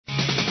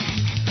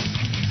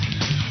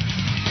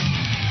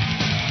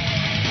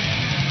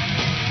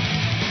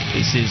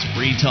This is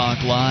Free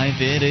Talk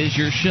Live. It is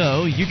your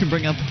show. You can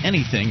bring up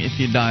anything if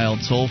you dial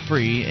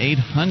toll-free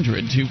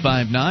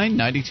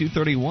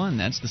 800-259-9231.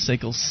 That's the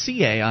SACL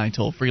CAI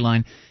toll-free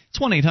line. It's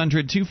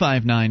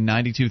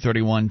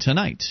 1-800-259-9231.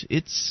 Tonight,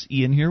 it's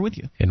Ian here with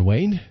you. And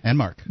Wayne. And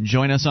Mark.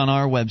 Join us on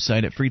our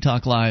website at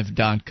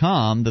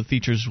freetalklive.com. The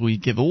features we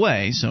give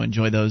away, so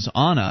enjoy those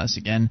on us.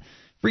 Again,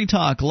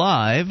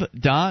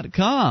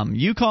 freetalklive.com.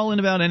 You call in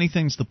about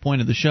anything. It's the point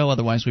of the show.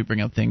 Otherwise, we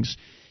bring up things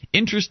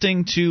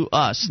interesting to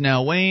us.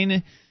 Now,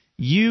 Wayne,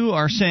 you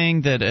are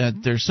saying that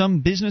there's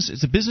some business,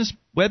 it's a business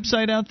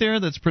website out there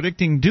that's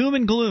predicting doom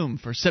and gloom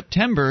for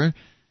September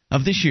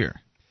of this year.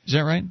 Is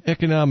that right?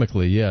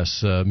 Economically,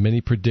 yes.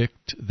 Many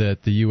predict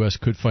that the U.S.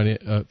 could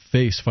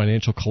face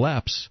financial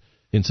collapse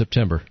in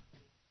September.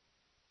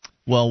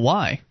 Well,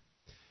 why?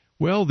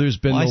 Well, there's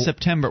been Why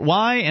September?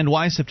 Why and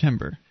why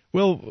September?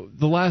 Well,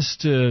 the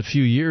last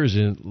few years,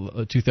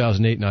 in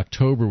 2008 in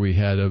October, we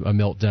had a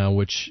meltdown,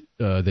 which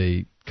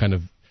they kind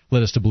of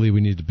led us to believe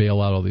we needed to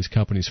bail out all these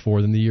companies for.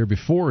 Then the year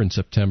before, in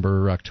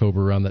September or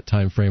October, around that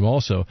time frame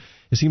also,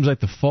 it seems like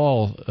the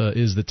fall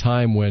is the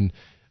time when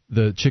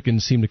the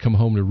chickens seem to come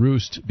home to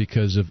roost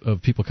because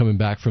of people coming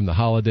back from the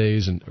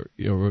holidays and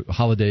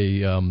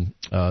holiday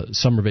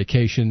summer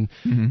vacation,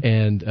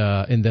 and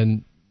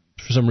then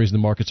for some reason the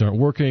markets aren't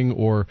working,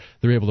 or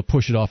they're able to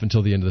push it off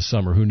until the end of the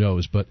summer. Who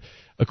knows? But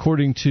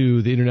according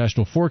to the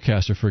International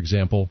Forecaster, for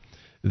example,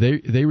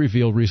 they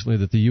revealed recently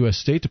that the U.S.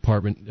 State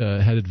Department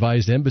had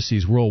advised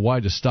embassies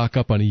worldwide to stock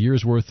up on a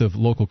year's worth of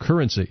local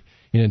currency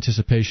in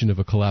anticipation of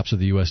a collapse of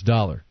the U.S.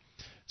 dollar.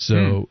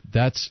 So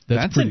that's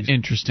pretty, an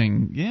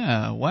interesting,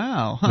 yeah,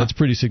 wow. Huh. That's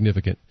pretty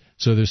significant.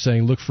 So they're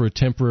saying look for a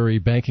temporary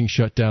banking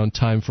shutdown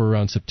time for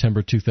around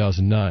September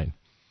 2009.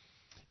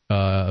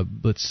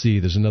 Let's see,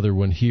 there's another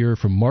one here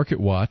from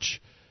MarketWatch.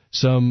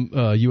 Some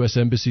U.S.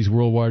 embassies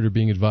worldwide are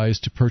being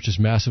advised to purchase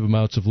massive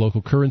amounts of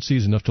local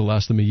currencies, enough to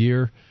last them a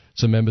year.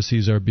 Some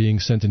embassies are being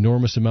sent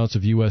enormous amounts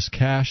of U.S.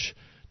 cash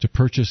to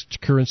purchase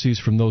currencies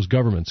from those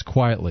governments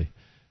quietly,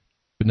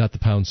 but not the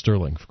pound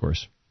sterling, of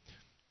course.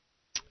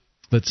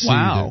 Let's see.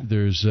 Wow.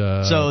 There's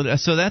so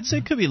that's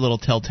it. Could be a little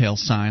telltale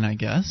sign, I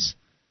guess.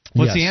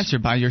 What's the answer?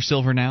 Buy your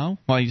silver now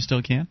while you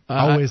still can?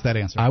 Always that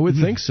answer. I would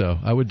think so.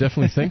 I would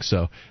definitely think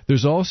so.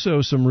 There's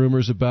also some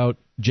rumors about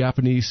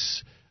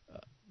Japanese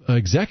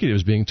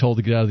executives being told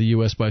to get out of the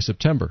U.S. by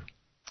September.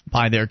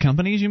 By their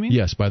companies, you mean?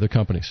 Yes, by their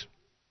companies.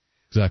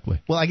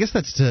 Exactly. Well, I guess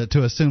that's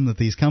to assume that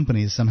these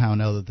companies somehow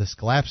know that this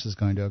collapse is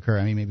going to occur.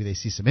 I mean, maybe they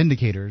see some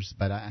indicators,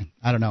 but I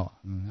don't know.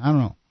 I don't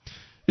know.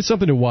 It's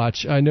something to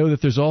watch. I know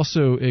that there's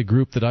also a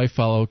group that I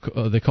follow.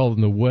 They call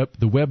them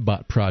the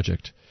WebBot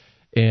Project,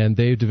 and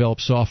they've developed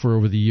software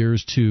over the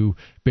years to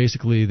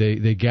basically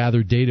they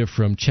gather data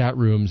from chat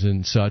rooms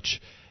and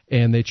such,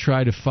 and they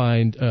try to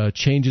find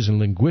changes in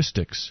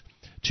linguistics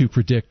to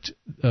predict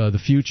the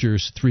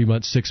futures 3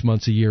 months, 6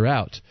 months, a year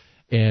out.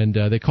 And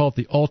they call it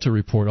the ALTA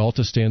report.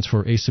 ALTA stands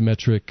for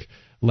Asymmetric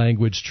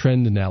Language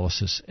Trend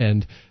Analysis.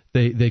 And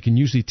they can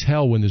usually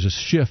tell when there's a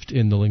shift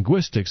in the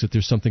linguistics that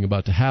there's something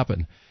about to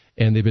happen.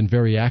 And they've been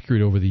very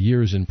accurate over the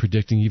years in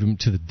predicting, even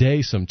to the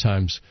day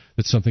sometimes,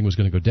 that something was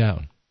going to go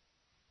down.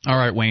 All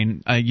right,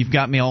 Wayne, you've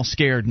got me all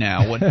scared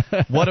now.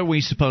 What are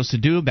we supposed to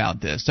do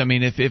about this? I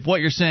mean, if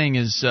what you're saying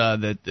is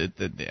that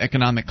the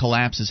economic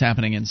collapse is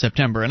happening in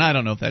September, and I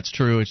don't know if that's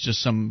true, it's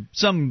just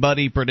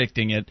somebody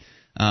predicting it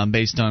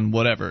based on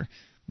whatever.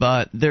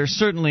 But there's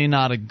certainly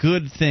not a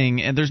good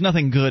thing, and there's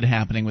nothing good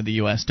happening with the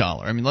U.S.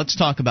 dollar. I mean, let's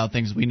talk about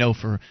things we know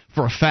for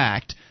a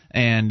fact,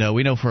 and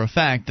we know for a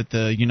fact that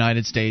the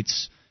United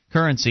States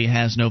currency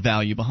has no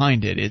value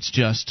behind it. It's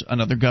just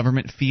another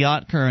government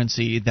fiat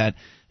currency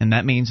and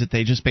that means that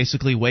they just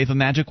basically wave a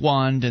magic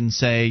wand and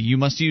say, you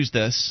must use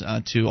this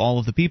to all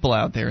of the people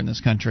out there in this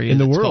country. In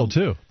the world,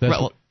 too.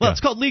 It's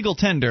called legal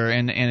tender,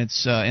 and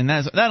it's and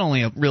that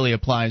only really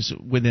applies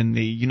within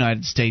the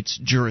United States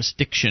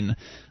jurisdiction.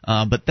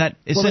 But that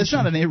it's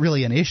not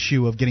really an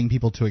issue of getting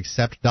people to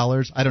accept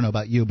dollars. I don't know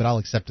about you, but I'll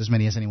accept as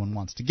many as anyone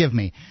wants to give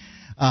me.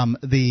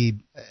 The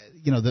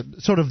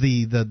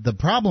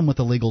problem with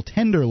the legal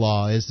tender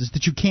law is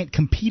that you can't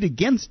compete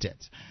against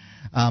it.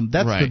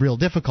 That's right. The real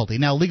difficulty.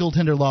 Now, legal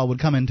tender law would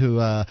come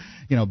into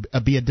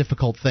be a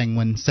difficult thing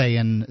when, say,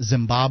 in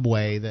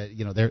Zimbabwe,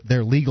 that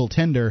their legal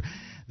tender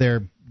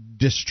they're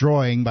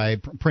destroying by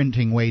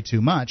printing way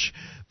too much.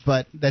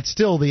 But that's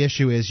still the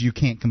issue is you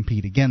can't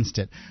compete against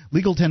it.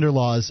 Legal tender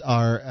laws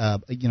are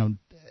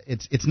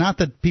It's not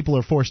that people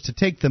are forced to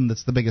take them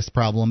that's the biggest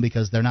problem,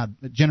 because they're not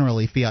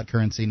generally fiat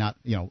currency.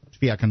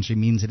 Fiat currency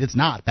means that it's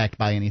not backed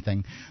by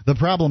anything. The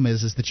problem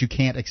is that you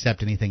can't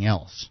accept anything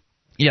else.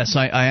 Yes,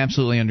 I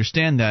absolutely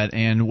understand that,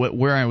 and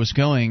where I was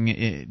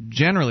going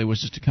generally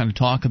was just to kind of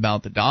talk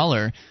about the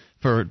dollar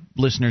for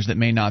listeners that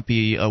may not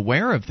be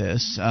aware of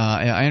this.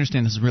 I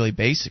understand this is really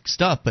basic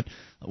stuff, but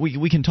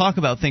we can talk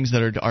about things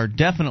that are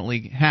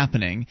definitely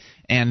happening,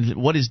 and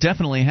what is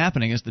definitely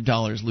happening is the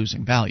dollar is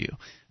losing value.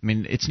 I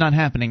mean, it's not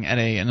happening at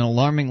an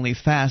alarmingly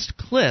fast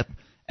clip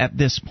at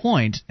this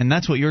point, and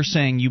that's what you're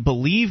saying you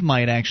believe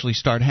might actually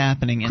start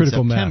happening in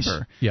Critical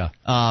September. Mass.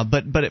 Yeah.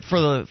 But for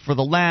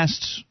the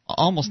last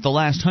almost the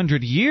last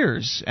 100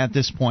 years at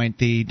this point,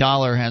 the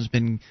dollar has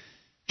been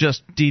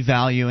just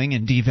devaluing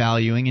and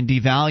devaluing and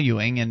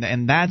devaluing,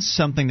 and that's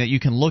something that you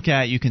can look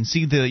at. You can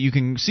see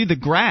the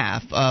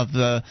graph of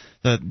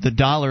the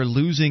dollar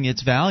losing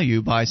its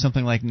value by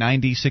something like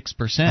 96%.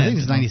 I think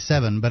it's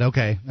 97, but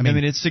okay. I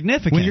mean it's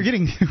significant. When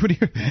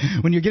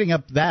you're getting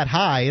up that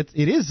high,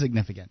 it is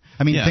significant.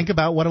 I mean, think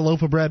about what a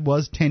loaf of bread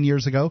was 10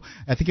 years ago.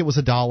 I think it was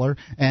 $1,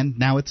 and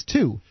now it's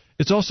 $2.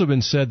 It's also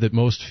been said that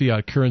most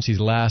fiat currencies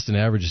last an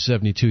average of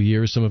 72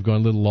 years. Some have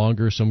gone a little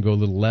longer, some go a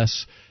little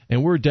less.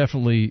 And we're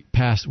definitely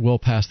well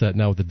past that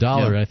now with the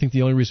dollar. And I think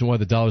the only reason why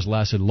the dollar's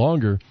lasted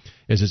longer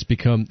is it's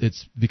become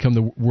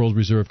the world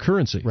reserve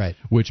currency, right,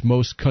 which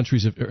most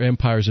countries or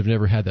empires have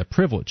never had that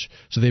privilege.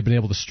 So they've been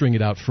able to string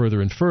it out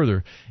further and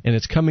further. And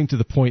it's coming to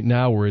the point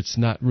now where it's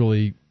not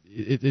really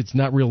it's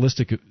not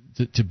realistic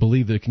to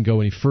believe that it can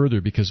go any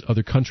further because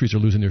other countries are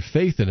losing their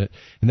faith in it.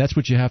 And that's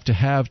what you have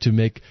to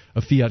make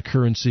a fiat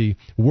currency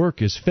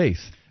work, is faith.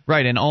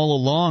 Right, and all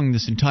along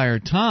this entire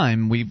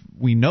time,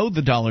 we know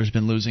the dollar's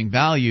been losing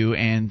value,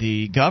 and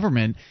the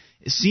government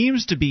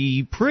seems to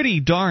be pretty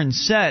darn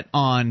set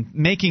on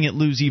making it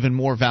lose even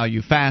more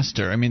value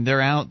faster. I mean,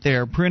 they're out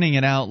there printing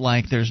it out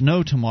like there's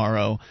no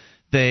tomorrow.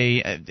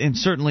 And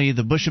certainly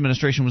the Bush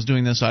administration was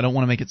doing this, so I don't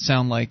want to make it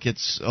sound like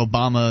it's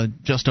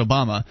just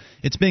Obama.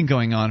 It's been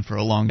going on for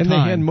a long time. And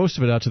they hand most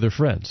of it out to their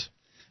friends.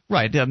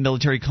 Right,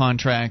 military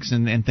contracts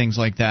and things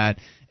like that.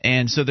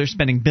 And so they're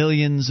spending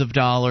billions of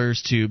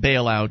dollars to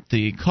bail out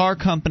the car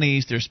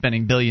companies. They're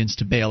spending billions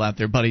to bail out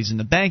their buddies in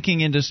the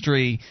banking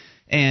industry.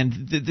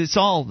 And it's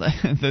all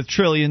the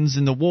trillions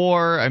in the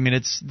war. I mean,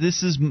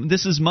 this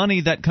is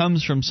money that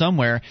comes from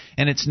somewhere,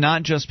 and it's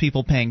not just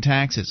people paying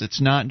taxes.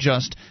 It's not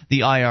just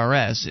the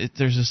IRS.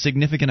 There's a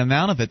significant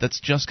amount of it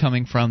that's just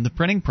coming from the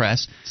printing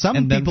press,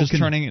 and them just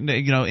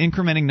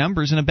incrementing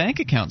numbers in a bank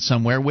account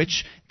somewhere,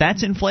 which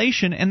that's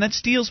inflation, and that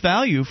steals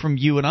value from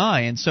you and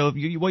I. And so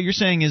what you're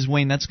saying is,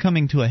 Wayne, that's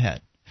coming to a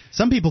head.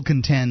 Some people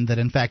contend that,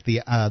 in fact, the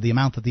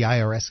amount that the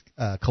IRS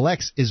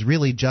collects is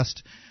really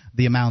just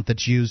the amount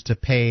that's used to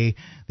pay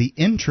the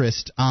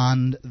interest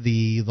on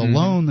the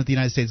loan that the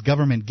United States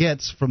government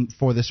gets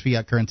for this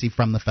fiat currency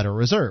from the Federal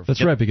Reserve.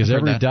 That's right, because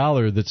every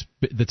dollar that's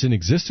in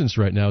existence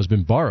right now has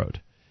been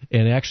borrowed.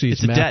 And actually,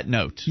 it's a debt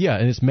note. Yeah,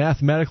 and it's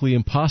mathematically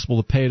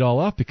impossible to pay it all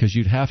up because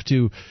you'd have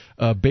to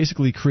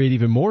basically create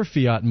even more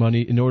fiat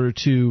money in order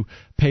to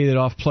pay it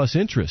off plus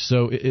interest.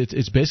 So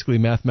it's basically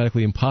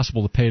mathematically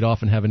impossible to pay it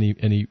off and have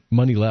any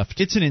money left.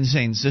 It's an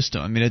insane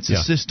system. I mean, it's a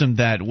system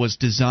that was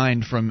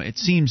designed from, it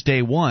seems,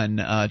 day one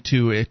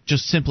to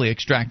just simply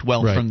extract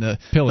wealth from the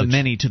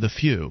many to the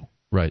few.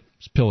 Right,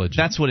 it's pillage.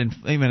 That's what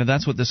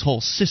that's what this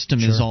whole system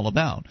is all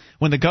about.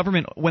 When the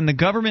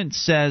government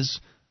says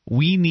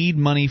we need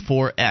money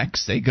for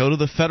X, they go to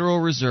the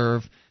Federal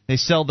Reserve. They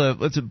sell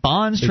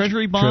bonds,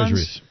 Treasury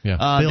bonds?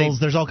 Treasuries, bills.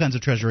 There's all kinds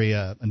of Treasury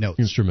notes.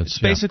 Instruments.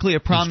 It's basically a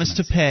promise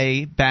to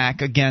pay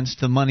back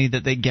against the money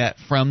that they get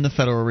from the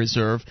Federal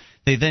Reserve.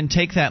 They then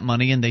take that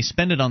money and they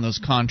spend it on those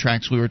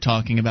contracts we were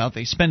talking about.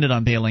 They spend it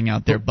on bailing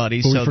out their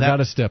buddies. But we forgot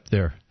a step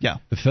there. Yeah.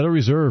 The Federal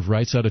Reserve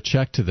writes out a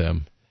check to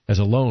them as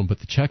a loan, but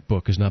the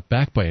checkbook is not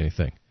backed by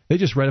anything. They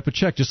just write up a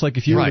check, just like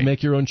if you were to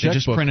make your own checkbook. They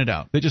just print it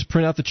out. They just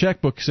print out the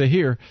checkbook, say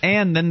here.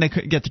 And then they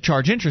get to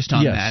charge interest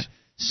on that.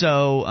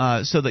 So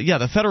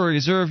the Federal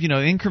Reserve,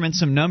 increments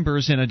some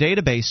numbers in a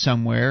database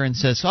somewhere and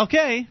says,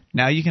 okay,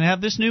 now you can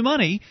have this new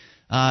money.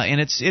 And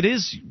it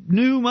is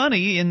new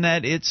money in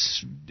that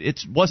it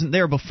wasn't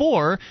there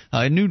before.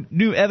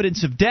 New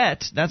evidence of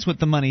debt. That's what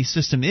the money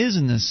system is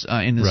in this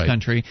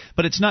country.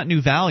 But it's not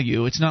new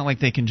value. It's not like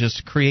they can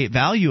just create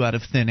value out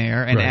of thin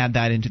air and add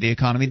that into the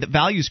economy. The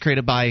value is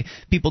created by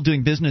people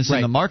doing business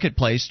in the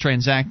marketplace,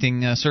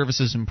 transacting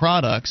services and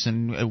products,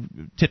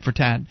 and tit for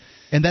tat.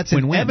 And that's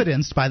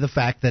evidenced by the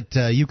fact that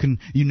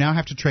you now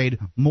have to trade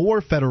more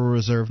Federal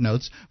Reserve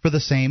notes for the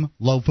same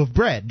loaf of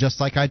bread,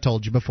 just like I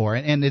told you before.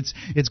 And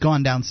it's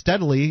gone down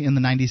steadily in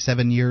the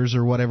 97 years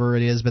or whatever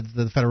it is, but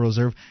the Federal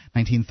Reserve,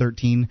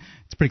 1913,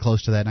 it's pretty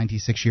close to that,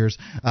 96 years,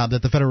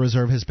 that the Federal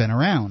Reserve has been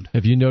around.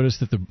 Have you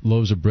noticed that the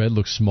loaves of bread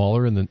look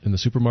smaller in the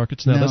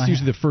supermarkets now? No, that's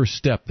usually the first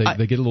step. They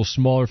get a little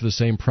smaller for the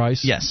same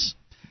price. Yes.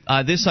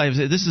 This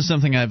is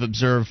something I've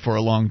observed for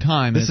a long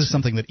time. This is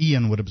something that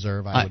Ian would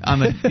observe.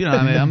 I'm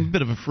a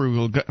bit of a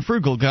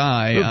frugal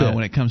guy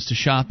when it comes to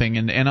shopping,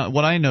 and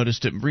what I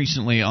noticed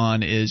recently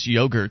is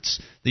yogurts.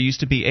 They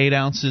used to be 8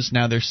 ounces,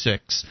 now they're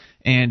 6.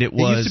 And it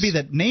used to be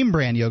that name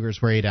brand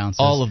yogurts were 8 ounces.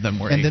 All of them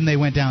were 8. And then they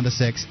went down to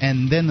 6.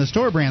 And then the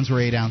store brands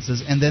were 8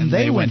 ounces. And then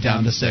they went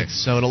down to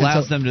 6. So it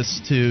allows them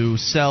to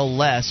sell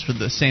less for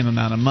the same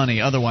amount of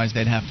money. Otherwise,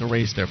 they'd have to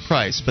raise their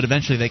price. But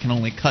eventually, they can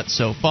only cut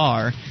so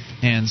far.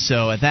 And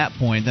so at that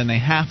point, then they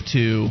have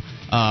to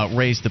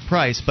raise the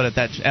price. But at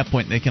that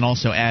point, they can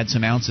also add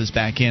some ounces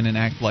back in and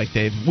act like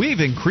we've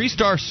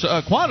increased our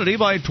quantity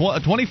by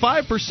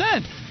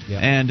 25%. Yeah.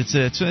 And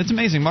it's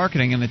amazing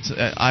marketing, and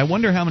I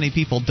wonder how many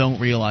people don't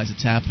realize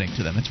it's happening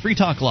to them. It's Free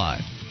Talk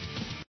Live.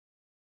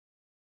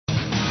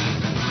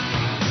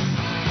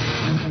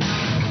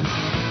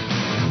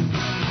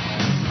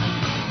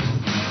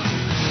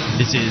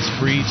 This is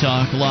Free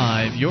Talk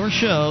Live, your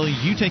show.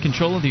 You take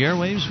control of the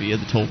airwaves via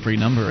the toll-free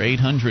number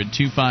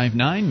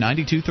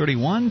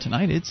 800-259-9231.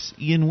 Tonight it's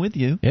Ian with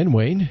you. And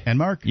Wayne. And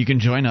Mark. You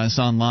can join us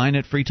online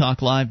at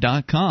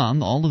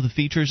freetalklive.com. All of the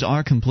features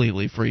are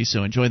completely free,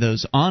 so enjoy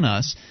those on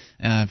us.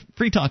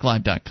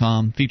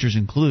 freetalklive.com. Features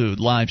include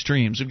live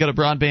streams. We've got a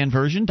broadband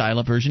version,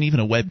 dial-up version, even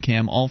a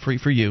webcam, all free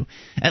for you.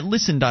 At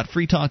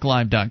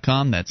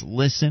listen.freetalklive.com. That's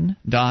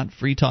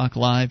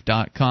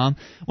listen.freetalklive.com.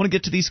 I want to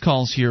get to these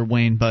calls here,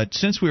 Wayne, but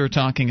since we were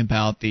talking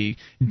about the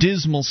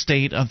dismal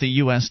state of the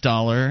U.S.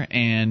 dollar,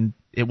 and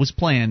it was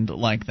planned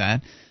like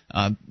that,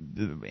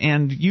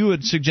 and you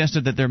had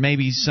suggested that there may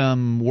be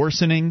some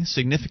worsening,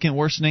 significant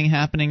worsening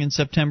happening in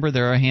September.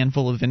 There are a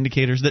handful of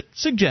indicators that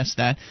suggest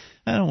that.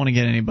 I don't want to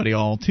get anybody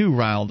all too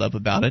riled up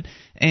about it.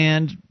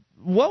 And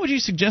what would you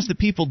suggest that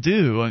people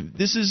do?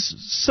 This is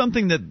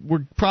something that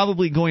we're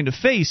probably going to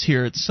face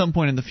here at some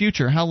point in the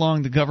future. How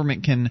long the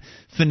government can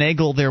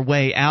finagle their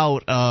way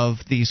out of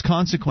these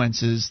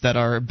consequences that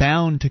are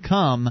bound to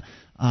come,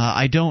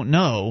 I don't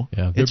know.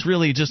 Yeah, it's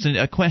really just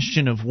a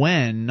question of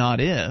when, not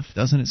if.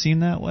 Doesn't it seem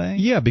that way?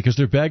 Yeah, because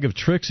their bag of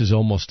tricks is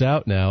almost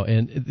out now,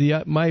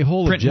 and my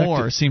whole print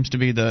more seems to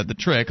be the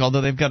trick.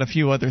 Although they've got a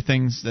few other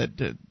things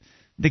that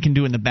they can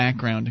do in the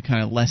background to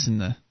kind of lessen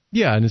the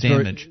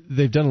damage.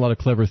 They've done a lot of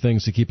clever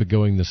things to keep it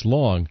going this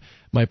long.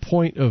 My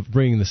point of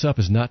bringing this up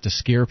is not to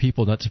scare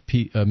people, not to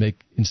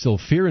instill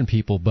fear in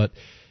people, but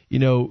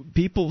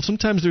people,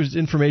 sometimes there's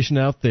information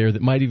out there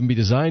that might even be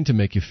designed to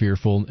make you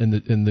fearful, and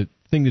the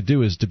thing to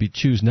do is to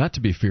choose not to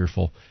be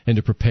fearful and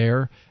to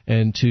prepare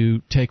and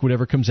to take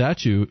whatever comes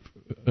at you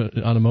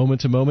on a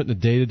moment-to-moment and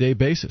a day-to-day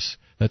basis.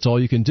 That's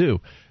all you can do.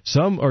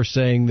 Some are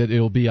saying that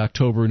it'll be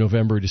October,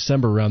 November,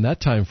 December, around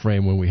that time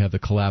frame when we have the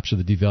collapse of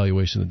the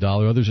devaluation of the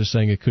dollar. Others are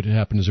saying it could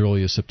happen as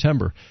early as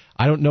September.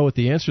 I don't know what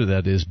the answer to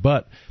that is,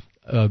 but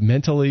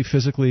mentally,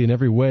 physically, in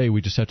every way,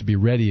 we just have to be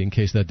ready in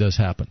case that does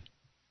happen.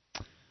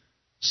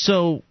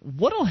 So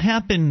what will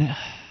happen?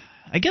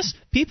 I guess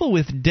people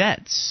with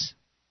debts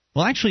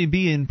will actually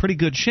be in pretty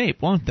good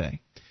shape, won't they?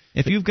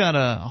 If you've got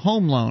a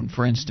home loan,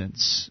 for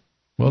instance.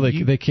 Well,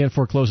 they can't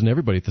foreclose on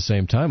everybody at the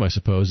same time, I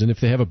suppose. And if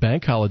they have a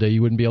bank holiday,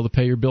 you wouldn't be able to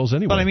pay your bills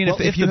anyway. But I mean,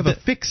 if you have a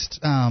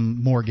fixed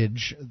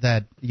mortgage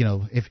that,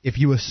 if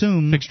you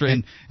assume fixed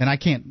rate, and I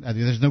can't,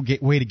 there's no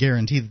way to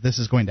guarantee that this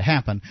is going to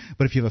happen.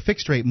 But if you have a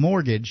fixed rate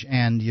mortgage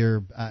and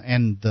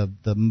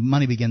the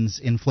money begins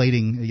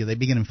inflating, they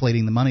begin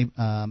inflating the money,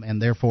 and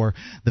therefore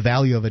the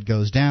value of it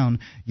goes down,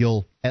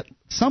 you'll at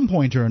some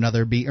point or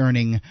another be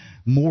earning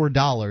more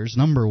dollars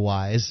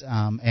number-wise,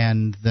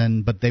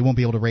 but they won't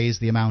be able to raise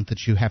the amount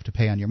that you have to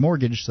pay on your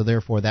mortgage, so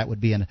therefore that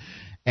would be an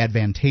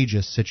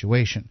advantageous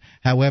situation.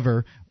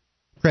 However,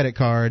 credit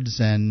cards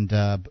and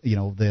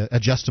the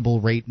adjustable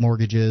rate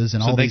mortgages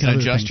and all these other things. So they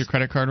can adjust your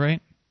credit card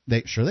rate?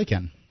 Sure they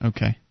can.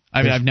 Okay.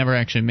 I've never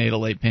actually made a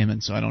late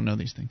payment, so I don't know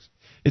these things.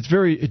 It's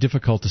very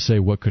difficult to say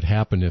what could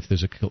happen if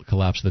there's a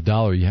collapse of the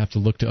dollar. You have to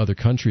look to other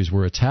countries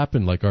where it's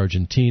happened, like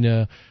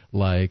Argentina,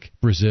 like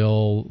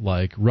Brazil,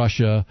 like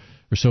Russia,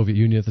 or Soviet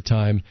Union at the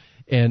time.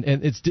 And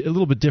it's a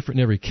little bit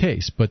different in every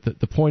case. But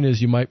the point is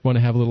you might want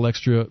to have a little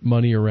extra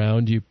money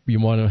around. You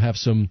want to have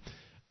some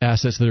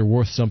assets that are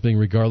worth something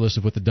regardless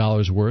of what the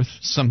dollar's worth.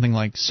 Something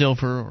like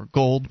silver or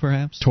gold,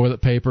 perhaps?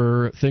 Toilet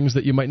paper, things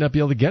that you might not be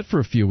able to get for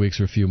a few weeks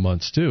or a few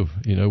months, too.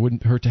 It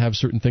wouldn't hurt to have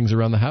certain things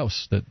around the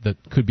house that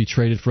could be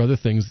traded for other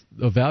things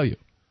of value.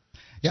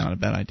 Yeah. Not a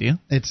bad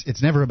idea.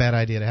 It's never a bad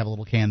idea to have a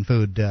little canned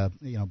food,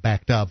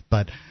 backed up,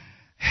 but...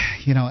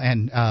 as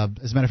a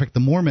matter of fact,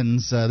 the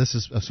Mormons, this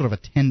is a sort of a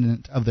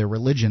tenet of their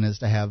religion, is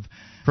to have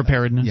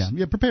preparedness.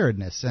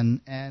 Preparedness,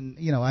 and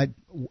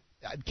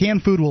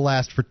canned food will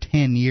last for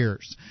 10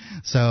 years,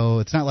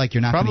 so it's not like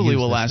you're not probably going to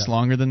use will last stuff.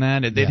 Longer than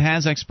that. It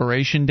has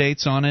expiration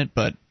dates on it,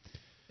 but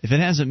if it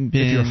hasn't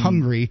been, if you're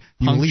hungry,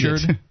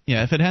 punctured,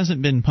 if it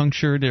hasn't been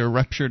punctured or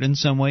ruptured in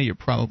some way, you're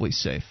probably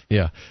safe.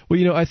 Yeah.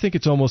 Well, I think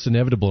it's almost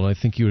inevitable, and I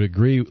think you would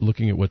agree,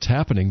 looking at what's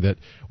happening, that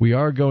we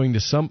are going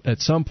to at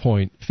some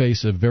point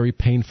face a very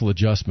painful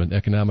adjustment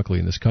economically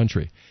in this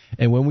country.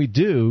 And when we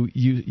do,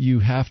 you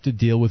have to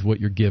deal with what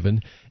you're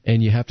given,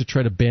 and you have to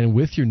try to band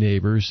with your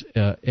neighbors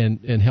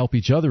and help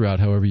each other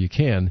out however you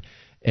can,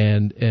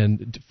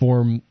 and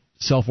form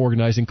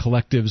self-organizing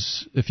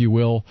collectives, if you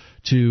will,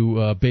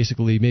 to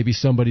basically maybe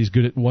somebody's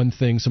good at one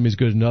thing, somebody's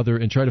good at another,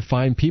 and try to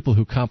find people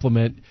who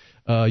complement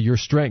your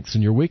strengths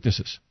and your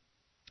weaknesses.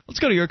 Let's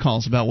go to your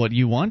calls about what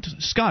you want.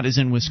 Scott is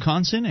in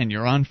Wisconsin, and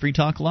you're on Free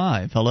Talk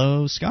Live.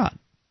 Hello, Scott.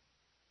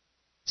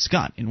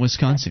 Scott in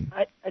Wisconsin.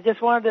 I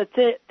just wanted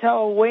to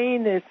tell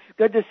Wayne it's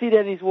good to see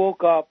that he's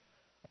woke up.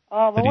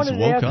 I wanted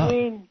to ask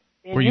Wayne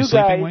and Were you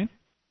sleeping, Wayne?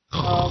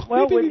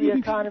 With the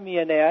economy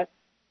and that,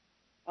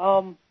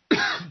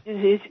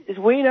 has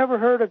Wayne ever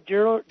heard of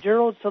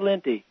Gerald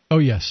Celente? Oh,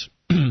 yes.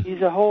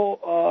 He's a whole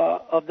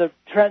of the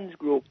Trends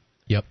Group.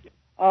 Yep.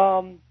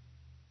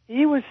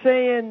 He was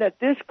saying that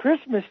this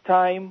Christmas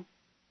time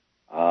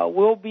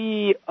we'll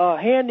be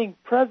handing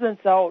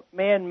presents out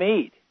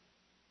man-made.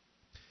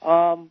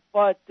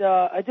 But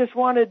I just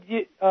wanted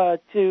you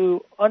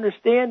to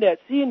understand that.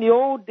 See, in the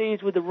old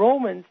days with the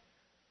Romans,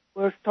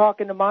 we were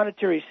talking the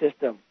monetary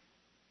system,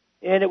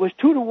 and it was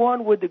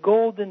 2-to-1 with the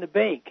gold in the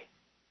bank.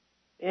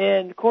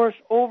 And, of course,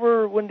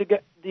 over when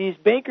these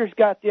bankers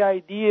got the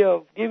idea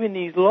of giving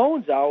these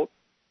loans out,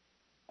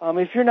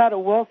 if you're not a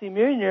wealthy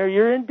millionaire,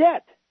 you're in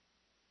debt.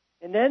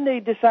 And then they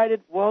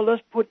decided, well,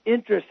 let's put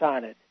interest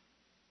on it.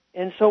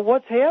 And so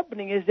what's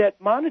happening is that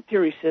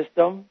monetary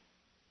system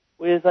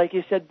is, like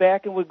you said,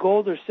 backing with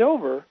gold or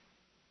silver.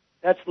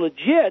 That's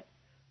legit.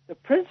 The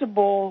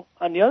principle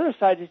on the other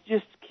side is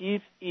just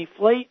keeps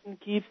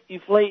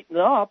deflating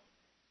up,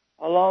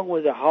 along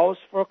with the house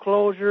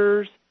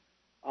foreclosures,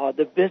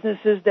 the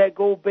businesses that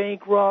go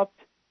bankrupt.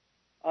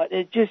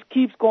 It just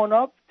keeps going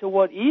up to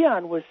what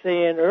Ian was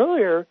saying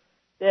earlier,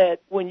 that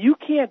when you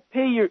can't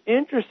pay your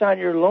interest on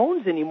your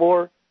loans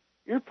anymore,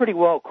 you're pretty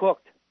well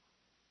cooked.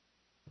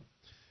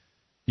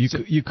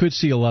 You could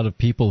see a lot of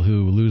people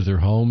who lose their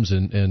homes,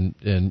 and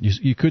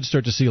you could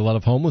start to see a lot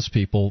of homeless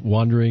people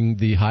wandering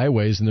the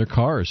highways in their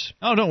cars.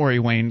 Oh, don't worry,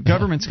 Wayne.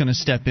 Government's going to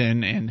step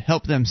in and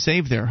help them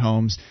save their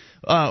homes.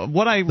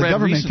 What I read the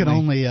government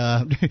recently,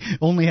 can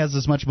only has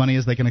as much money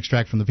as they can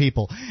extract from the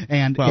people.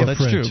 And that's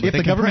true. If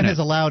the government has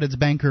allowed its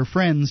banker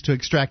friends to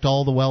extract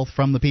all the wealth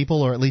from the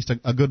people, or at least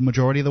a good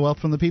majority of the wealth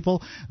from the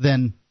people,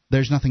 then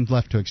there's nothing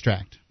left to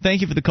extract.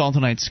 Thank you for the call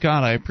tonight,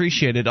 Scott. I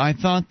appreciate it. I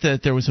thought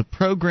that there was a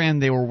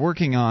program they were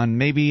working on.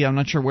 Maybe, I'm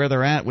not sure where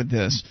they're at with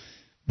this,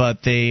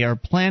 but they are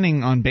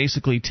planning on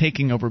basically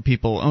taking over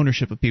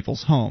ownership of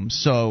people's homes.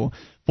 So,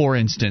 for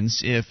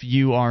instance, if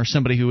you are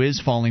somebody who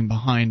is falling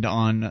behind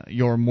on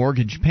your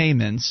mortgage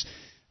payments,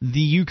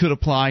 you could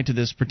apply to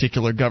this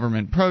particular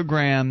government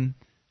program.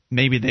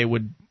 Maybe they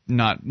would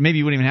not. Maybe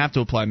you wouldn't even have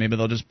to apply. Maybe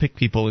they'll just pick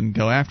people and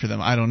go after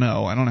them. I don't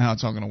know. I don't know how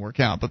it's all going to work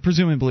out. But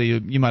presumably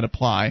you might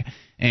apply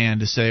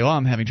and to say, oh,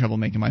 I'm having trouble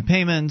making my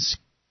payments.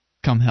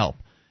 Come help.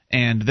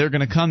 And they're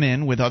going to come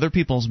in with other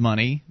people's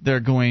money.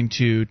 They're going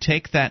to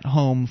take that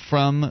home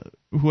from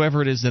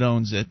whoever it is that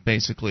owns it,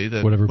 basically.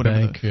 Whatever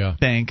bank, yeah.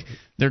 Bank.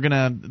 They're going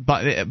to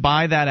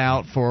buy that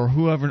out for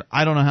whoever.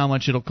 I don't know how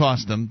much it'll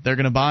cost them. They're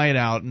going to buy it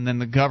out, and then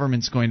the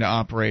government's going to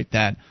operate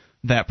that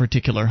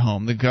particular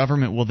home. The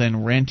government will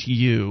then rent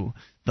you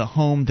the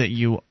home that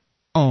you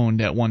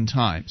owned at one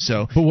time.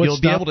 So you'll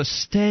be able to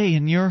stay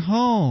in your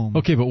home.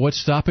 Okay, but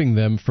what's stopping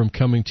them from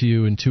coming to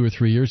you in 2 or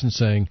 3 years and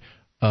saying,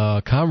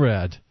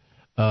 comrade,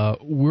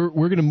 we're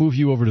going to move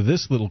you over to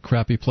this little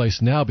crappy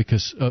place now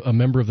because a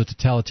member of the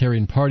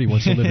totalitarian party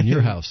wants to live in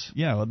your house.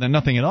 Yeah, well, then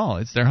nothing at all.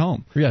 It's their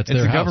home. Yeah, it's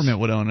their the house. Government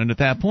would own it at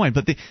that point.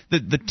 But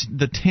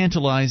the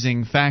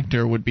tantalizing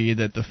factor would be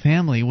that the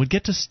family would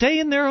get to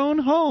stay in their own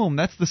home.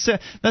 That's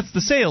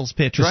the sales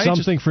pitch, right?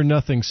 Something for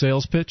nothing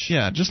sales pitch.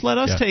 Yeah, just let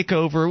us take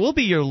over. We'll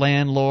be your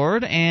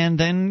landlord, and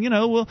then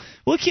we'll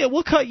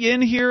cut you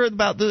in here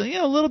about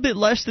a little bit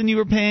less than you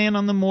were paying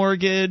on the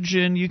mortgage,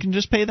 and you can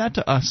just pay that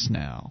to us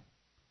now.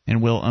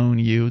 And we'll own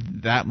you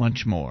that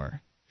much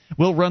more.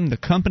 We'll run the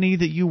company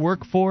that you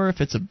work for,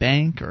 if it's a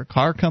bank or a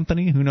car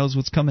company. Who knows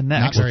what's coming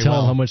next? We'll tell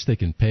them how much they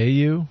can pay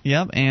you.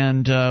 Yep,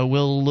 and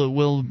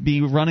we'll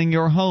be running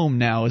your home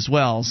now as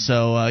well.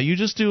 So you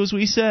just do as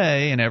we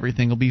say, and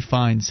everything will be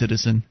fine,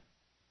 citizen.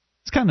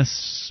 It's kind of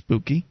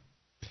spooky.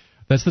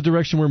 That's the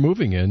direction we're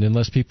moving in,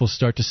 unless people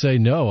start to say,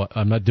 no,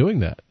 I'm not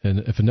doing that. And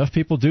if enough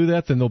people do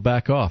that, then they'll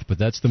back off. But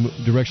that's the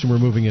direction we're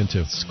moving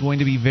into. It's going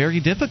to be very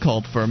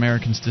difficult for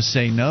Americans to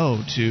say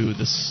no to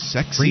the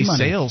sexy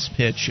sales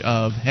pitch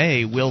of,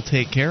 hey, we'll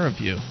take care of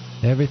you.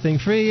 Everything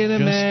free in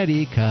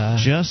America.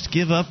 Just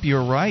give up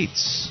your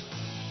rights.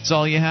 That's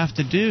all you have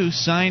to do.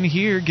 Sign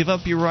here, give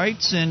up your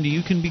rights, and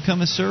you can become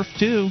a serf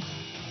too.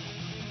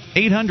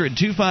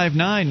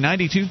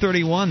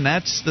 800-259-9231.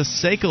 That's the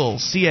SACL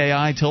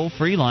CAI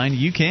toll-free line.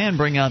 You can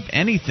bring up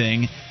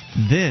anything.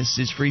 This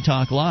is Free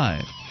Talk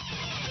Live.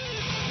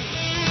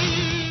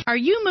 Are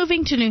you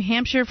moving to New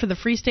Hampshire for the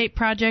Free State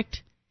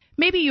Project?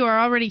 Maybe you are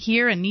already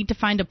here and need to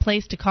find a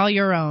place to call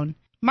your own.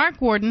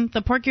 Mark Warden,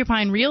 the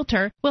Porcupine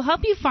Realtor, will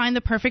help you find the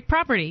perfect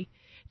property.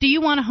 Do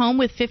you want a home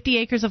with 50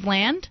 acres of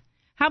land?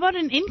 How about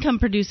an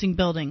income-producing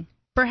building?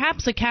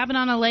 Perhaps a cabin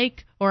on a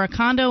lake or a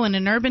condo in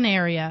an urban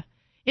area.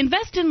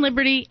 Invest in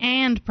liberty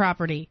and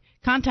property.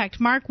 Contact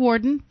Mark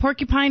Warden,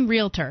 Porcupine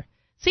Realtor.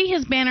 See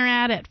his banner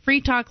ad at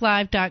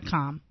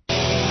freetalklive.com.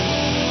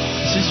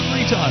 This is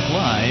Free Talk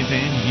Live,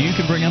 and you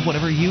can bring up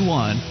whatever you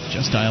want.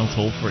 Just dial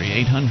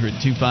toll-free,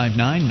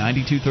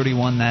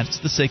 800-259-9231. That's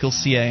the SACL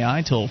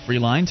CAI toll-free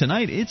line.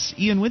 Tonight, it's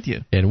Ian with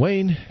you. And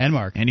Wayne. And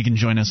Mark. And you can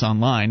join us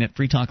online at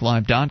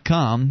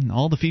freetalklive.com.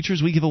 All the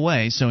features we give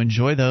away, so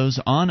enjoy those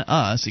on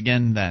us.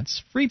 Again,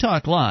 that's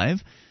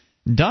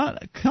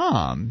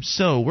freetalklive.com.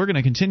 So we're going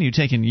to continue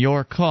taking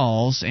your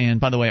calls, and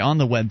by the way, on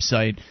the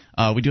website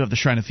we do have the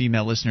Shrine of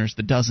Female Listeners,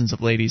 the dozens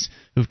of ladies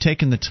who've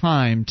taken the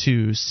time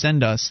to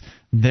send us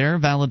their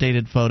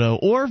validated photo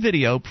or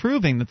video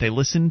proving that they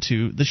listen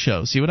to the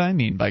show. See what I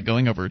mean by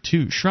going over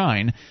to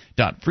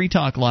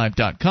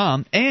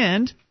shrine.freetalklive.com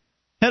and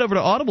head over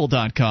to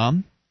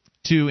audible.com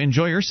to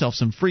enjoy yourself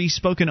some free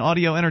spoken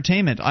audio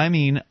entertainment. I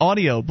mean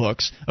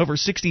audiobooks. Over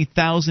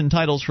 60,000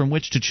 titles from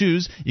which to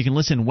choose. You can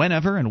listen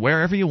whenever and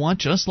wherever you want,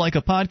 just like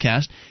a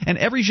podcast. And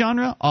every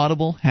genre,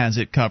 Audible has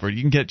it covered.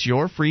 You can get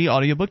your free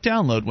audiobook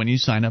download when you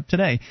sign up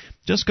today.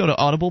 Just go to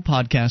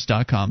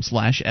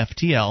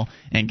audiblepodcast.com/FTL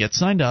and get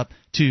signed up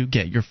to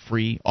get your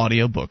free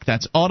audiobook.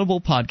 That's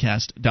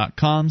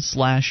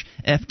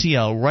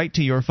audiblepodcast.com/FTL. Right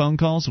to your phone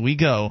calls we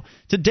go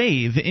to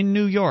Dave in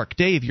New York.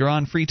 Dave, you're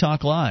on Free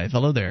Talk Live.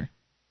 Hello there.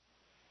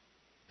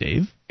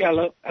 Dave? Yeah,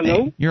 hello?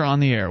 Hey, you're on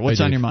the air.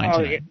 What's on your mind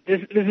tonight? Yeah.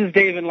 This is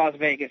Dave in Las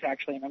Vegas,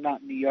 actually, and I'm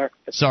not in New York.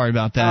 But, sorry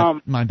about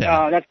that. My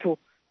bad. That's cool.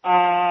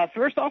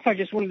 First off, I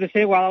just wanted to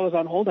say while I was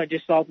on hold, I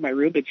just solved my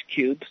Rubik's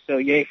Cube, so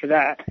yay for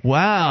that.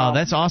 Wow,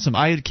 that's awesome.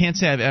 I can't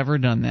say I've ever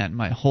done that in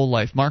my whole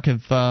life. Mark,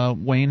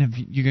 Wayne, have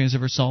you guys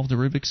ever solved a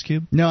Rubik's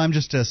Cube? No, I'm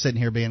just sitting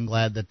here being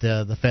glad that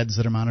the feds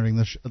that are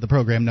monitoring the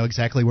program know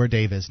exactly where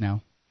Dave is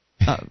now.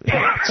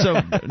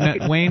 So,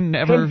 Wayne,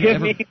 ever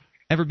beat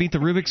the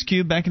Rubik's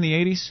Cube back in the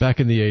 80s? Back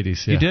in the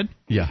 80s, yeah. You did?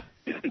 Yeah.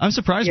 I'm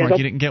surprised, Mark,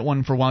 you didn't get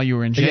one for while you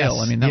were in jail.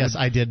 Yes, I mean,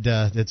 I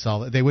did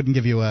solve it. They wouldn't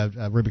give you a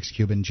Rubik's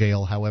Cube in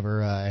jail,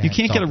 however. You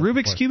can't get a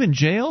Rubik's Cube in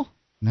jail?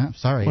 No,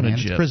 sorry, man.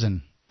 It's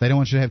prison. They don't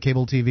want you to have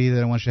cable TV. They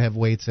don't want you to have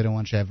weights. They don't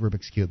want you to have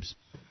Rubik's Cubes.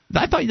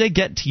 I thought they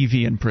get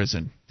TV in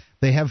prison.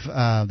 They have.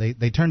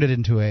 They turned it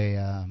into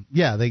a.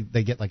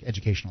 They get like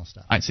educational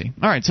stuff. I see.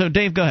 All right, so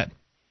Dave, go ahead.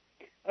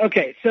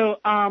 Okay, so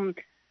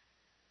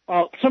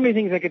well, so many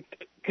things I could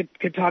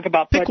talk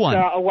about. Pick one.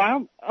 A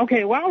while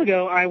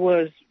ago, I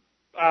was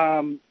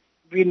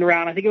reading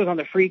around. I think it was on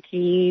the Free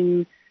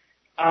Keen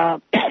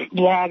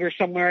blog or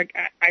somewhere.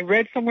 I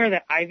read somewhere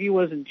that Ivy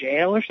was in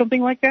jail or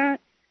something like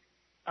that.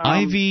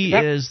 Ivy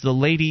is the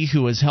lady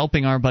who was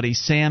helping our buddy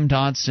Sam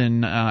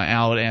Dodson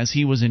out as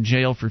he was in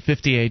jail for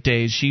 58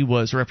 days. She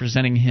was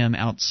representing him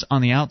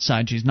on the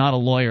outside. She's not a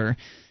lawyer.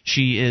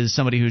 She is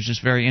somebody who's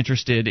just very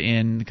interested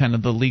in kind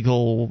of the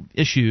legal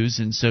issues,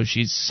 and so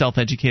she's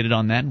self-educated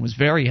on that and was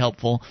very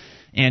helpful.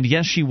 And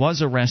yes, she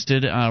was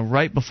arrested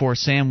right before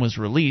Sam was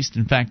released.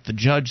 In fact, the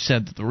judge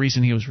said that the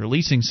reason he was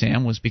releasing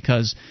Sam was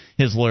because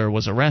his lawyer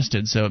was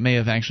arrested. So it may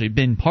have actually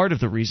been part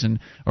of the reason,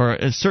 or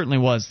it certainly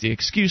was the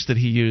excuse that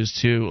he used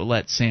to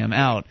let Sam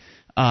out.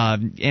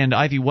 And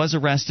Ivy was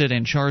arrested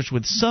and charged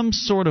with some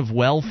sort of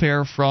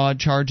welfare fraud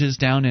charges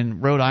down in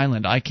Rhode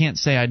Island. I can't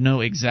say I know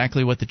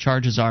exactly what the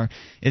charges are.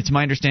 It's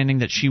my understanding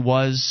that she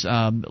was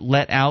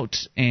let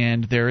out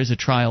and there is a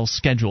trial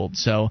scheduled.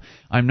 So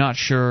I'm not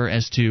sure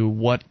as to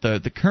what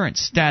the current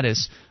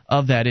status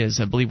of that is.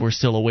 I believe we're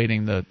still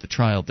awaiting the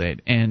trial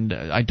date. And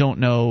I don't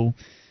know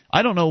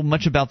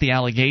much about the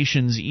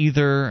allegations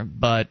either,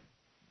 but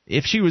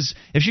if she was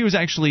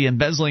actually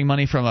embezzling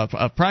money from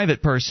a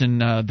private person,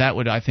 that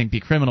would, I think, be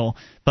criminal.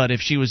 But if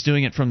she was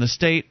doing it from the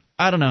state,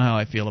 I don't know how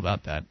I feel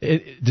about that.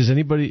 Is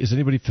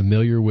anybody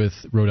familiar with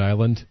Rhode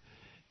Island?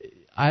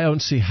 I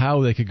don't see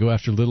how they could go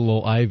after little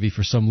old Ivy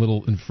for some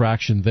little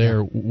infraction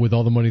there with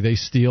all the money they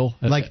steal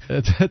at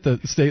the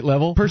state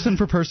level. Person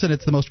for person,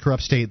 it's the most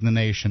corrupt state in the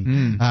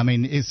nation. I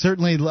mean, it's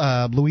certainly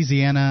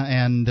Louisiana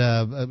and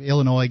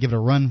Illinois give it a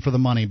run for the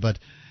money, but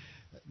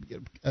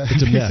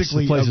it's a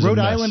basically, Rhode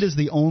mess. Island is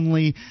the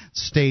only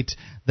state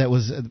that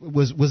was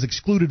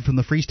excluded from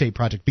the Free State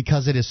Project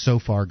because it is so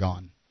far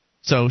gone.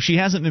 So she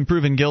hasn't been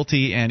proven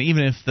guilty, and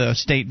even if the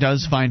state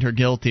does find her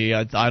guilty,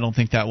 I don't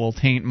think that will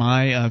taint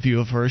my view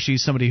of her.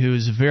 She's somebody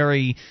who's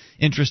very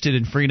interested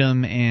in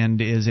freedom and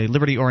is a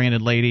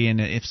liberty-oriented lady,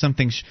 and if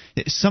something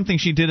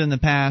she did in the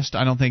past,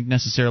 I don't think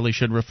necessarily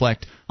should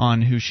reflect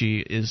on who she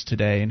is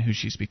today and who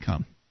she's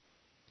become.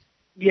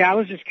 Yeah, I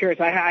was just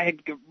curious. I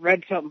had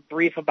read something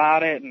brief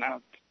about it, and I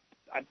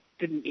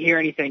didn't hear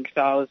anything,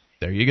 so I was...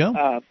 There you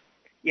go.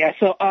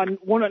 So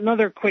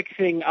another quick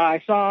thing.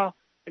 I saw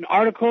an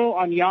article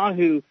on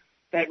Yahoo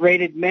that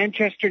rated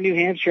Manchester, New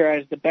Hampshire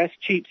as the best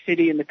cheap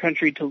city in the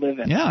country to live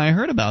in. Yeah, I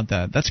heard about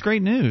that. That's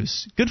great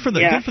news. Good for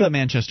the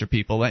Manchester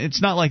people.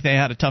 It's not like they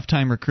had a tough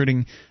time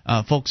recruiting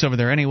folks over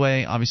there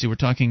anyway. Obviously, we're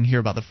talking here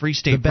about the Free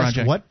State Project.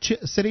 The best what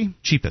city?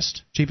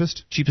 Cheapest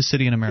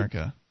city in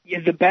America. Yeah,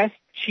 the best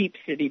cheap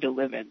city to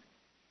live in.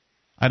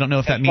 I don't know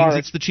if that means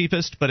it's the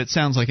cheapest, but it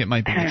sounds like it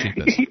might be the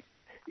cheapest.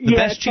 The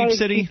best cheap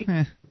city?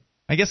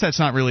 I guess that's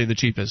not really the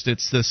cheapest.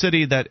 It's the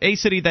city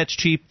that's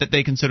cheap that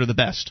they consider the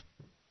best.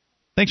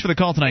 Thanks for the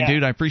call tonight,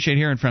 dude. I appreciate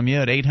hearing from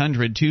you at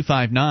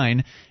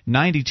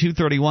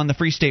 800-259-9231. The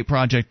Free State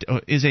Project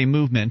is a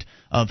movement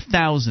of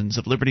thousands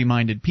of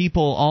liberty-minded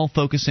people, all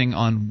focusing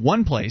on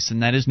one place,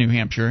 and that is New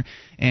Hampshire.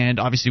 And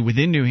obviously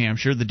within New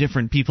Hampshire, the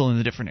different people in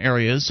the different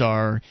areas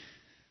are,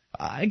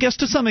 I guess,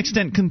 to some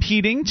extent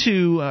competing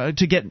to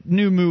get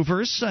new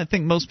movers. I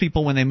think most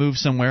people, when they move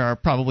somewhere, are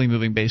probably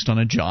moving based on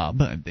a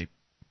job. They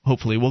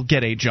hopefully will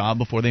get a job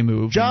before they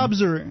move.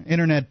 Jobs or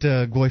internet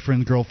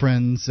boyfriends,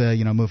 girlfriends,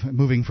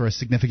 moving for a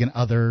significant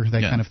other,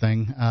 that kind of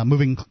thing.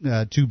 Moving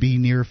to be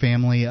near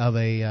family of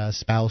a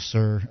spouse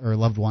or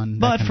loved one.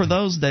 But for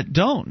those that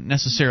don't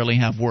necessarily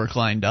have work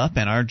lined up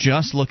and are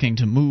just looking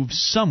to move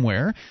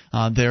somewhere,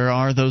 there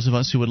are those of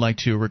us who would like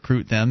to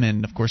recruit them.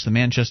 And, of course,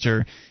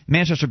 Manchester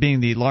being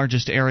the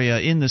largest area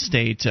in the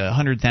state,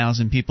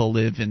 100,000 people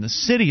live in the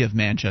city of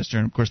Manchester.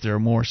 And, of course, there are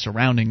more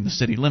surrounding the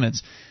city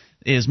limits.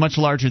 Is much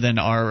larger than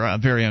our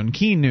very own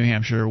Keene, New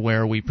Hampshire,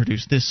 where we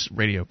produce this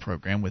radio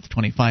program with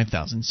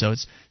 25,000. So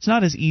it's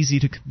not as easy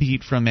to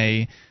compete from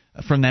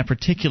that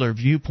particular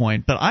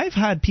viewpoint. But I've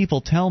had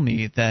people tell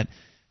me that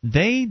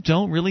they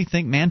don't really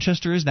think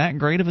Manchester is that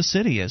great of a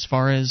city as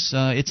far as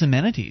its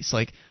amenities.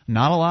 Like,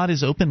 not a lot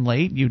is open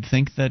late. You'd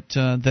think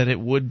that it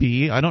would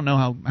be. I don't know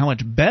how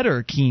much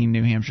better Keene,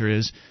 New Hampshire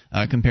is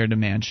compared to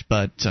Manch,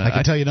 but I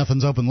can tell you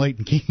nothing's open late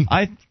in Keene.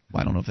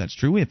 I don't know if that's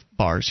true. We have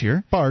bars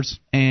here. Bars.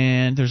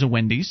 And there's a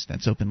Wendy's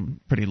that's open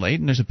pretty late,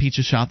 and there's a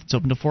pizza shop that's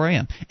open to 4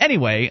 a.m.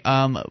 Anyway,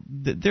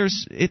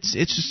 it's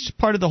just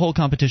part of the whole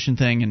competition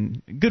thing,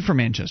 and good for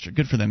Manchester.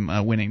 Good for them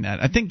winning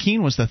that. I think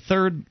Keene was the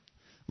third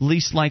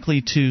least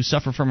likely to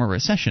suffer from a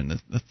recession.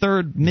 The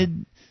third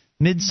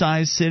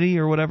mid-sized city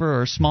or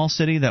whatever, or small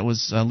city that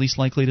was least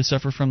likely to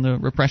suffer from the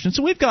repression.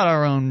 So we've got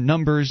our own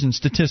numbers and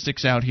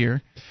statistics out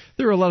here.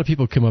 There are a lot of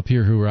people come up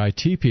here who are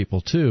IT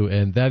people, too,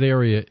 and that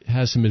area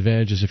has some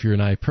advantages if you're an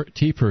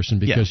IT person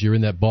because you're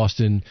in that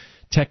Boston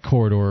tech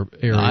corridor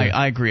area.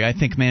 I agree. I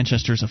think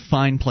Manchester is a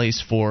fine place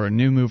for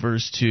new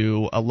movers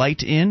to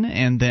alight in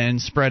and then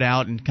spread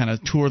out and kind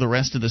of tour the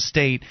rest of the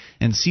state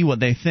and see what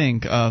they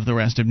think of the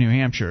rest of New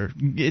Hampshire.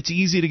 It's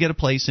easy to get a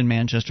place in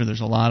Manchester.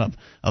 There's a lot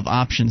of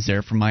options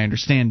there, from my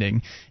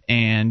understanding,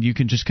 and you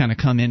can just kind of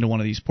come into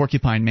one of these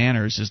porcupine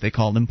manors, as they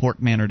call them.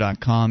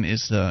 Porkmanor.com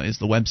is the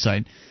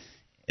website.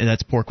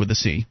 That's pork with a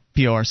C,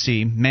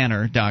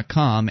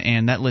 porcmanor.com,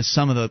 and that lists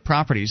some of the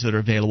properties that are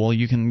available.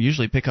 You can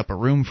usually pick up a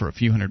room for a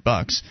few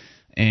 $100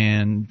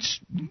 and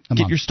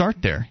get your start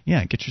there.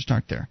 Yeah, get your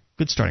start there.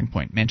 Good starting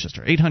point,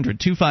 Manchester.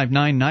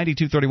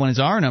 800-259-9231 is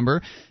our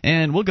number,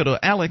 and we'll go to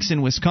Alex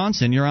in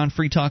Wisconsin. You're on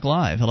Free Talk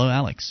Live. Hello,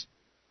 Alex.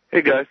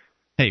 Hey, guys.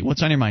 Hey,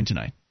 what's on your mind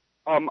tonight?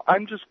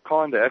 I'm just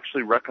calling to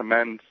actually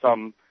recommend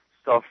some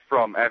stuff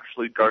from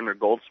Gardner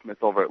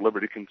Goldsmith over at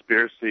Liberty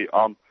Conspiracy.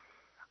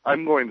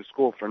 I'm going to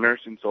school for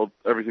nursing, so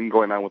everything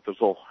going on with this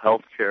whole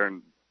health care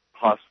and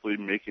possibly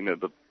making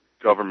it the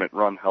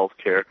government-run health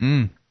care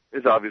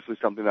is obviously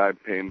something that I'm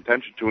paying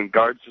attention to, and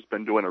Gard's just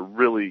been doing a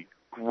really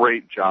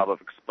great job of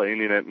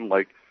explaining it and,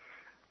 like,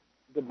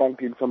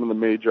 debunking some of the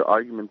major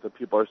arguments that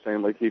people are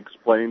saying. Like, he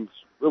explains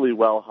really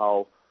well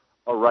how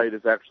a right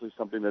is actually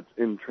something that's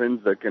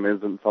intrinsic and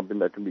isn't something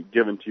that can be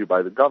given to you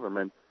by the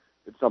government.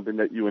 It's something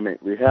that you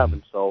innately have,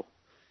 and so...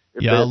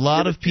 Yeah, a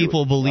lot of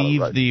people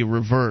believe the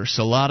reverse.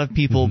 A lot of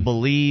people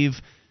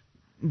believe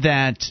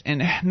that,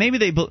 and maybe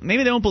they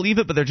don't believe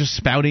it, but they're just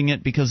spouting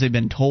it because they've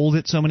been told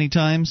it so many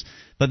times.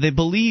 But they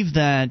believe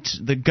that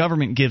the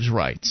government gives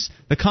rights.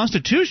 The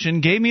Constitution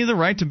gave me the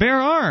right to bear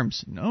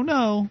arms.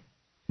 No.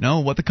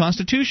 What the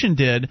Constitution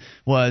did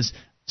was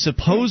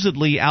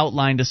supposedly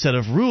outlined a set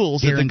of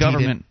rules that the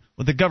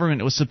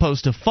government was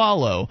supposed to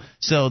follow.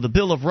 So the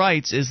Bill of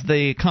Rights is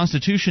the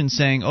Constitution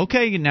saying,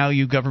 okay, now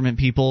you government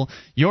people,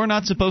 you're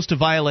not supposed to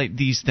violate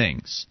these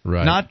things.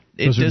 Right.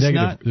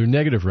 They're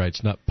negative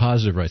rights, not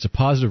positive rights. A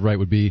positive right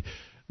would be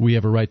we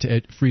have a right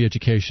to free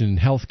education and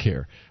health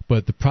care.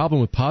 But the problem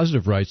with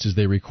positive rights is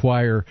they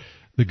require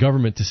the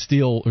government to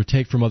steal or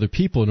take from other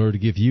people in order to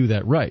give you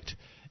that right.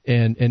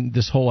 And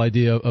this whole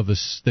idea of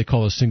they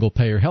call it a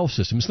single-payer health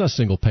system. It's not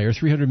single-payer.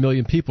 300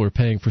 million people are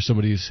paying for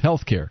somebody's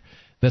health care.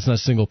 That's not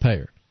single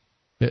payer.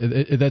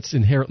 That's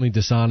inherently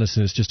dishonest,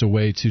 and it's just a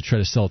way to try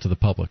to sell it to the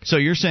public. So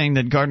you're saying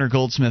that Gardner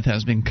Goldsmith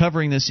has been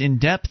covering this in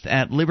depth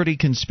at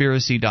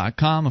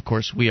libertyconspiracy.com. Of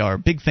course, we are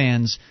big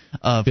fans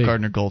of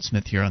Gardner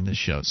Goldsmith here on this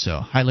show, so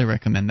highly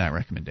recommend that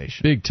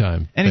recommendation. Big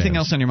time. Anything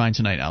else on your mind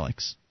tonight,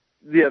 Alex?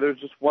 Yeah, there's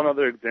just one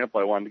other example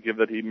I wanted to give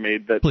that he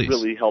made that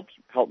really helped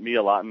me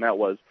a lot, and that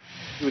was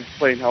he would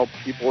explain how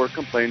people were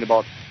complaining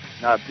about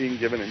not being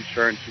given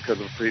insurance because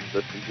of a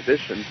pre-existing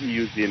condition. He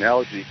used the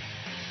analogy,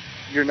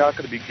 you're not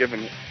going to be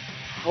given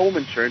home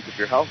insurance if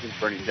your house is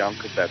burning down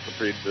because that's a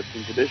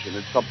pre-existing condition.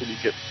 It's something you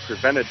get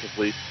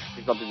preventatively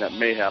for something that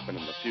may happen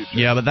in the future.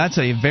 Yeah, but that's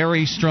a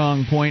very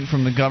strong point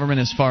from the government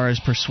as far as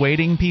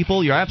persuading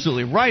people. You're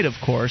absolutely right, of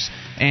course.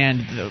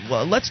 And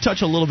let's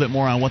touch a little bit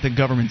more on what the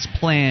government's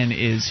plan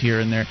is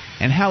here and there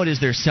and how it is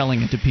they're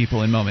selling it to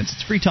people in moments.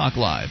 It's Free Talk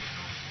Live.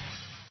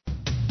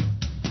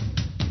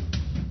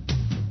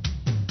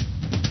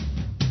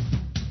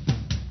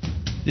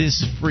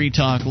 This is Free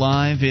Talk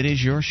Live. It is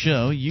your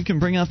show. You can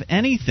bring up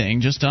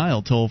anything. Just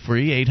dial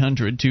toll-free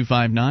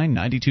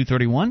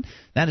 800-259-9231.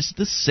 That is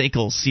the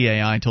SACL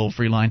CAI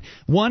toll-free line,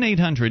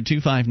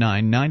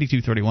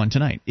 1-800-259-9231.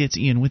 Tonight, it's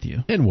Ian with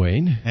you. And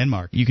Wayne. And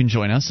Mark. You can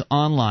join us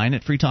online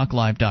at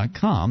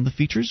freetalklive.com. The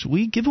features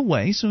we give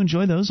away, so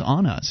enjoy those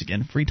on us.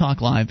 Again,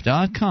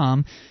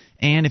 freetalklive.com.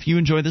 And if you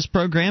enjoy this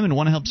program and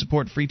want to help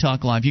support Free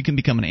Talk Live, you can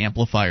become an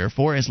amplifier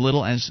for as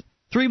little as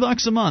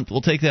 $3 a month.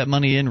 We'll take that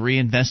money in,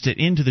 reinvest it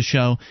into the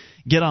show,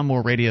 get on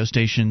more radio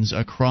stations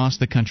across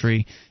the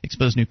country,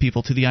 expose new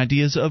people to the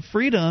ideas of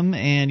freedom,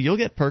 and you'll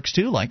get perks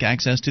too, like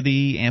access to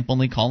the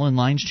AMP-only call-in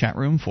lines, chat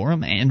room,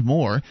 forum, and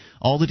more.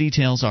 All the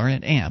details are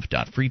at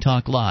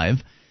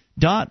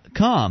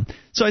amp.freetalklive.com.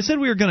 So I said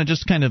we were going to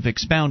just kind of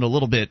expound a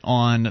little bit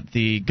on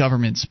the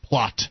government's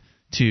plot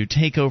to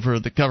take over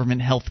the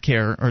government health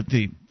care, or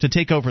to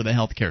take over the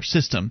health care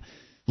system.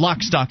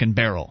 Lock, stock, and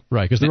barrel.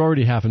 Right, because they're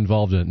already half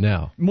involved in it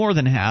now. More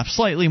than half,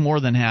 slightly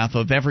more than half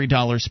of every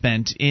dollar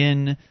spent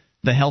in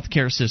the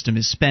healthcare system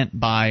is spent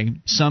by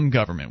some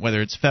government, whether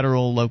it's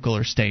federal, local,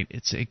 or state.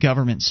 It's a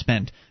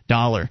government-spent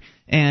dollar.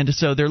 And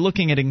so they're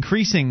looking at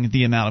increasing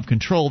the amount of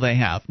control they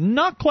have.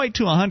 Not quite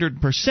to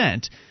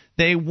 100%.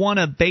 They want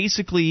to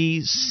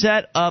basically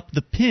set up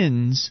the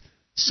pins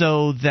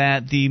so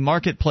that the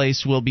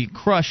marketplace will be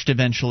crushed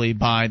eventually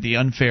by the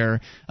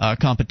unfair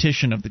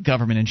competition of the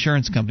government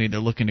insurance company they're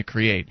looking to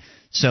create.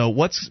 So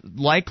what's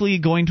likely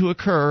going to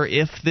occur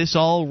if this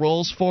all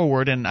rolls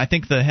forward, and I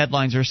think the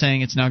headlines are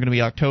saying it's now going to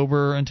be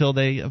October until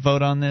they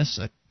vote on this.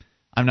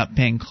 I'm not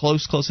paying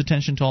close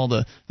attention to all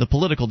the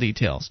political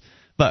details.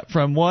 But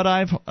from what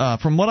I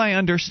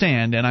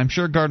understand, and I'm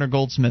sure Gardner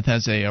Goldsmith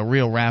has a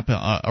real wrap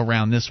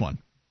around this one,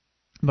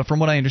 but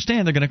from what I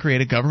understand, they're going to create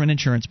a government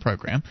insurance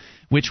program,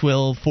 which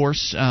will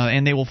force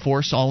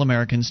all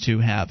Americans to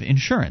have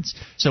insurance.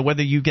 So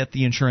whether you get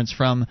the insurance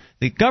from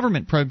the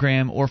government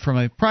program or from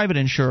a private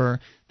insurer,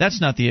 that's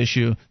not the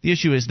issue. The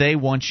issue is they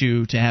want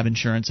you to have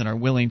insurance and are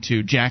willing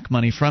to jack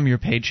money from your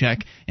paycheck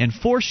and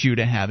force you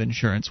to have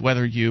insurance,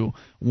 whether you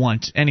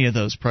want any of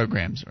those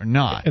programs or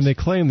not. And they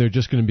claim they're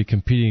just going to be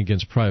competing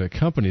against private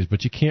companies,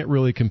 but you can't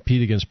really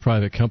compete against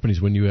private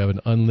companies when you have an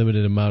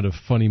unlimited amount of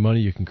funny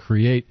money you can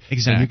create.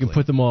 Exactly. And you can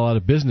put them all out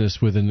of business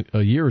within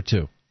a year or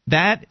two.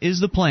 That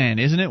is the plan,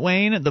 isn't it,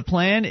 Wayne? The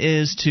plan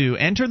is to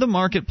enter the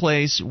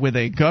marketplace with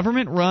a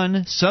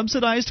government-run,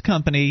 subsidized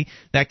company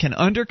that can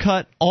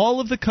undercut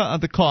all of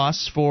the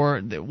costs for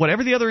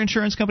whatever the other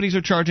insurance companies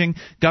are charging.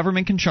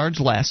 Government can charge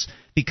less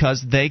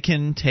because they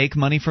can take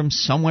money from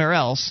somewhere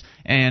else,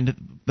 and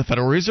the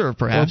Federal Reserve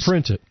perhaps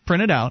or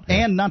print it out.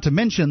 And not to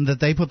mention that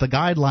they put the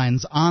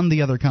guidelines on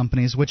the other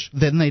companies, which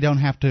then they don't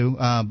have to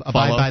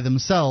abide by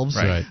themselves.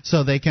 Right.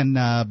 So they can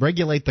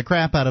regulate the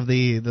crap out of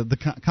the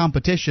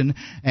competition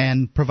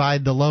and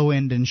provide the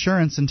low-end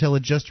insurance until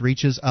it just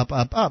reaches up.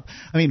 I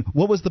mean,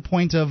 what was the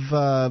point of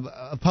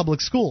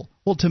public school?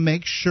 Well, to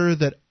make sure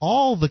that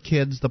all the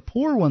kids, the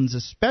poor ones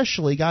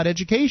especially, got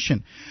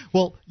education.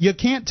 Well, you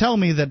can't tell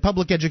me that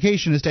public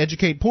education is to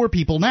educate poor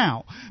people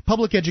now.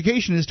 Public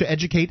education is to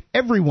educate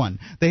everyone.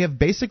 They have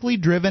basically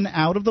driven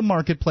out of the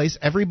marketplace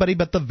everybody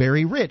but the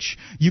very rich.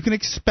 You can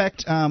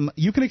expect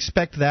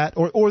that,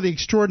 or the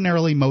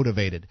extraordinarily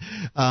motivated,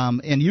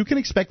 and you can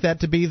expect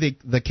that to be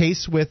the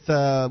case with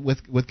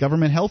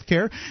government health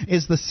care.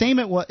 Is the same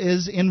it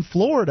is in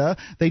Florida.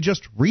 They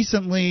just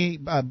recently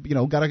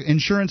got an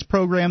insurance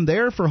program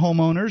there for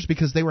homeowners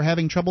because they were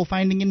having trouble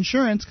finding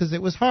insurance because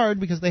it was hard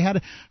because they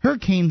had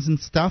hurricanes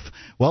and stuff.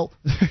 Well,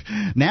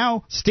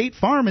 now State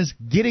Farm is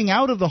getting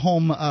out of the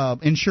home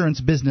insurance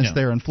business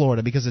there in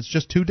Florida because it's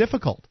just too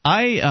difficult.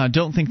 I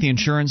don't think the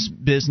insurance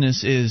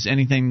business is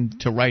anything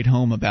to write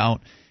home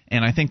about.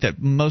 And I think that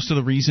most of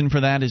the reason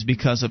for that is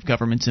because of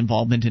government's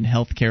involvement in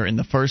healthcare in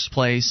the first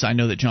place. I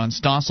know that John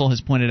Stossel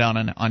has pointed out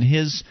on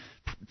his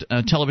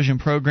television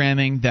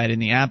programming that in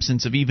the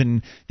absence of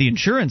even the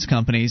insurance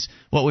companies,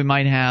 what we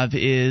might have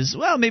is,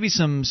 well, maybe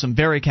some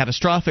very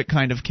catastrophic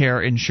kind of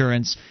care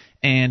insurance,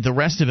 and the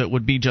rest of it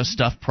would be just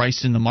stuff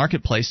priced in the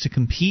marketplace to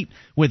compete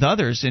with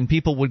others. And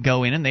people would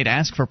go in and they'd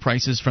ask for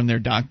prices from their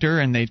doctor,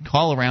 and they'd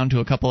call around to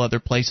a couple other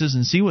places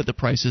and see what the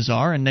prices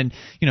are, and then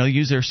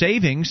use their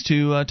savings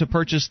to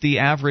purchase the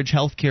average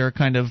healthcare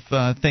kind of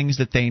things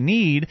that they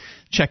need,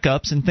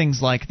 checkups and things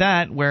like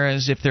that.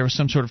 Whereas if there was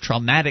some sort of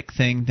traumatic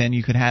thing, then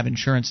you could have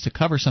insurance to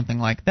cover something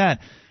like that,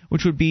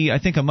 which would be, I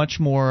think, a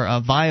much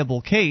more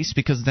viable case,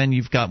 because then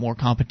you've got more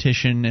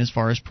competition as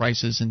far as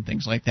prices and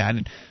things like that.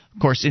 And of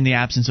course, in the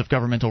absence of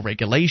governmental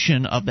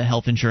regulation of the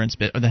health insurance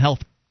or the health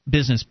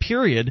business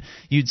period,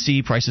 you'd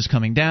see prices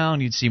coming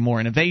down, you'd see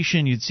more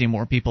innovation, you'd see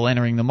more people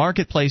entering the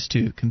marketplace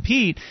to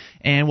compete.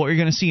 And what you're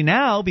going to see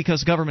now,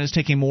 because government is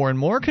taking more and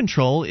more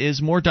control, is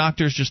more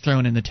doctors just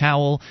throwing in the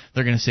towel.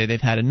 They're going to say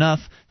they've had enough.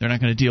 They're not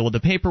going to deal with the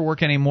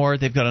paperwork anymore.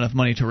 They've got enough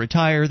money to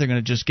retire. They're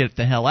going to just get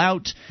the hell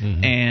out.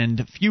 Mm-hmm.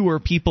 And fewer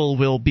people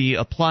will be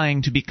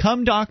applying to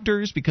become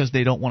doctors because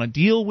they don't want to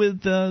deal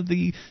with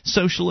the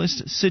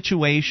socialist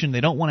situation.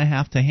 They don't want to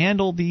have to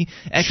handle the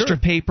extra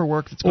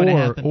paperwork that's going to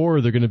happen.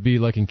 Or they're going to be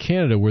like in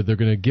Canada, where they're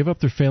going to give up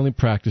their family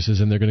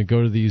practices and they're going to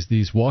go to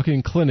these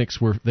walk-in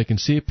clinics where they can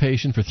see a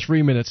patient for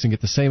 3 minutes and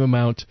get the same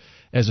amount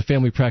as a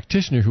family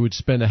practitioner who would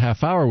spend a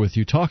half hour with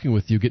you, talking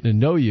with you, getting to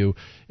know you,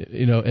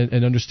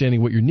 and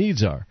understanding what your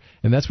needs are.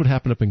 And that's what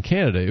happened up in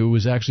Canada. It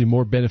was actually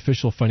more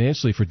beneficial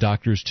financially for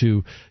doctors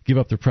to give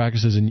up their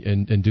practices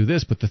and do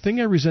this. But the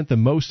thing I resent the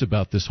most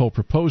about this whole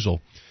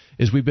proposal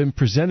is we've been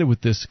presented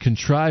with this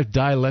contrived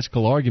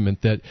dialectical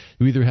argument that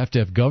you either have to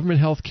have government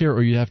health care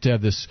or you have to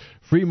have this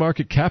free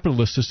market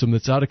capitalist system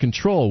that's out of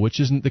control, which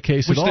isn't the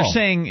case at all. Which they're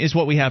saying is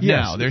what we have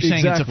now. They're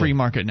saying it's a free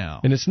market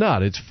now. And it's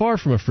not. It's far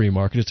from a free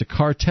market. It's a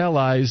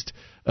cartelized,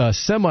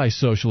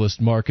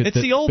 semi-socialist market.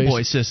 It's the old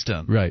boy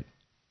system. Right.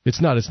 It's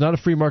not. It's not a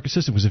free market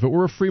system, because if it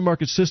were a free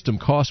market system,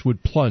 costs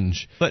would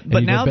plunge. But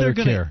now they're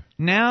going to.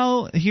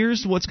 Now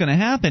here's what's going to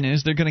happen: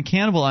 is they're going to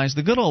cannibalize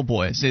the good old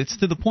boys. It's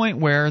to the point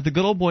where the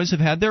good old boys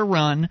have had their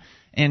run,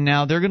 and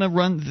now they're going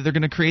to They're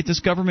going to create this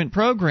government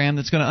program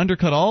that's going to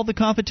undercut all the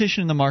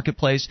competition in the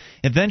marketplace.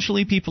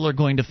 Eventually, people are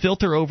going to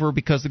filter over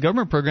because the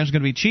government program is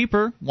going to be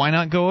cheaper. Why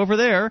not go over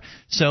there?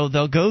 So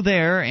they'll go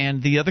there,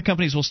 and the other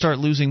companies will start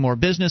losing more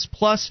business.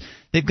 Plus,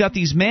 they've got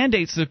these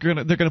mandates that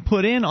they're going to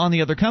put in on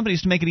the other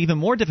companies to make it even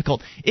more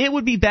difficult. It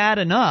would be bad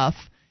enough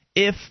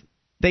if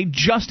they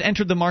just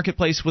entered the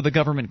marketplace with a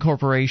government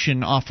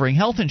corporation offering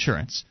health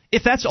insurance.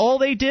 If that's all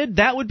they did,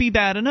 that would be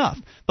bad enough.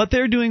 But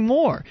they're doing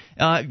more.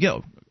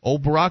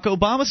 Old Barack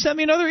Obama sent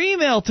me another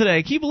email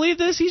today. Can you believe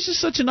this? He's just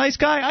such a nice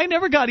guy. I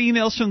never got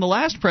emails from the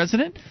last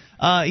president.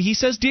 He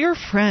says, "Dear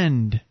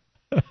friend,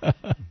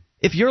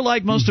 if you're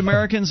like most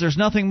Americans, there's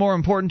nothing more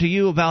important to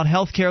you about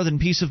health care than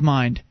peace of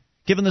mind.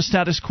 Given the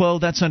status quo,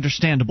 that's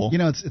understandable."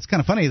 It's kind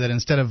of funny that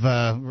instead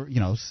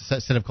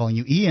of calling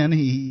you Ian,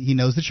 he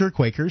knows that you're a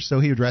Quaker, so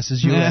he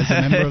addresses you as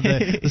a member of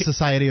the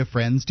Society of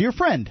Friends. Dear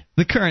friend.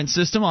 The current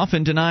system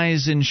often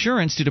denies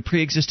insurance due to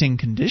pre-existing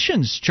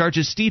conditions,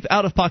 charges steep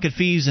out-of-pocket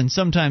fees, and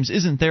sometimes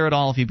isn't there at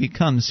all if you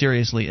become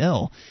seriously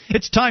ill.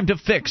 It's time to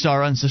fix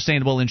our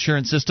unsustainable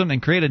insurance system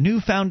and create a new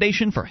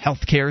foundation for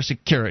healthcare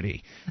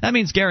security. That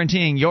means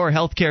guaranteeing your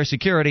healthcare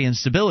security and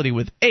stability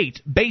with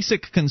 8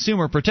 basic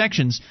consumer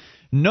protections.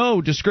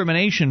 No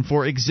discrimination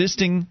for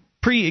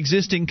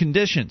pre-existing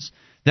conditions.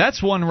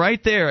 That's one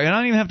right there. And I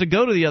don't even have to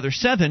go to the other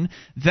 7.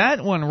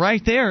 That one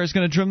right there is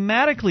going to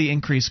dramatically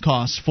increase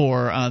costs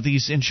for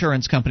these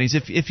insurance companies.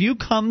 If you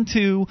come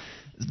to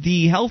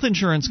the health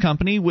insurance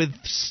company with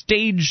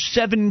stage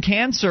 7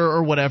 cancer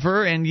or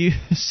whatever, and you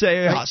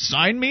say,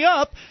 sign me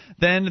up,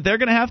 then they're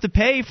going to have to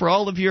pay for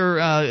all of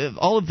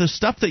the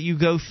stuff that you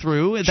go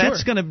through. Sure.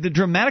 That's going to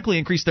dramatically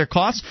increase their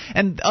costs.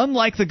 And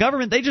unlike the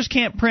government, they just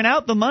can't print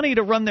out the money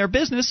to run their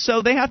business,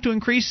 so they have to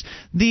increase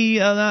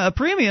the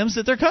premiums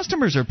that their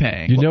customers are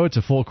paying. It's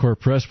a full court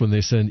press when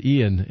they send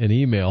Ian an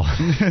email.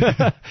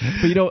 But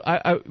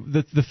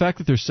the fact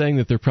that they're saying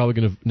that they're probably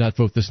going to not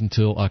vote this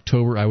until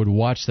October, I would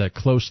watch that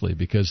closely,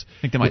 because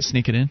think they might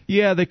sneak it in.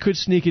 Yeah, they could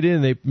sneak it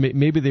in.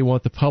 Maybe they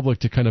want the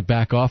public to kind of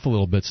back off a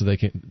little bit so they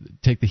can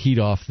take the heat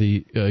off the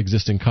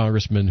existing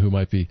congressmen who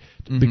might be,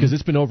 because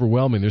it's been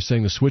overwhelming. They're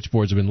saying the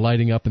switchboards have been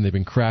lighting up and they've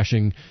been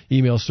crashing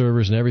email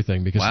servers and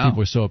everything because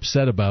people are so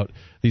upset about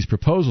these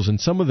proposals.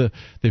 And some of the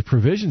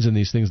provisions in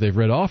these things they've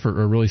read off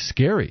are really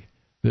scary.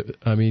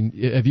 I mean,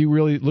 have you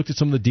really looked at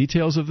some of the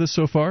details of this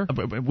so far?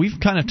 We've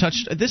kind of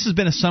touched. This has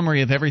been a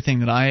summary of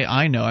everything that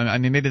I know. I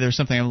mean, maybe there's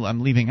something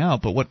I'm leaving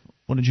out, but what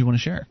did you want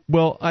to share?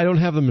 Well, I don't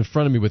have them in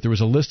front of me, but there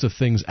was a list of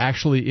things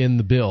actually in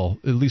the bill,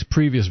 at least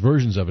previous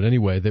versions of it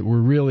anyway, that were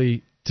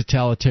really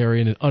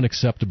totalitarian and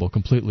unacceptable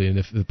completely. And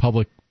if the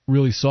public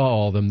really saw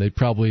all of them, they'd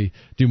probably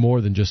do more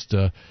than just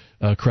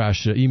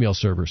crash email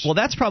servers. Well,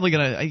 that's probably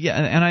going to,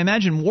 and I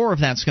imagine more of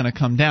that's going to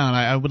come down.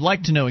 I would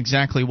like to know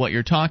exactly what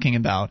you're talking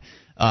about.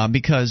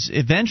 Because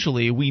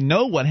eventually we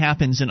know what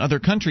happens in other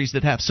countries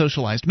that have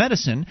socialized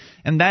medicine,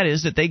 and that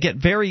is that they get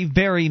very,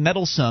 very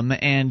meddlesome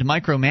and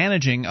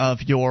micromanaging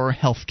of your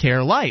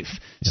healthcare life.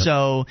 Yep.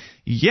 So,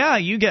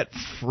 you get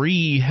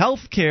free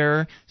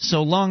healthcare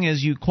so long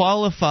as you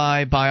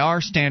qualify by our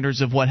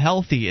standards of what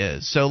healthy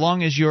is. So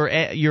long as you're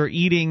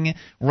eating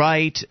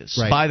right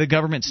by the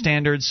government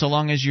standards, so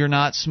long as you're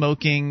not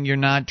smoking, you're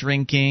not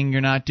drinking,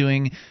 you're not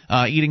doing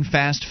eating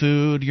fast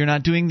food, you're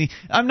not doing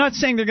I'm not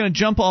saying they're going to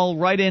jump all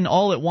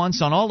at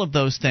once on all of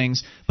those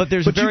things, but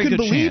there's a very good chance.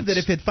 But you can believe that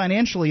if it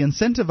financially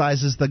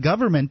incentivizes the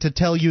government to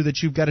tell you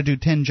that you've got to do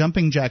 10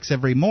 jumping jacks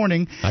every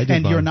morning,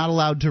 and you're not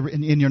allowed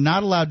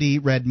to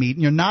eat red meat,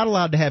 and you're not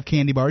allowed to have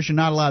candy bars, you're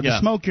not allowed to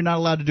smoke, you're not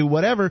allowed to do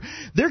whatever,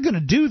 they're going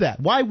to do that.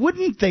 Why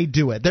wouldn't they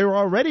do it? They're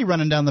already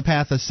running down the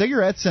path of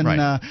cigarettes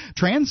and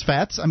trans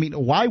fats. I mean,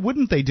 why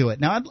wouldn't they do it?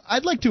 Now,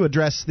 I'd like to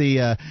address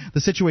the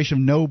situation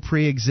of no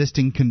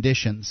pre-existing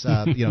conditions.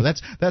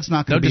 That's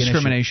not going to be an issue. No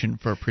discrimination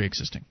for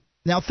pre-existing.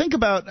 Now think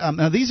about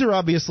these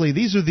are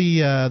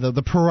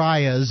the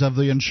pariahs of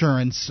the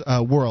insurance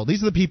world.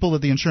 These are the people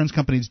that the insurance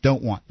companies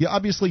don't want. You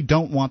obviously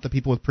don't want the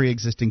people with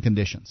pre-existing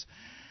conditions.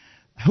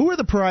 Who are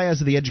the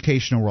pariahs of the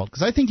educational world?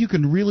 Because I think you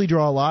can really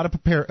draw a lot of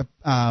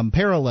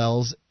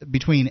parallels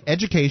between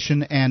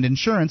education and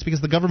insurance,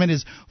 because the government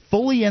is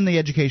fully in the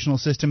educational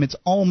system. It's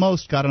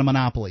almost got a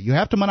monopoly. You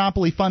have to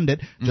monopoly fund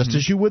it, just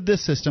as you would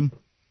this system.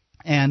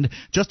 And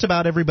just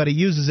about everybody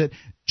uses it,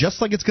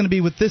 just like it's going to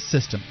be with this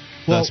system.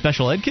 Well, the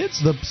special ed kids?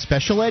 The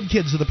special ed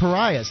kids are the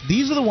pariahs.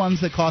 These are the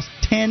ones that cost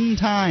 10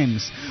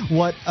 times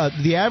what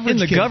the average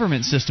kid... In the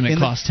government system, it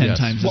costs 10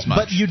 times as much.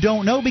 But you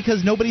don't know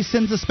because nobody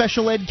sends a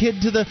special ed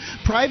kid to the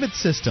private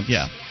system.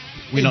 Yeah.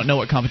 we don't know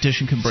what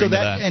competition can bring to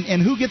that.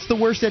 And who gets the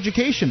worst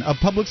education, a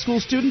public school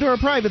student or a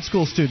private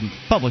school student?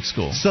 Public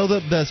school. So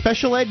the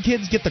special ed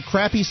kids get the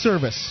crappy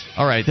service.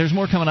 All right, there's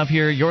more coming up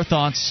here. Your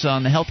thoughts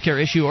on the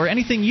healthcare issue or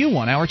anything you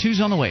want. Hour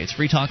 2's on the way. It's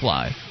Free Talk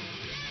Live.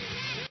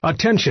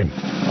 Attention,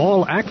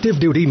 all active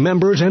duty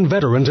members and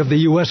veterans of the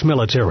U.S.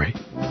 military.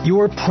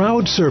 Your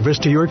proud service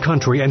to your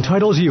country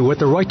entitles you with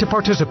the right to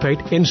participate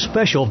in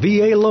special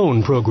VA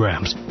loan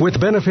programs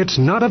with benefits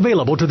not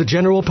available to the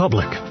general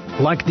public,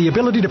 like the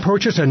ability to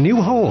purchase a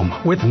new home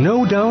with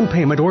no down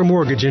payment or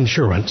mortgage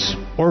insurance,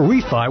 or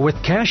refi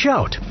with cash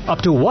out, up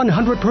to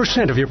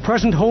 100% of your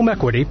present home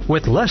equity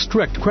with less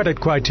strict credit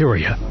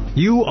criteria.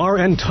 You are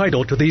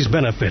entitled to these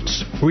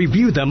benefits.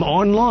 Review them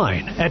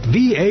online at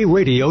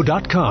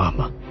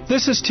varadio.com.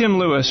 This is Tim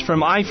Lewis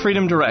from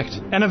iFreedom Direct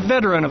and a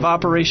veteran of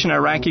Operation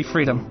Iraqi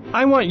Freedom.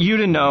 I want you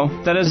to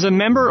know that as a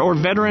member or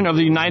veteran of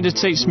the United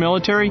States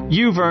military,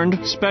 you've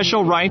earned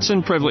special rights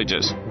and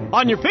privileges.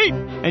 On your feet!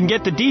 And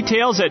get the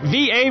details at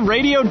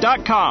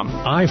varadio.com.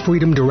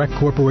 iFreedom Direct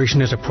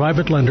Corporation is a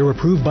private lender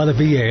approved by the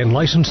VA and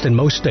licensed in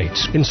most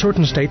states. In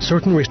certain states,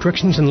 certain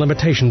restrictions and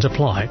limitations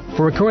apply.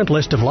 For a current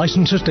list of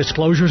licenses,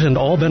 disclosures, and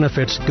all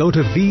benefits, go to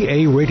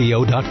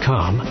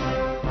varadio.com.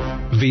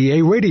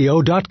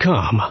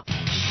 varadio.com.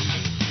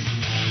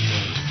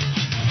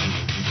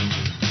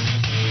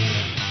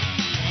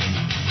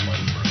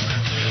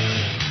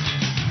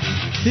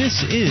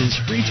 This is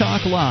Free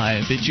Talk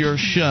Live. It's your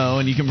show,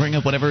 and you can bring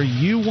up whatever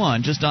you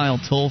want. Just dial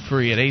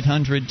toll-free at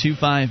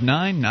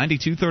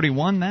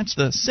 800-259-9231. That's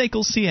the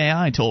SACL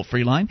CAI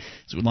toll-free line.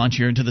 As we launch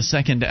here into the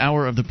second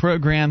hour of the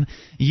program,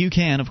 you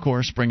can, of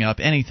course, bring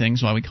up anything.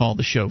 That's why we call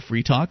the show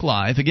Free Talk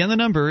Live. Again, the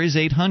number is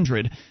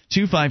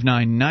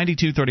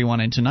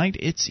 800-259-9231. And tonight,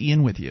 it's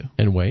Ian with you.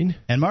 And Wayne.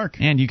 And Mark.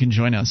 And you can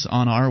join us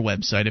on our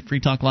website at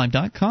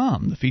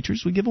freetalklive.com. The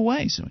features we give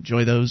away, so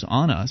enjoy those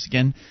on us.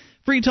 Again,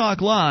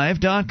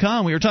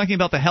 freetalklive.com. We were talking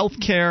about the health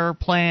care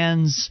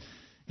plans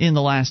in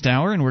the last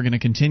hour, and we're going to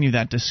continue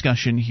that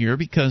discussion here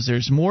because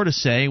there's more to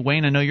say.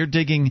 Wayne, I know you're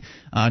digging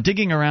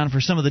around for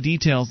some of the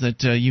details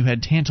that you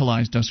had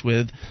tantalized us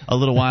with a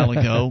little while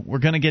ago. We're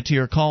going to get to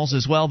your calls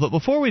as well, but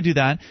before we do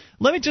that,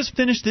 let me just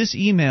finish this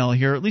email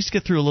here, at least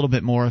get through a little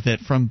bit more of it,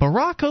 from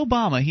Barack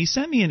Obama. He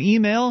sent me an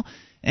email,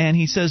 and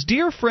he says,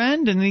 "Dear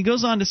friend," and he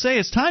goes on to say,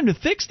 "it's time to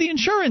fix the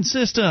insurance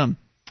system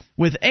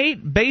with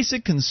 8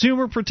 basic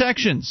consumer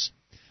protections."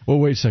 Well,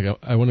 wait a second.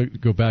 I want to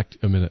go back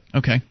a minute.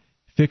 Okay.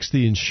 Fix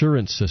the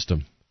insurance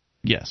system.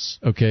 Yes.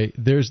 Okay.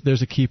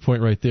 There's a key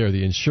point right there,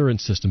 the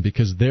insurance system,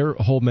 because their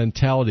whole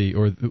mentality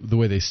or the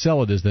way they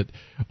sell it is that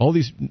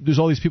there's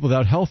all these people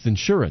without health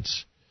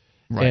insurance.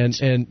 Right.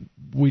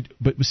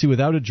 But see,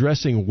 without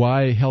addressing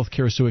why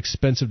healthcare is so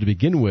expensive to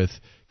begin with,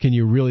 can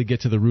you really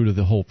get to the root of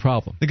the whole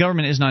problem? The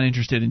government is not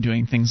interested in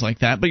doing things like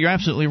that, but you're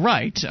absolutely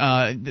right.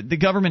 The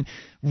government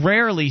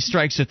rarely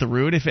strikes at the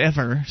root, if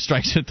ever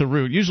strikes at the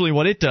root. Usually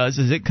what it does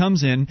is it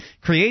comes in,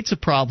 creates a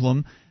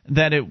problem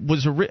that it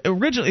was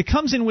originally. It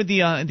comes in with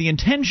the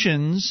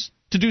intentions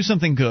to do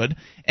something good,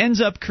 ends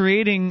up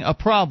creating a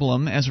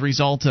problem as a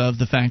result of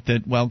the fact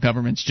that, well,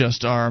 governments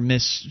just are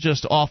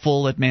just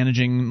awful at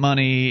managing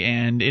money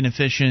and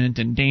inefficient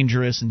and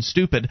dangerous and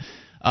stupid,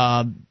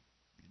 not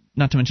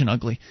to mention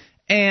ugly.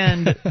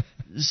 And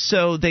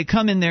so they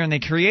come in there and they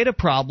create a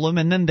problem,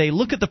 and then they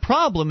look at the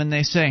problem and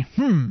they say,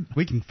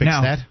 we can fix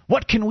that.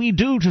 What can we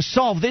do to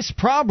solve this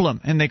problem?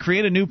 And they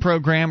create a new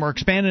program or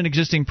expand an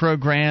existing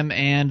program,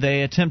 and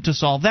they attempt to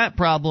solve that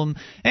problem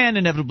and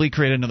inevitably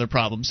create another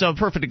problem. So a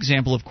perfect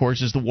example, of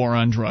course, is the war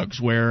on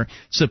drugs, where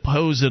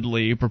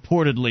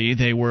purportedly,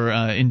 they were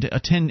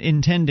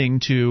intending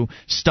to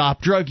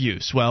stop drug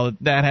use. Well,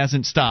 that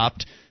hasn't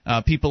stopped.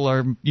 People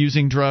are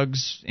using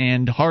drugs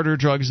and harder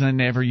drugs than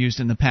they ever used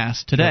in the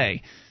past today.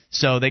 Right.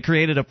 So they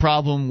created a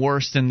problem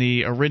worse than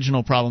the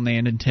original problem they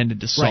had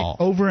intended to solve.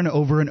 Right. Over and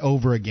over and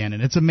over again.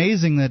 And it's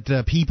amazing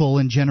that people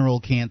in general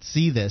can't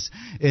see this,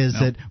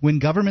 that when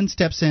government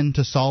steps in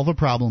to solve a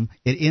problem,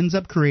 it ends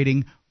up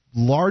creating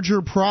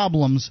larger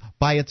problems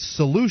by its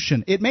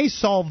solution. It may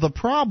solve the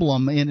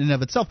problem in and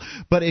of itself,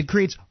 but it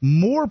creates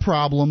more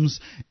problems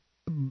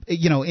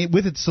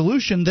with its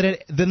solution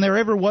than there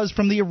ever was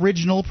from the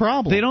original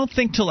problem. They don't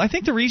think I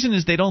think the reason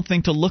is they don't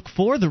think to look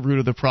for the root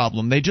of the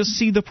problem. They just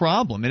see the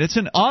problem, and it's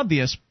an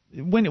obvious.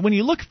 When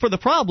you look for the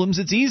problems,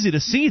 it's easy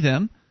to see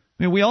them.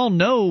 I mean, we all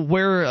know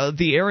where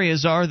the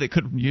areas are that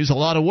could use a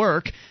lot of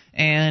work,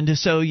 and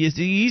so it's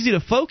easy to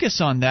focus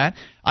on that.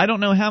 I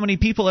don't know how many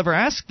people ever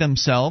ask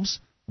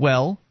themselves,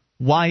 well,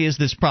 why is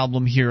this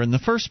problem here in the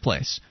first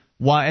place?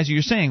 Why, as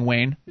you're saying,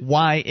 Wayne,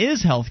 why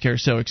is healthcare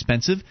so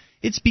expensive?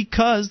 It's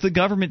because the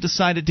government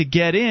decided to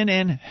get in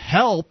and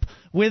help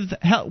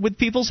with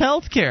people's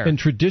health care. And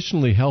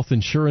traditionally, health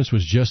insurance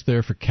was just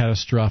there for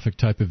catastrophic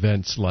type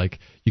events like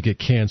you get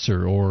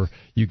cancer or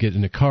you get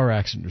in a car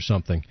accident or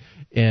something.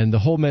 And the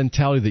whole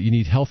mentality that you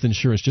need health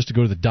insurance just to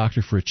go to the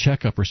doctor for a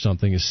checkup or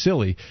something is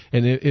silly.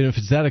 And if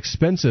it's that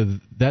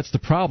expensive, that's the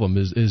problem,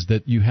 is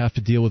that you have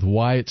to deal with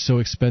why it's so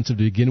expensive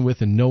to begin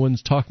with, and no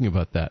one's talking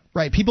about that.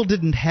 Right. People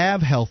didn't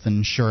have health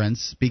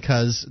insurance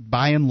because,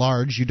 by and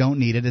large, you don't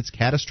need it. It's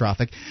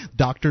catastrophic.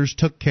 Doctors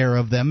took care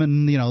of them,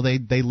 and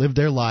they lived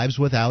their lives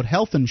without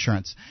health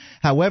insurance.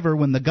 However,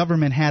 when the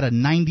government had a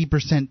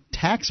 90%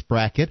 tax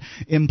bracket,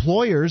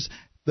 employers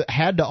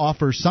had to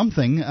offer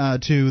something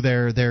to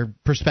their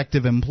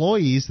prospective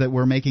employees that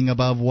were making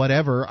above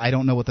whatever, I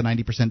don't know what the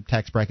 90%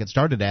 tax bracket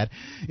started at,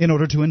 in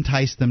order to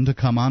entice them to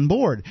come on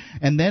board.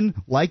 And then,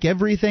 like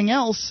everything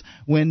else,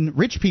 when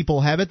rich people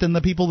have it, then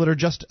the people that are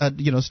just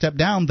step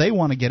down, they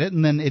want to get it,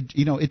 and then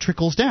it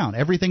trickles down.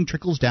 Everything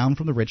trickles down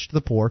from the rich to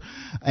the poor,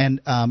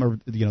 and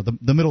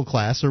the middle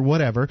class or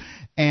whatever.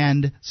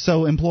 And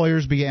so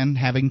employers began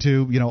having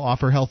to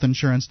offer health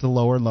insurance to the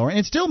lower and lower. And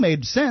it still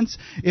made sense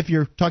if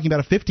you're talking about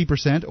a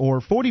 50%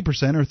 or 40%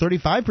 or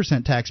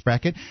 35% tax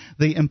bracket.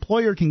 The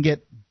employer can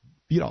get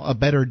a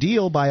better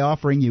deal by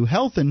offering you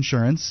health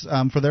insurance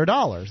for their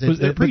dollars,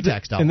 their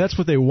pre-tax dollars. And that's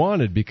what they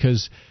wanted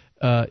because,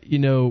 right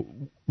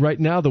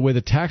now the way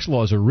the tax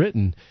laws are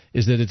written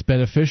is that it's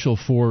beneficial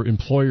for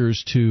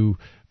employers to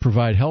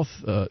provide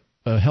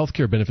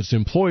healthcare benefits to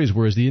employees,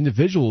 whereas the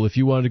individual, if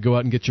you wanted to go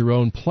out and get your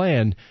own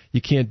plan,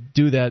 you can't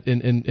do that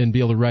and be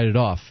able to write it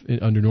off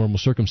under normal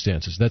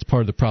circumstances. That's part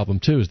of the problem,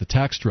 too, is the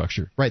tax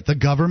structure. Right. The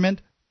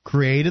government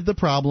created the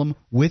problem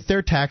with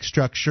their tax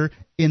structure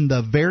in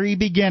the very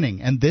beginning.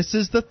 And this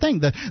is the thing.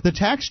 The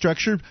tax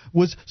structure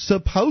was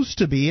supposed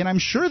to be, and I'm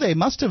sure they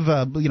must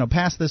have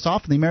passed this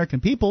off to the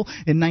American people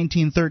in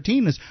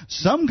 1913 as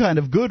some kind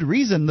of good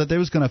reason that they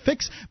was going to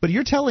fix. But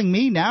you're telling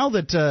me now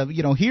that,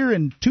 here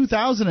in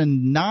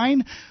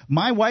 2009,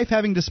 my wife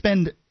having to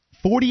spend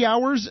 40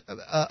 hours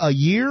a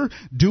year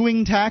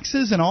doing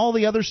taxes and all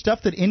the other stuff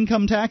that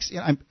income tax,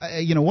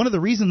 one of the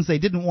reasons they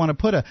didn't want to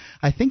put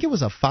I think it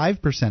was a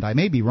 5%, I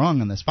may be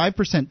wrong on this,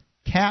 5%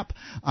 cap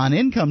on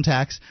income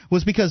tax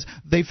was because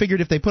they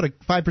figured if they put a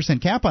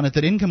 5% cap on it,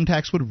 that income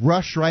tax would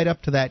rush right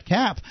up to that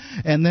cap,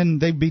 and then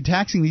they'd be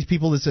taxing these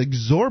people this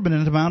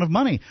exorbitant amount of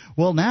money.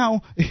 Well,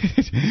 now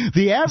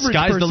the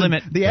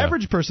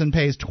average person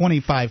pays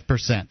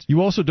 25%.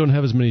 You also don't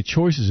have as many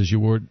choices as you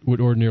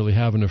would ordinarily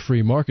have in a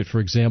free market.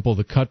 For example,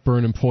 the cut,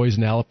 burn, and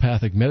poison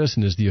allopathic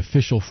medicine is the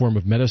official form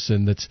of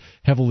medicine that's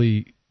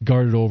heavily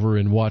guarded over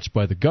and watched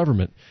by the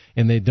government,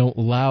 and they don't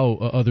allow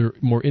other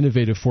more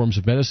innovative forms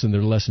of medicine that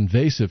are less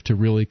invasive to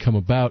really come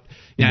about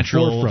in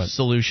natural the forefront.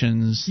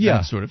 Solutions,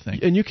 that sort of thing.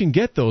 And you can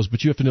get those,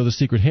 but you have to know the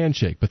secret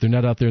handshake, but they're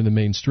not out there in the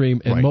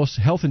mainstream, and most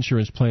health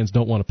insurance plans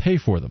don't want to pay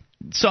for them.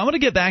 So I'm going to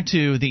get back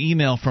to the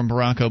email from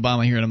Barack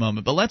Obama here in a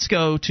moment, but let's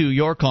go to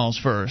your calls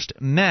first.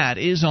 Matt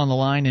is on the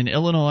line in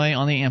Illinois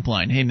on the amp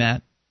line. Hey,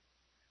 Matt.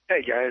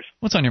 Hey, guys.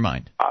 What's on your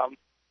mind?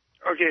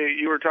 Okay,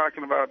 you were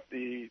talking about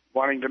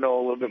wanting to know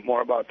a little bit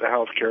more about the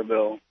health care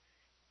bill,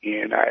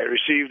 and I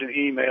received an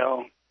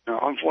email. Now,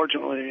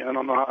 unfortunately, I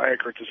don't know how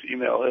accurate this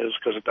email is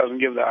because it doesn't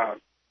give the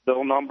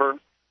bill number,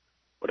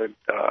 but it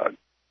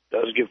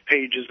does give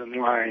pages and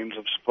lines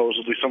of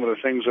supposedly some of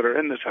the things that are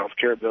in this health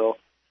care bill.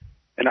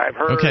 And I've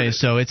heard... Okay,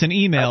 so it's an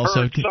email,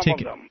 so take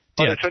it.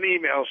 But it's an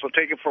email, so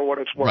take it for what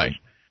it's worth.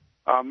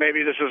 Right.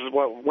 Maybe this is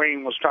what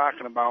Wayne was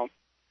talking about.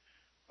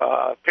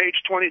 Page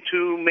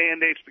 22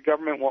 mandates the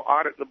government will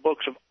audit the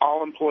books of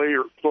all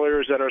employers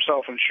that are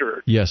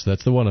self-insured. Yes,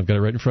 that's the one. I've got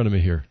it right in front of me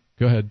here.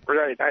 Go ahead.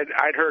 Right.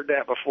 I'd heard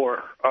that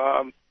before.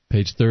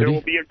 Page 30. There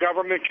will be a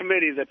government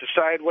committee that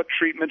decide what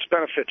treatments,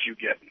 benefits you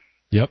get.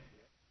 Yep.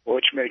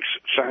 Which makes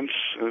sense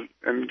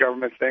in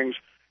government things.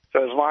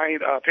 Says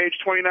page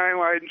 29,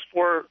 lines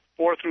 4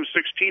 through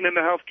 16 in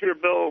the health care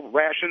bill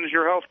rations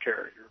your health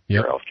care.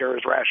 Your health care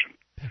is rationed.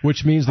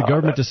 Which means the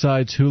government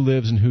decides who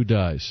lives and who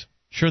dies.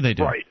 Sure they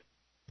do. Right.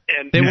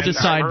 They will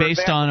decide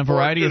based on a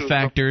variety of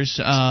factors.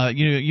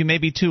 You may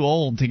be too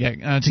old to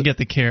get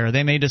the care.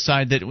 They may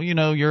decide that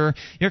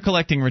you're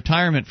collecting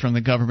retirement from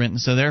the government,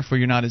 and so therefore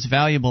you're not as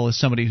valuable as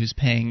somebody who's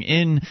paying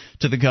in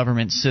to the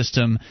government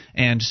system,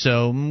 and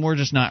so we're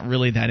just not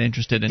really that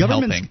interested in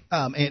helping.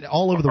 Governments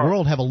all over the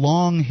world have a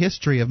long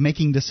history of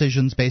making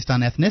decisions based on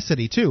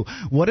ethnicity too.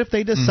 What if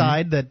they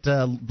decide that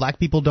black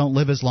people don't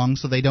live as long,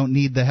 so they don't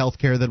need the health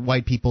care that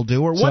white people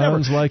do, or whatever?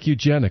 Sounds like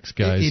eugenics,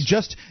 guys.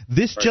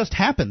 This just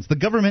happens. The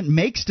government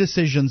makes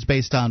decisions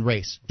based on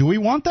race. Do we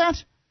want that?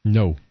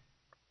 No.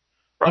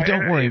 Right.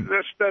 Don't worry.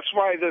 That's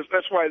why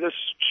this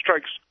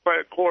strikes quite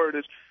a chord.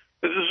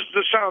 This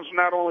sounds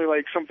not only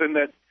like something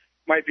that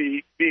might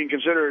be being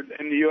considered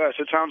in the U.S.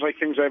 It sounds like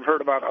things I've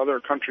heard about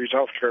other countries'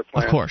 health care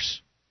plans. Of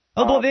course.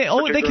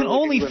 They can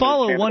only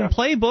follow one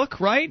playbook,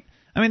 right?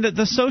 I mean,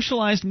 the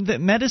socialized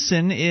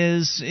medicine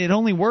it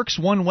only works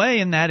one way,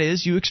 and that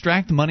is you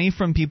extract money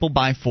from people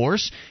by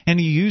force, and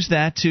you use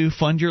that to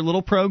fund your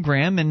little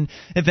program, and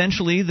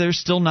eventually there's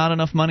still not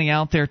enough money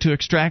out there to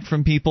extract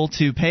from people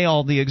to pay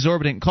all the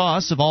exorbitant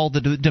costs of all the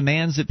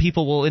demands that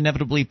people will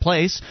inevitably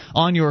place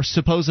on your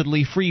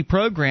supposedly free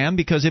program,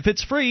 because if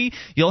it's free,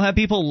 you'll have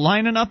people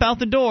lining up out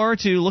the door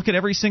to look at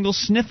every single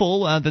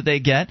sniffle that they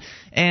get,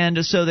 and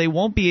so the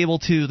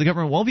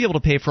government won't be able to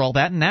pay for all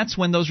that, and that's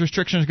when those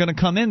restrictions are going to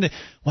come in.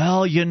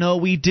 Well,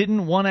 we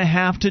didn't want to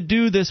have to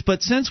do this,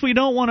 but since we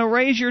don't want to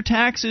raise your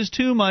taxes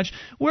too much,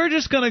 we're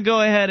just going to go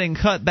ahead and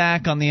cut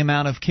back on the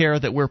amount of care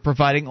that we're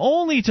providing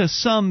only to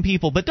some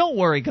people. But don't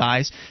worry,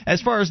 guys.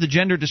 As far as the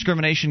gender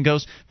discrimination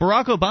goes,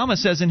 Barack Obama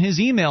says in his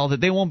email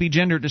that they won't be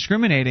gender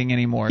discriminating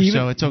anymore,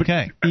 so it's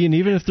okay. Ian,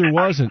 even if there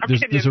wasn't,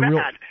 there's a real...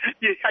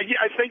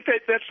 I think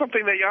that's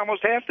something that you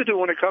almost have to do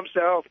when it comes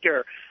to health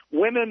care.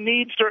 Women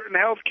need certain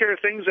health care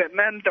things that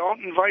men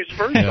don't, and vice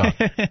versa.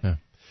 Yeah.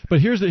 But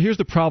here's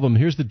the problem.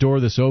 Here's the door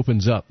this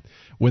opens up.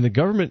 When the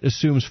government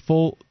assumes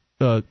full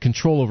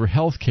control over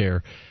health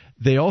care,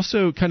 they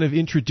also kind of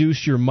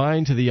introduce your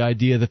mind to the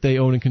idea that they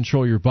own and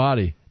control your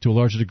body to a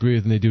larger degree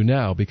than they do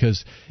now.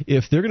 Because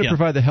if they're going to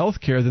provide the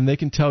health care, then they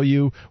can tell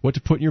you what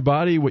to put in your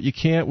body, what you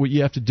can't, what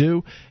you have to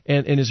do,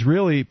 and it's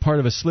really part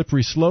of a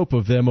slippery slope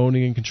of them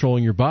owning and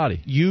controlling your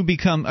body.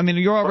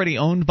 You're already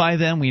owned by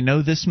them. We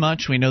know this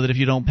much. We know that if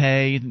you don't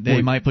pay,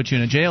 they might put you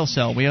in a jail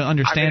cell. We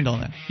understand all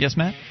that. Yes,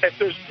 Matt?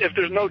 If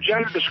there's no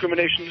gender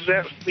discrimination, does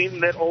that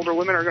mean that older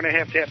women are going to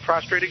have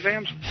prostate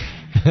exams?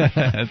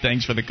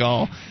 Thanks for the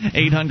call.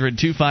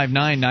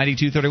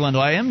 800-259-9231. Though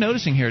I am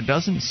noticing here, it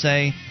doesn't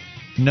say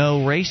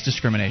no race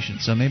discrimination,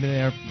 so maybe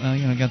they are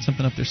got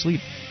something up their sleeve.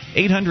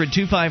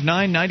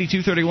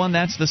 800-259-9231.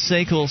 That's the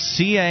SACL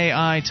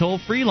CAI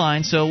toll-free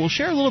line. So we'll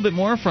share a little bit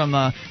more from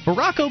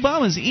Barack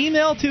Obama's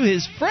email to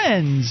his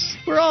friends.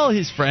 We're all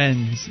his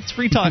friends. It's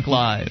Free Talk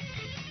Live.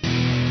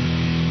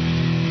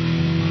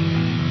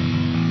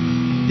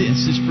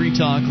 This is Free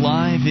Talk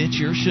Live. It's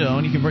your show,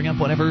 and you can bring up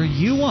whatever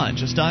you want.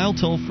 Just dial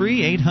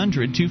toll-free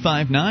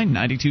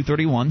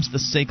 800-259-9231. It's the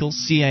SACL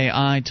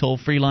CAI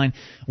toll-free line,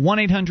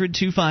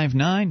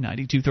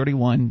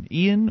 1-800-259-9231.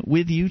 Ian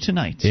with you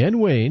tonight. And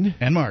Wayne.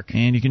 And Mark.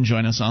 And you can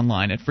join us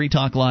online at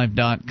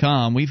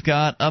freetalklive.com. We've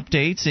got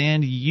updates,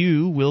 and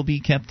you will be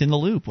kept in the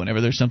loop.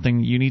 Whenever there's something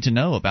you need to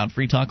know about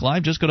Free Talk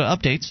Live, just go to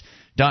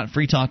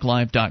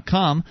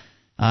updates.freetalklive.com.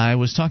 I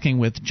was talking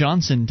with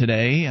Johnson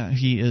today.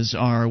 He is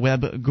our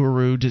web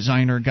guru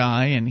designer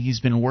guy, and he's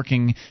been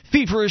working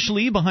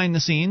feverishly behind the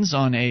scenes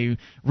on a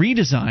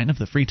redesign of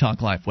the Free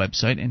Talk Live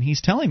website, and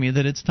he's telling me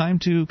that it's time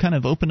to kind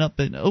of open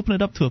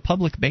it up to a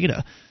public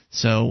beta.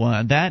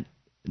 So that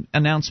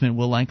announcement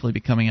will likely be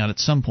coming out at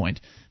some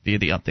point via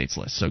the updates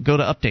list. So go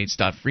to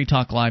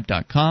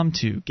updates.freetalklive.com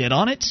to get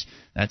on it.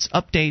 That's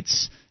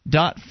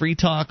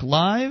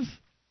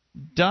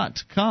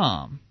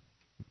updates.freetalklive.com.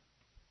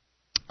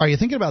 Are you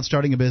thinking about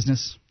starting a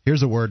business?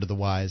 Here's a word to the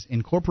wise.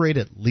 Incorporate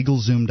at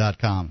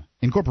LegalZoom.com.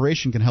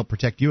 Incorporation can help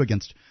protect you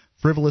against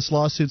frivolous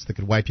lawsuits that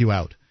could wipe you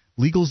out.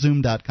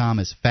 LegalZoom.com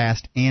is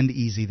fast and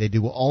easy. They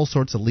do all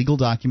sorts of legal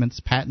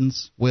documents,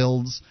 patents,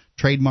 wills,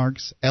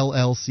 trademarks,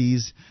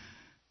 LLCs.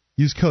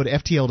 Use code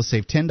FTL to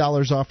save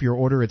 $10 off your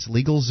order. It's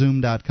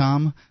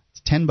LegalZoom.com.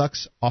 It's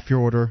 $10 off your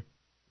order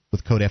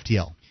with code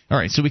FTL. All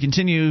right, so we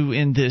continue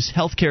in this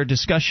healthcare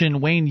discussion.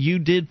 Wayne, you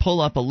did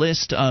pull up a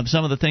list of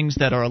some of the things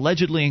that are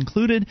allegedly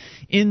included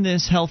in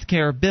this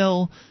healthcare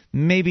bill.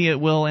 Maybe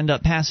it will end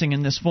up passing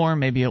in this form.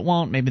 Maybe it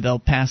won't. Maybe they'll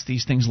pass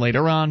these things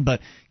later on.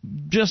 But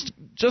just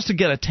to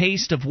get a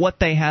taste of what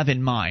they have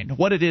in mind,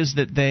 what it is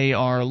that they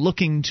are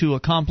looking to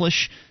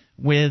accomplish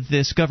with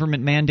this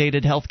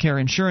government-mandated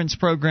healthcare insurance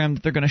program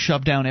that they're going to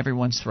shove down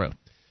everyone's throat.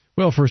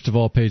 Well, first of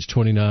all, page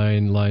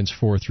 29, lines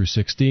 4 through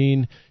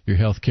 16, your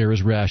healthcare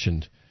is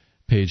rationed.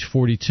 Page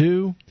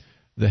 42,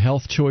 the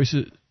Health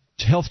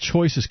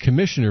Choices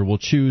Commissioner will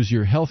choose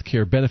your health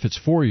care benefits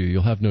for you.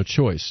 You'll have no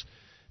choice.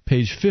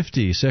 Page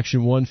 50,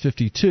 Section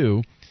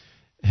 152,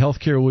 health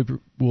care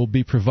will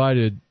be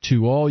provided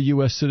to all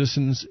U.S.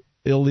 citizens,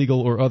 illegal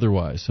or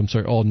otherwise. I'm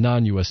sorry, all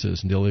non-U.S.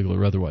 citizens, illegal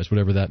or otherwise,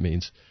 whatever that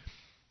means.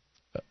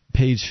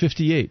 Page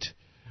 58,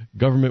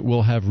 government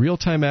will have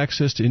real-time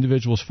access to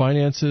individuals'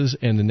 finances,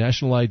 and the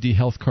National ID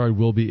health card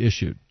will be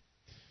issued.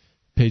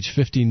 Page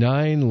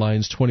 59,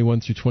 lines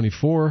 21 through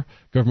 24,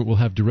 government will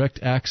have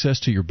direct access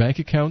to your bank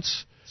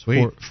accounts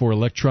for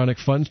electronic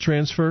funds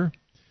transfer.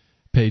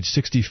 Page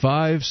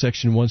 65,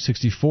 Section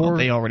 164. Well,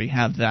 they already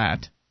have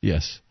that.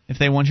 Yes. If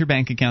they want your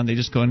bank account, they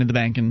just go into the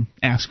bank and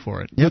ask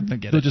for it. Yep.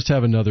 They'll just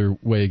have another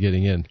way of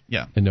getting in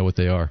and know what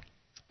they are.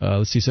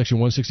 Let's see, Section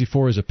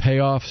 164 is a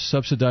payoff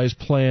subsidized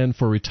plan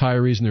for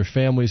retirees and their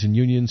families and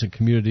unions and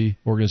community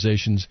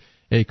organizations.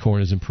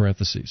 ACORN is in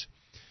parentheses.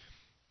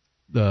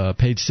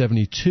 Page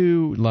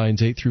 72,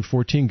 lines 8 through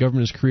 14,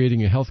 government is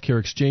creating a healthcare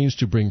exchange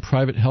to bring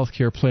private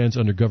healthcare plans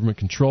under government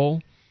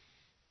control.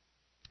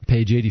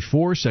 Page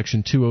 84,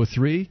 Section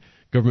 203,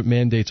 government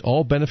mandates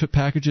all benefit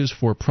packages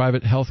for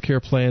private healthcare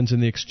plans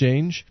in the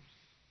exchange.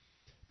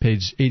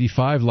 Page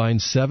 85, line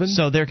 7.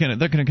 So they're going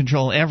to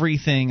control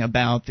everything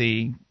about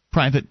the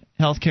private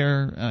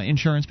healthcare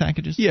insurance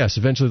packages? Yes,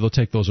 eventually they'll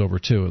take those over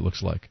too, it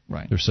looks like.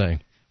 Right. They're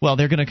saying. Well,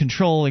 they're going to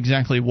control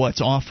exactly what's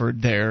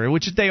offered there,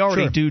 which they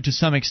already do to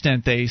some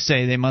extent. They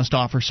say they must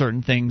offer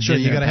certain things. Sure,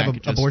 you got to have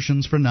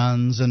abortions for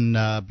nuns, and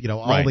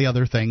all the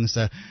other things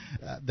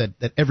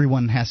that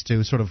everyone has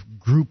to sort of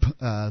group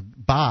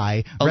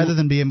buy, rather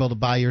than being able to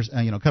buy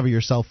cover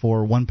yourself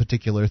for one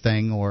particular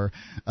thing or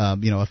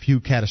a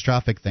few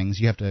catastrophic things.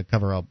 You have to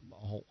cover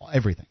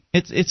everything.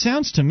 It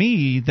sounds to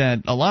me that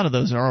a lot of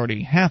those are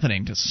already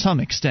happening to some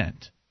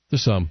extent. To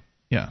some.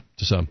 Yeah.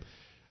 To some.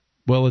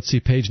 Well, let's see,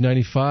 page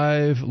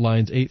 95,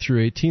 lines 8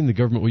 through 18. The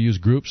government will use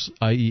groups,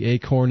 i.e.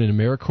 ACORN and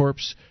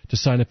AmeriCorps, to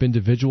sign up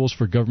individuals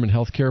for government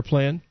health care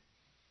plan.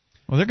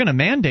 Well, they're going to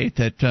mandate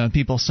that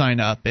people sign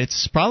up.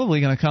 It's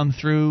probably going to come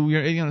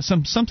through,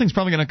 something's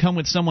probably going to come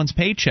with someone's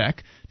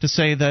paycheck to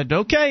say that,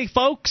 okay,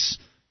 folks,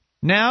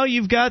 now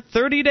you've got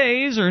 30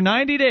 days or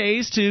 90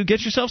 days to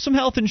get yourself some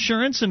health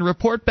insurance and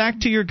report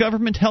back to your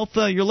government health,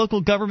 your local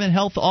government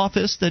health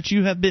office that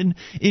you have been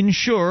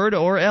insured,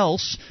 or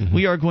else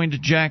we are going to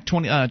jack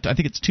I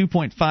think it's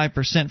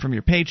 2.5% from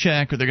your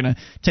paycheck, or they're going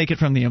to take it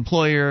from the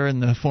employer in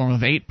the form of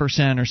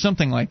 8% or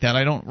something like that.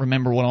 I don't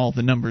remember what all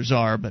the numbers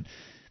are, but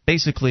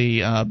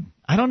basically, I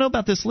don't know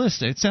about this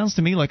list. It sounds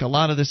to me like a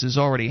lot of this is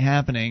already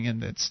happening,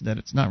 and it's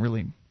not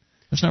really.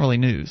 That's not really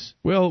news.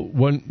 Well,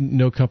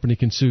 no company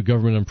can sue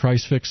government on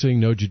price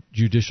fixing, no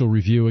judicial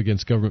review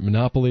against government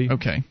monopoly.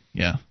 Okay,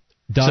 yeah.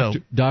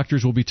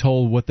 Doctors will be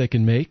told what they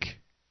can make.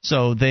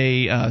 So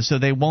they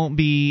won't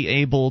be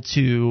able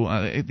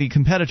to the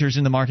competitors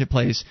in the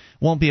marketplace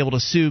won't be able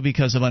to sue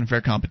because of unfair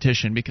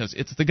competition, because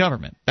it's the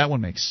government. That one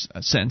makes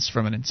sense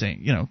from an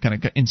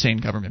insane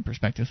government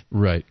perspective.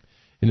 Right.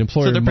 An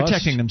employer so they're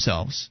protecting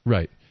themselves.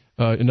 Right.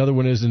 Another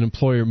one is an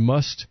employer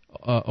must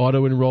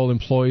auto-enroll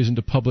employees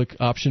into public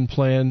option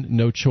plan,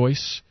 no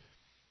choice.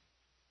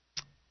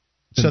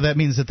 So that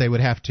means that they would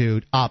have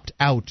to opt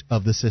out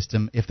of the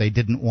system if they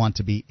didn't want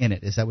to be in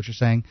it. Is that what you're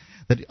saying?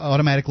 That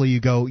automatically you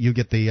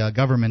get the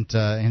government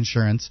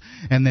insurance,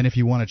 and then if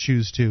you want to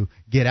choose to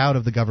get out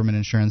of the government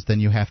insurance,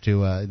 then you have to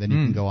you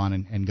can go on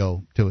and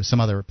go to some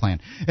other plan.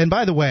 And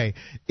by the way,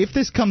 if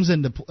this comes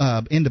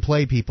into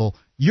play, people,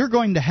 you're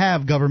going to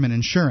have government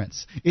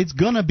insurance. It's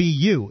going to be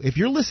you. If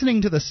you're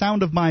listening to the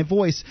sound of my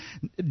voice,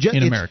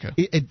 in America,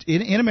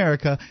 in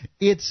America,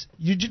 you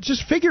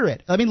just figure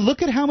it. I mean,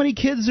 look at how many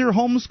kids are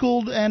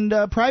homeschooled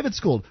and private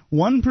schooled.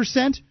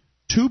 1%,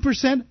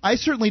 2%. I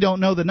certainly don't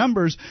know the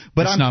numbers,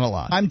 but it's not a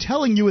lot. I'm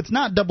telling you, it's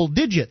not double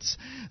digits.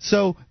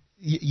 So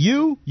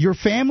you, your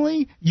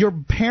family, your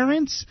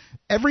parents,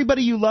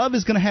 everybody you love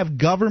is going to have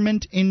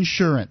government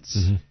insurance.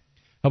 Mm-hmm.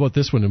 How about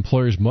this one?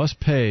 Employers must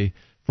pay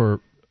for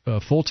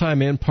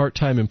full-time and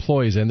part-time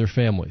employees and their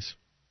families.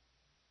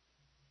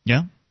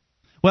 Yeah.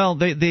 Well,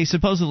 they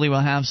supposedly will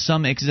have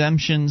some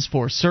exemptions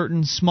for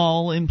certain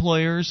small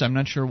employers. I'm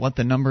not sure what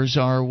the numbers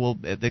are.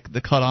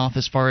 The cutoff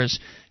as far as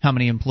how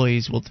many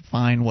employees will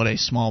define what a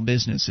small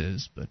business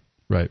is. But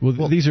right.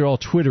 Well, these are all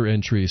Twitter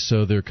entries,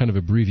 so they're kind of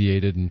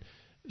abbreviated and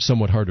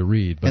somewhat hard to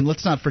read. But. And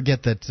let's not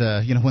forget that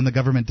when the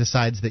government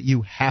decides that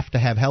you have to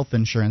have health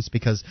insurance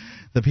because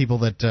the people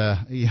that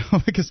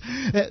because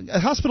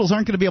hospitals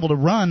aren't going to be able to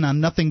run on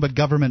nothing but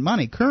government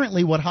money.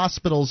 Currently, what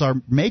hospitals are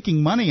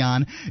making money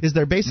on is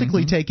they're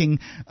basically taking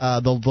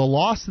the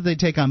loss that they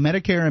take on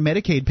Medicare and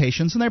Medicaid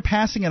patients, and they're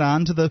passing it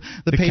on to the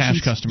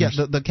patients, cash customers.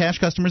 Yeah, the cash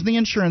customers, the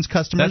insurance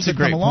customers. That's a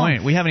great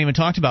point. We haven't even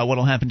talked about what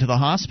will happen to the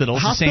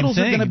hospitals. Hospitals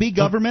the same are thing. going to be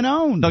government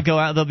owned. They'll go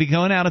out. They'll be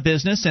going out of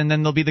business, and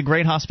then there'll be the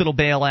great hospital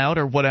bailout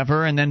or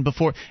whatever, and then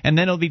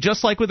it'll be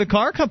just like with the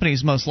car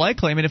companies, most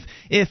likely. I mean,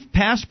 if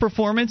past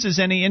performance is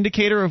any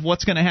indicator of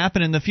what's going to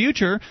happen in the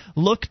future,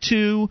 look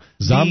to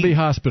zombie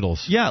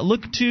hospitals. Yeah,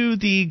 look to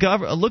the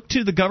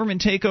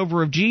government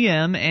takeover of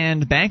GM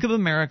and Bank of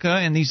America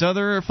and these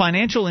other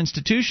financial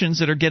institutions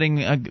that are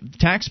getting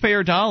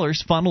taxpayer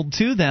dollars funneled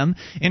to them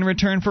in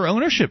return for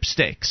ownership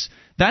stakes.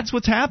 That's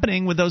what's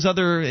happening with those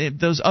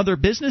other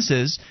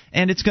businesses,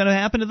 and it's going to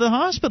happen to the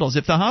hospitals.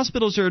 If the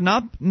hospitals are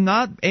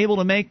not able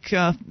to make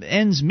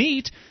ends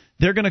meet,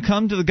 they're going to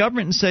come to the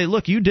government and say,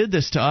 "Look, you did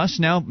this to us.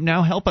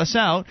 Now help us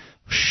out."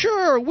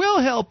 Sure, we'll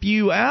help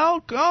you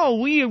out. Oh,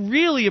 we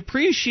really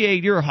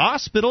appreciate your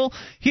hospital.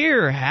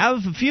 Here, have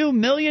a few $1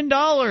 million,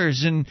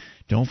 and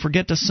don't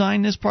forget to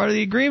sign this part of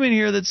the agreement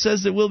here that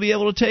says that we'll be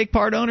able to take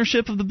part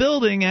ownership of the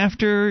building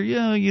after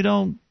you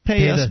don't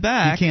pay us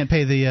back. You can't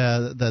pay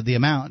the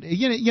amount.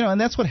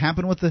 And that's what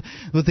happened with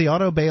the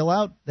auto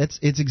bailout.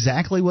 It's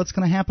exactly what's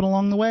going to happen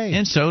along the way.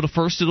 And so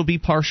first it'll be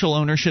partial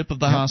ownership of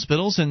the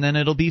hospitals, and then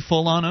it'll be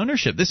full-on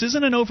ownership. This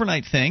isn't an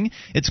overnight thing.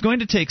 It's going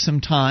to take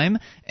some time,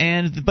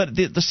 but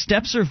the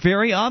steps are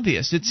very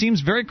obvious. It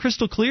seems very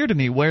crystal clear to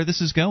me where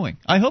this is going.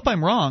 I hope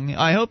I'm wrong.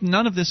 I hope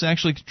none of this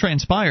actually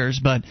transpires,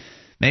 but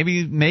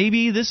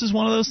maybe this is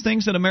one of those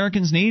things that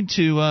Americans need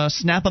to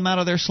snap them out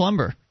of their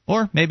slumber.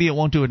 Or maybe it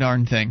won't do a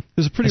darn thing.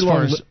 There's a pretty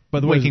long by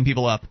the way, waking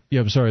people up. Yeah,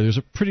 I'm sorry. There's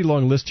a pretty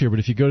long list here, but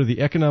if you go to the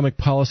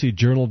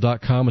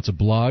economicpolicyjournal.com, it's a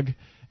blog,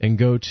 and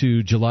go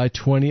to July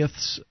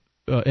 20th's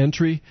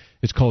entry.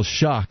 It's called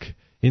Shock.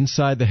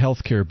 Inside the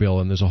healthcare bill,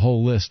 and there's a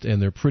whole list,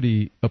 and they're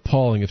pretty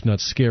appalling, if not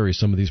scary,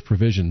 some of these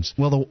provisions.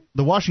 Well,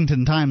 the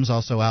Washington Times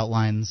also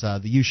outlines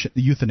the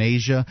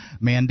euthanasia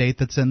mandate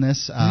that's in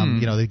this.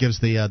 That gives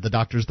the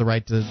doctors the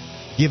right to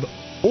give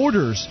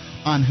orders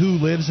on who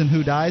lives and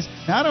who dies.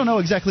 Now, I don't know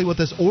exactly what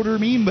this order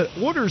mean, but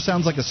order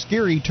sounds like a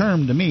scary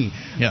term to me.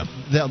 Yeah.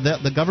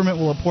 The government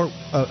will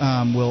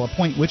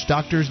appoint which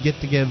doctors get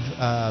to give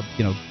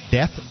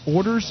death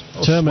orders.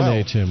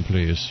 Terminate him,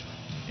 please.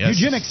 Yes.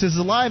 Eugenics is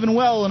alive and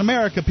well in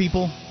America,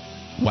 people.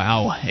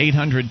 Wow.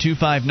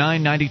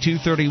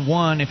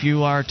 800-259-9231. If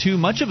you are too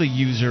much of a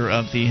user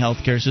of the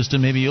healthcare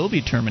system, maybe you'll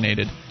be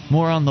terminated.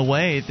 More on the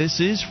way. This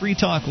is Free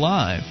Talk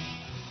Live.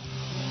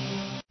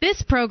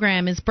 This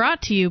program is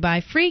brought to you by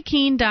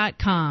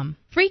FreeKeene.com.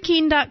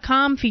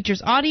 FreeKeene.com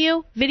features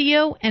audio,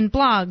 video, and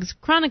blogs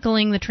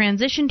chronicling the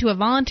transition to a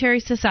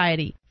voluntary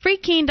society.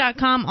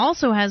 FreeKeene.com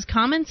also has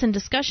comments and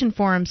discussion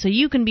forums so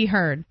you can be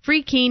heard.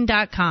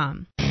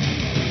 FreeKeene.com.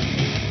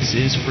 This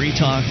is Free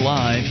Talk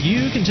Live.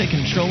 You can take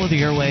control of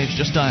the airwaves.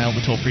 Just dial the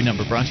toll-free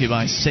number brought to you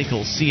by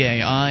SACL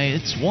CAI.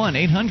 It's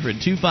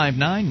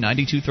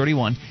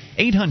 1-800-259-9231.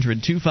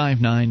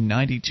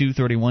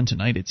 800-259-9231.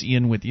 Tonight it's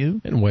Ian with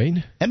you. And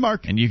Wayne. And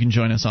Mark. And you can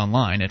join us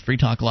online at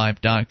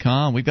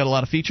freetalklive.com. We've got a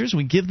lot of features.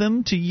 We give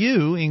them to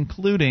you,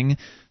 including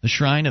the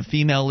Shrine of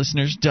Female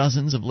Listeners.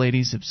 Dozens of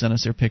ladies have sent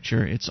us their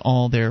picture. It's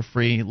all there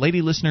free.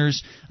 Lady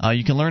listeners,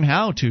 you can learn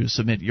how to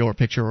submit your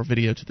picture or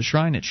video to the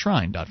Shrine at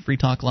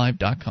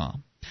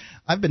shrine.freetalklive.com.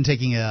 I've been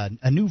taking a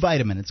new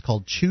vitamin. It's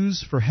called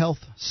Choose for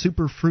Health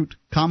Superfruit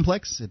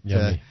Complex. It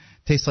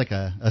tastes like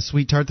a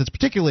sweet tart that's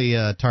particularly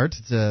tart.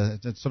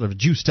 It's sort of a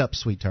juiced-up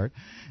sweet tart.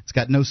 It's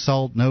got no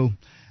salt, no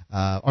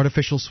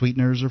artificial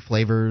sweeteners or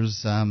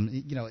flavors.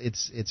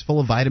 It's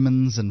full of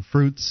vitamins and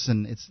fruits,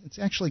 and it's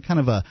actually kind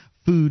of a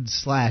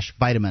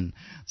food/vitamin.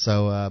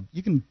 So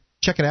you can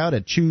check it out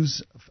at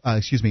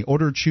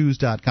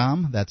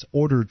orderchoose.com. That's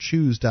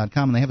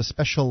orderchoose.com, and they have a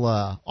special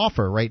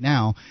offer right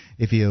now.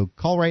 If you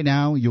call right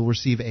now, you'll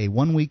receive a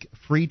 1-week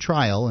free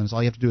trial, and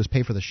all you have to do is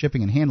pay for the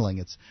shipping and handling.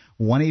 It's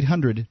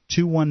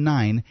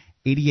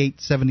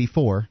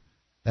 1-800-219-8874.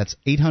 That's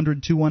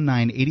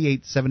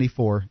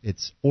 800-219-8874.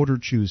 It's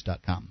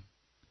orderchoose.com.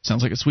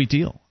 Sounds like a sweet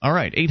deal. All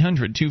right,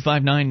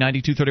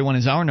 800-259-9231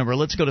 is our number.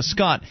 Let's go to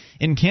Scott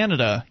in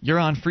Canada. You're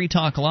on Free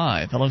Talk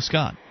Live. Hello,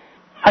 Scott.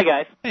 Hi,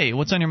 guys. Hey,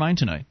 what's on your mind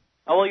tonight?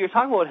 Well, you're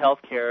talking about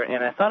healthcare,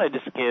 and I thought I'd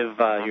just give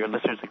your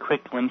listeners a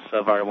quick glimpse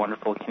of our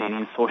wonderful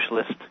Canadian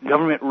socialist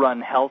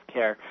government-run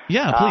healthcare.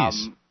 Yeah,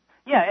 please.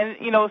 And,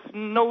 it's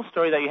no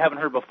story that you haven't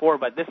heard before,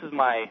 but this is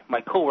my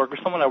coworker,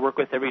 someone I work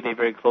with every day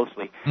very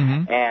closely.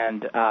 Mm-hmm.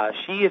 And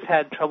she has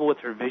had trouble with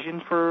her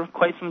vision for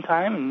quite some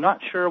time and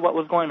not sure what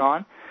was going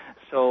on.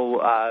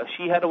 So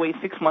she had to wait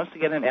 6 months to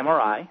get an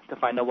MRI to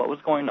find out what was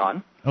going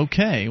on.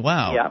 Okay,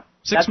 wow. Yeah.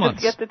 6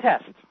 months. Just to get the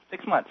test.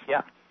 6 months,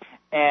 yeah.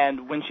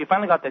 And when she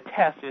finally got the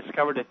test, they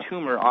discovered a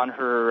tumor on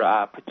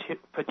her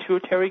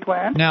pituitary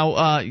gland.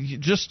 Now,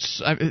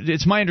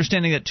 it's my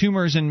understanding that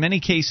tumors in many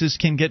cases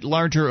can get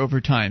larger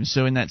over time.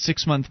 So in that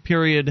 6-month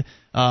period,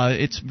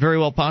 it's very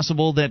well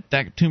possible that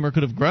tumor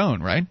could have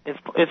grown, right?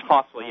 It's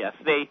possible, yes.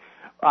 They,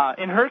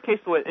 in her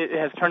case, it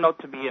has turned out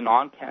to be a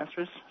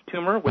non-cancerous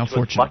tumor, which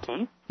was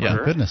lucky for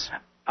her. Goodness.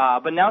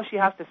 But now she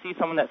has to see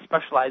someone that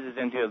specializes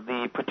into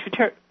the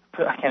pituitary.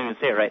 I can't even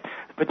say it right.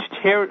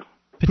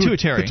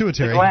 Pituitary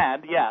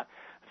gland, yeah.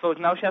 So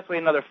now she has to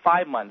wait another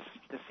 5 months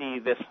to see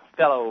this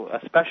fellow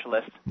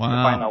specialist to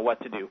find out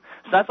what to do.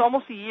 So that's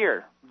almost a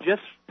year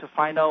just to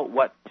find out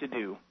what to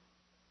do.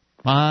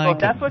 So if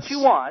that's what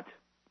you want,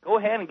 go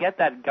ahead and get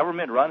that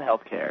government-run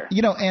health care.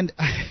 And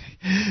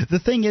the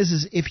thing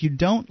is if you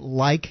don't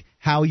like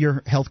how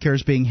your health care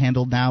is being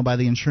handled now by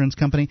the insurance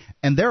company,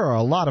 and there are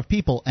a lot of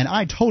people, and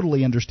I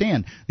totally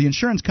understand, the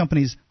insurance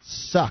companies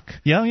suck.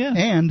 Yeah.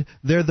 And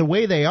they're the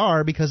way they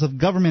are because of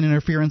government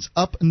interference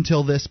up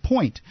until this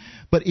point.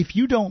 But if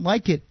you don't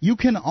like it, you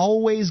can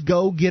always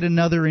go get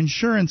another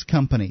insurance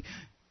company.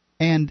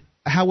 And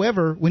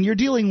however, when you're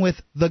dealing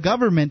with the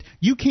government,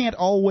 you can't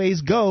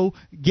always go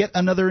get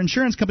another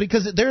insurance company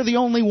because they're the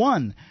only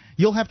one.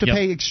 You'll have to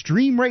pay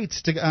extreme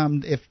rates to,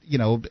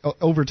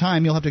 over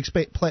time, you'll have to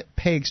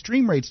pay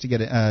extreme rates to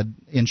get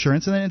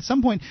insurance. And then at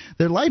some point,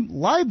 they're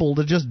liable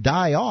to just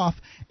die off.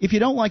 If you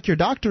don't like your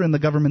doctor in the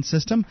government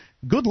system,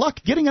 good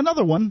luck getting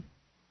another one.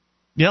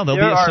 Yeah, they'll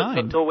be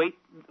assigned. The wait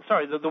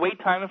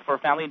time for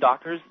family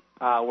doctors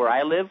where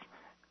I live,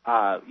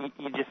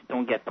 you just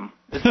don't get them.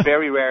 It's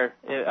very rare.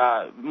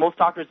 Most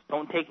doctors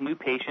don't take new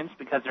patients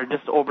because they're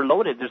just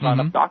overloaded. There's not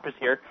enough doctors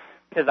here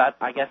because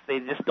I guess they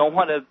just don't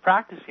want to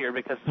practice here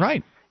because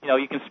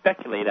you can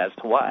speculate as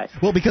to why.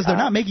 Well, because they're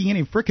not making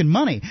any frickin'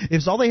 money.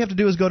 If all they have to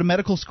do is go to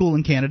medical school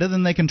in Canada,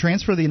 then they can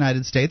transfer to the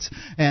United States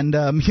and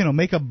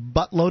make a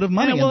buttload of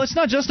money. Well, it's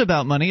not just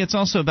about money. It's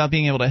also about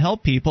being able to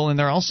help people, and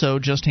they're also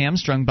just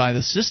hamstrung by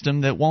the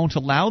system that won't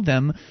allow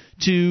them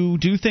to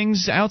do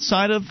things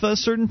outside of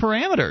certain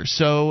parameters.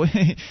 So,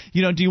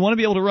 do you want to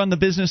be able to run the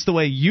business the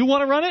way you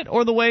want to run it,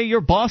 or the way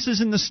your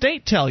bosses in the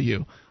state tell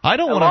you? I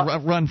don't want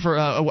to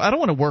I don't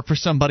want to work for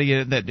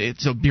somebody that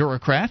it's a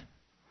bureaucrat.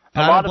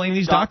 And I don't blame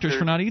these doctors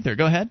for not either.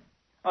 Go ahead.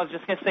 I was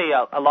just going to say,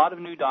 a lot of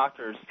new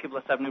doctors, people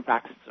that have new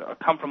practices,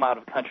 come from out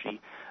of the country,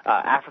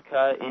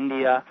 Africa,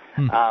 India.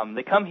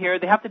 They come here.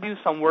 They have to do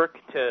some work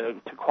to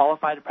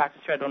qualify to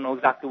practice here. I don't know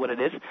exactly what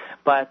it is.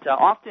 But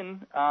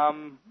often,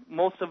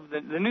 most of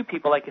the new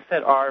people, like I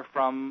said, are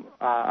from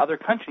other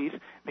countries,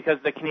 because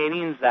the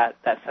Canadians that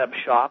set up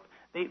shop,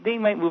 they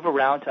might move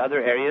around to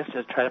other areas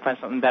to try to find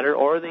something better,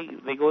 or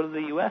they go to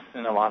the U.S.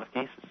 in a lot of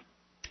cases.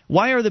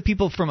 Why are the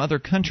people from other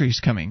countries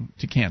coming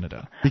to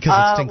Canada? Because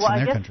it stinks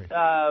in their country.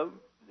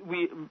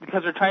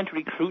 Because they're trying to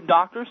recruit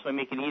doctors, so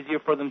make it easier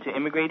for them to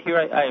immigrate here.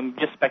 I'm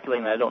just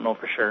speculating. I don't know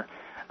for sure.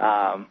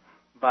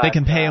 But, they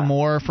can pay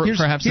more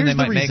perhaps than they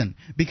might make.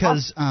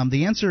 Because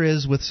the answer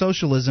is, with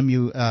socialism,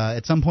 you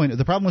at some point,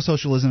 the problem with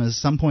socialism is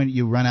at some point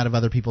you run out of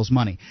other people's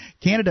money.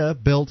 Canada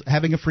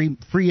having a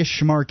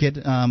free-ish market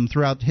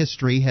throughout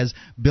history, has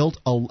built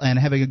and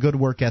having a good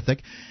work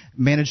ethic,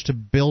 managed to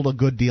build a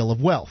good deal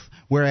of wealth.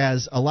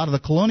 Whereas a lot of the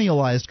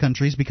colonialized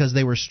countries, because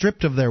they were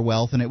stripped of their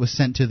wealth and it was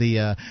sent to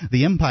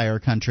the empire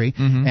country,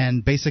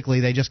 and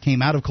basically they just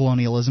came out of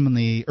colonialism in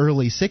the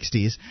early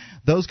 60s,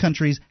 those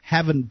countries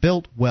haven't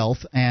built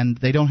wealth, and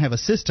they don't have a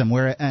system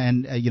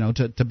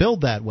to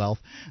build that wealth.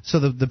 So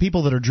the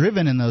people that are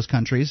driven in those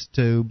countries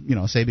to,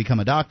 say, become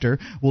a doctor,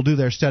 will do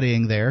their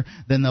studying there.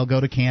 Then they'll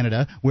go to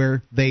Canada,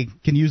 where they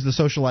can use the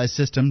socialized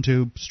system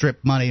to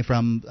strip money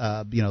from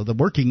the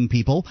working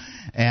people.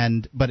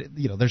 But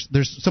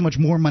there's so much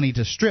more money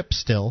to strip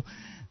still.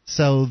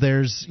 So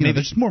there's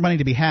more money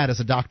to be had as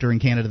a doctor in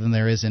Canada than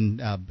there is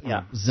in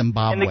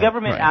Zimbabwe. And the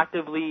government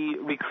actively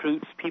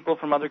recruits people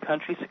from other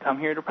countries to come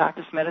here to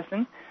practice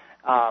medicine.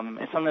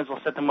 And sometimes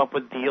we'll set them up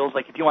with deals.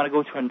 Like if you want to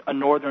go to a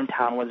northern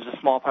town where there's a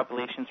small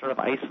population, sort of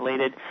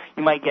isolated,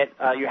 you might get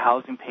your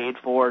housing paid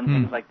for and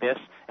things like this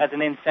as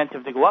an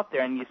incentive to go up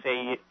there. And you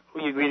say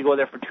you agree to go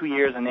there for 2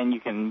 years, and then you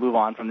can move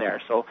on from there.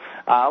 So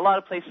a lot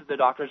of places the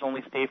doctors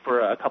only stay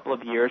for a couple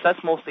of years.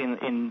 That's mostly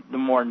in the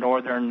more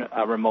northern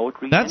remote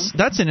regions.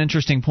 That's an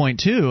interesting point,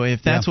 too.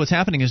 If that's what's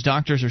happening is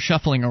doctors are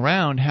shuffling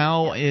around,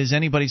 how is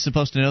anybody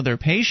supposed to know their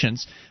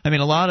patients? I mean,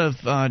 a lot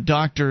of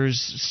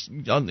doctors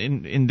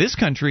in this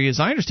country,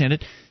 as I understand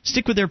it,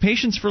 stick with their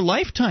patients for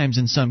lifetimes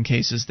in some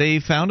cases. They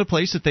found a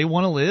place that they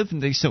want to live,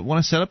 and they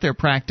want to set up their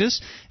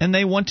practice, and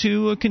they want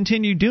to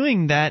continue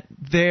doing that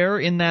there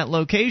in that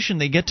location.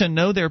 They get to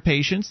know their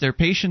patients. Their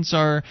patients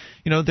are,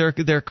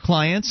 their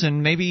clients,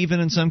 and maybe even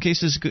in some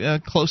cases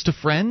close to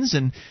friends,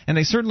 and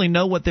they certainly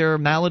know what their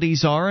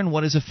maladies are and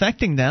what is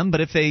affecting them. But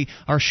if they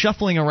are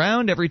shuffling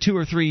around every 2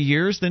 or 3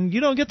 years, then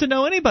you don't get to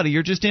know anybody.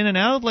 You're just in and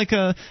out like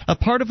a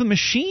part of a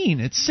machine.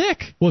 It's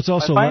sick. Well, it's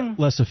also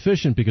less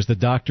efficient because the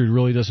doctor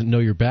really doesn't know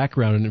your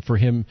background, and for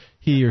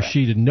he or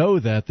she to know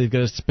that, they've got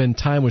to spend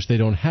time which they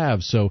don't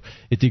have, so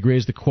it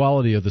degrades the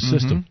quality of the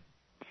system.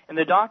 And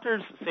the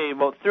doctors say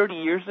about 30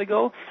 years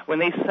ago, when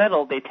they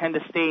settle, they tend to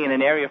stay in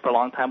an area for a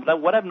long time.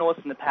 But what I've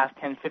noticed in the past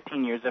 10,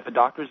 15 years, if a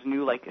doctor's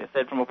new, like I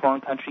said, from a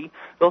foreign country,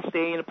 they'll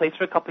stay in a place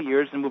for a couple of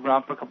years and move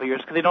around for a couple of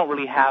years because they don't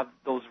really have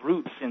those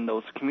roots in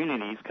those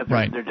communities because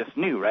they're just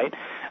new, right?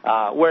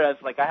 Whereas,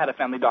 like, I had a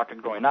family doctor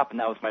growing up, and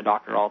that was my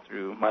doctor all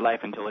through my life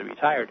until he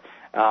retired.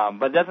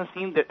 But it doesn't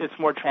seem that it's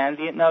more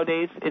transient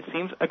nowadays. It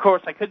seems, of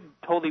course, I could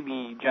totally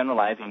be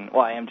generalizing.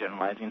 Well, I am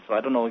generalizing, so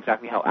I don't know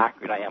exactly how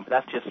accurate I am, but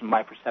that's just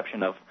my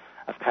perception of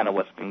kind of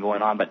what's been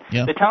going on. But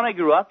the town I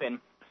grew up in,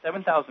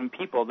 7,000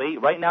 people.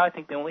 Right now, I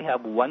think they only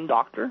have one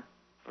doctor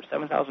for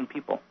 7,000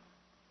 people.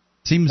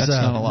 That's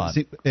not a lot.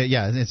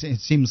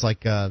 It seems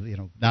like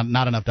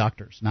not enough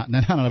doctors, not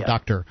enough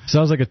doctor.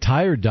 Sounds like a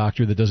tired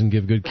doctor that doesn't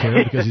give good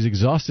care because he's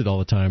exhausted all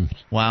the time.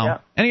 Wow. Yeah.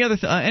 Any other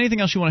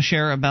anything else you want to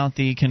share about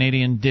the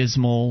Canadian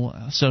dismal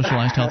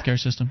socialized healthcare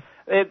system?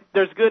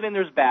 There's good and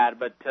there's bad,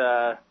 but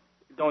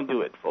don't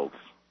do it, folks.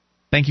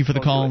 Thank you for the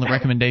call and the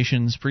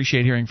recommendations.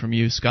 Appreciate hearing from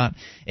you, Scott.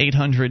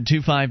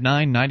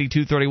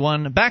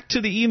 800-259-9231. Back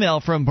to the email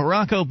from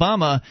Barack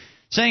Obama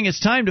saying it's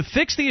time to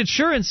fix the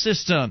insurance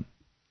system.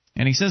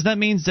 And he says that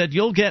means that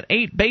you'll get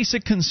 8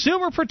 basic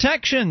consumer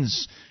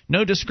protections.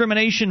 No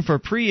discrimination for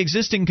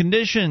pre-existing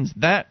conditions.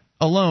 That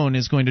alone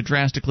is going to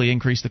drastically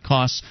increase the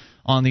costs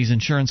on these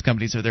insurance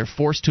companies. They're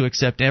forced to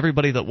accept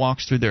everybody that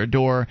walks through their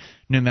door,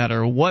 no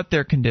matter what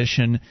their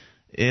condition.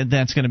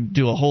 That's going to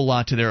do a whole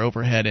lot to their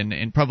overhead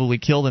and probably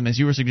kill them, as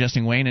you were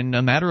suggesting, Wayne, in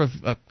a matter of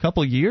a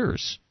couple of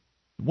years.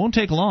 It won't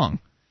take long.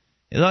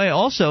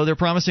 Also, they're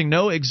promising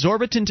no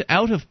exorbitant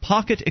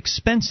out-of-pocket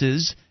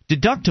expenses,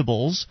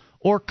 deductibles,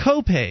 or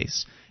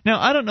co-pays. Now,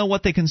 I don't know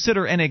what they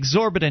consider an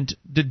exorbitant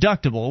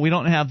deductible. We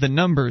don't have the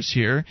numbers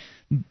here,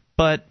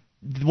 but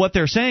what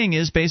they're saying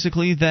is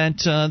basically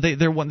that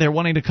they're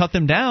wanting to cut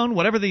them down.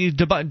 Whatever the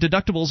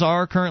deductibles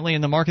are currently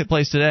in the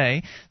marketplace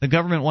today, the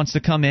government wants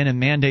to come in and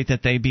mandate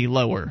that they be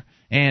lower.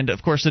 And,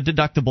 of course, the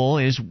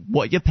deductible is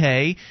what you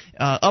pay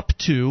up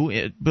to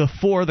it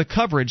before the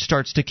coverage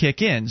starts to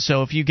kick in.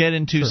 So if you get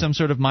into some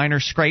sort of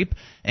minor scrape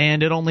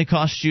and it only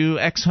costs you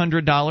X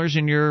 $100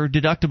 and your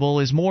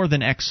deductible is more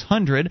than X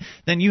 $100,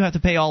 then you have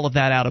to pay all of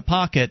that out of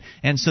pocket.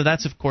 And so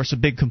that's, of course, a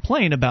big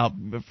complaint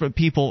from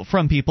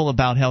people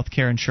about health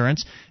care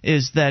insurance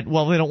is that,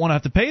 well, they don't want to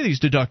have to pay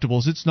these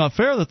deductibles. It's not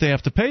fair that they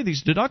have to pay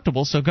these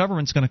deductibles, so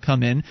government's going to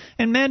come in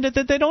and mandate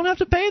that they don't have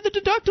to pay the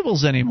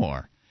deductibles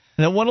anymore.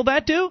 Then what will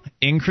that do?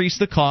 Increase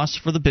the costs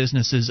for the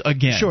businesses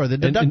again. Sure. The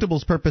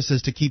deductible's purpose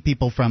is to keep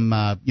people from,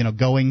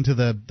 going to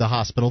the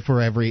hospital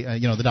for every,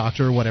 the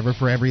doctor or whatever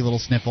for every little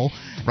sniffle.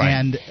 Right.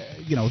 And,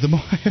 the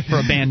more for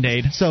a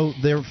Band-Aid. So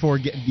therefore,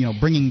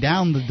 bringing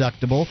down the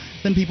deductible,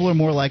 then people are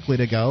more likely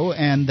to go,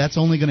 and that's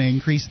only going to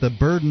increase the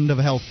burden of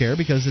health care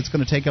because it's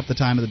going to take up the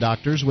time of the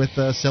doctors with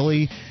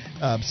silly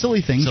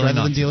things rather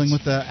than dealing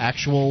with the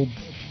actual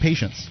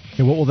patients.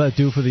 And what will that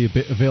do for the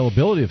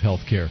availability of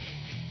health care?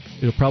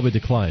 It'll probably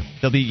decline.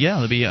 They'll be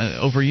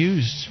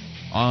overused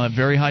on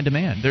very high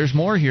demand. There's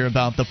more here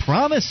about the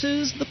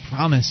promises.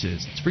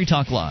 It's Free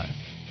Talk Live.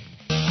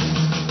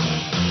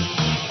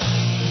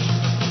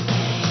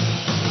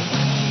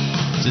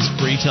 This is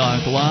Free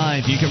Talk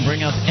Live. You can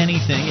bring up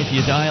anything if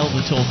you dial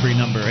the toll-free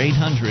number,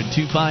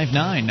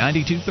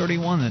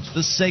 800-259-9231. That's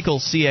the SACL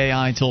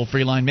CAI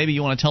toll-free line. Maybe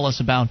you want to tell us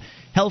about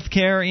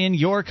healthcare in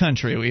your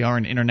country. We are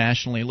an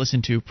internationally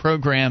listened to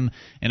program,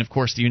 and of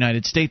course the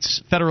United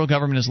States federal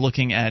government is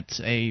looking at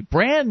a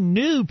brand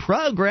new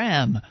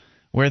program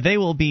where they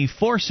will be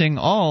forcing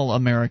all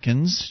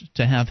Americans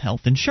to have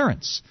health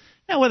insurance.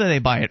 Now, whether they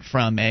buy it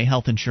from a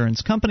health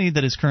insurance company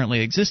that is currently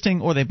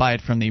existing or they buy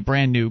it from the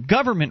brand new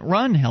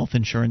government-run health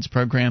insurance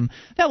program,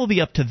 that will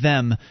be up to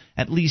them,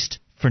 at least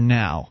for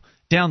now.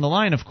 Down the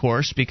line, of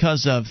course,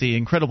 because of the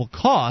incredible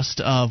cost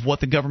of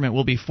what the government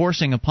will be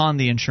forcing upon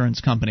the insurance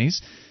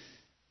companies,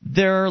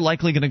 they're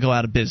likely going to go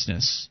out of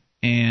business,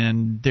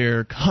 and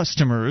their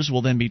customers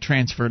will then be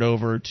transferred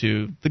over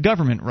to the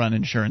government-run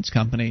insurance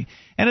company,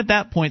 and at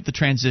that point the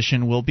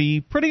transition will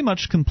be pretty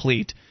much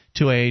complete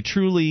to a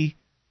truly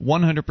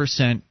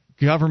 100%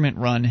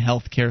 government-run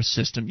healthcare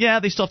system. Yeah,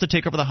 they still have to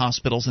take over the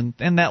hospitals,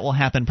 and that will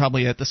happen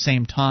probably at the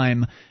same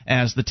time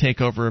as the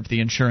takeover of the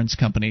insurance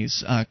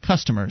company's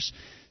customers.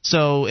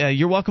 So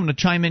you're welcome to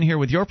chime in here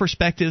with your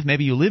perspective.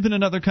 Maybe you live in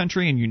another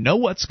country and you know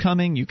what's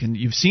coming.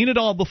 You've seen it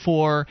all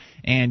before,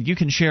 and you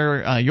can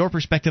share your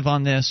perspective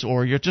on this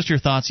or just your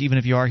thoughts, even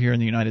if you are here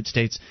in the United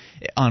States,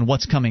 on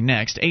what's coming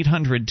next.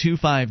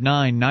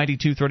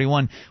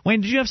 800-259-9231. Wayne,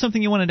 did you have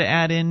something you wanted to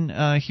add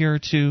in here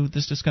to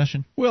this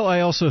discussion? Well, I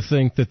also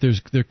think that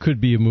there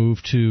could be a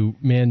move to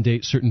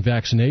mandate certain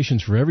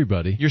vaccinations for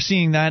everybody. You're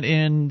seeing that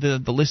in the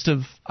list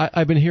of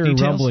I've been hearing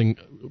details?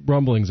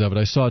 rumblings of it.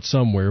 I saw it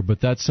somewhere,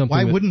 but that's something.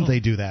 Why wouldn't they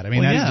do that? I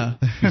mean,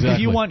 exactly. If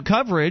you want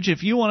coverage,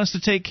 if you want us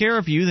to take care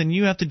of you, then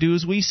you have to do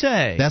as we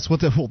say. That's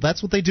what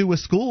they do with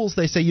schools.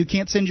 They say you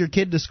can't send your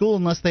kid to school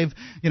unless they've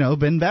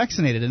been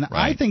vaccinated. And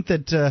right. I think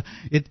that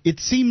it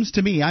seems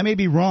to me, I may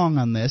be wrong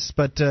on this,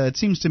 but it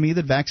seems to me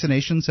that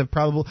vaccinations have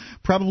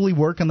probably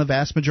work on the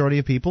vast majority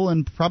of people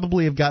and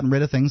probably have gotten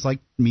rid of things like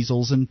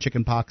measles and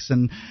chickenpox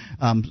and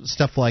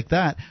stuff like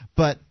that.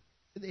 But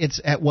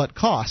it's at what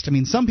cost? I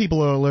mean, some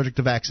people are allergic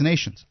to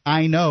vaccinations.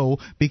 I know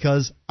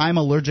because I'm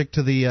allergic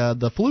to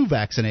the flu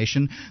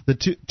vaccination.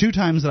 The two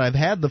times that I've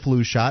had the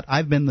flu shot,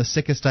 I've been the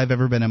sickest I've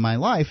ever been in my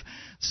life.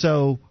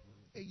 So,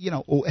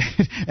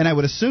 and I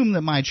would assume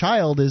that my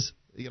child is,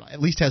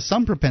 at least has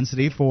some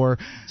propensity for.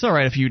 It's all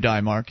right if you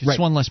die, Mark. It's right.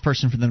 One less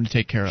person for them to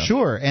take care of.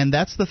 Sure, and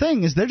that's the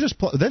thing is they're just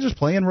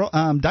playing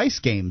dice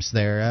games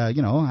there. I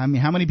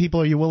mean, how many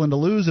people are you willing to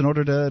lose in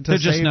order to They're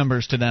save? Just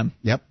numbers to them.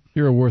 Yep.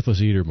 You're a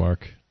worthless eater,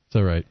 Mark. It's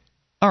all right.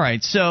 All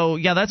right, so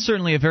yeah, that's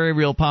certainly a very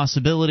real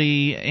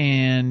possibility,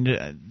 and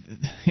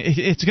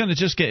it's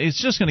just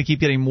going to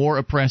keep getting more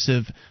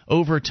oppressive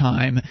over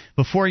time.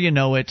 Before you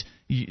know it,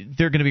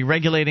 they're going to be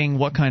regulating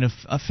what kind of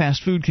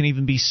fast food can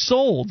even be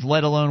sold,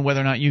 let alone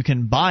whether or not you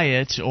can buy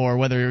it or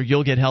whether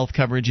you'll get health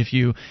coverage if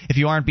you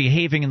aren't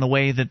behaving in the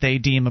way that they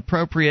deem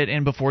appropriate.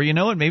 And before you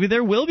know it, maybe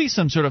there will be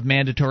some sort of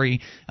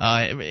mandatory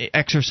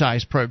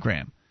exercise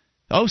program.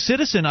 Oh,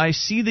 citizen, I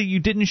see that you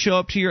didn't show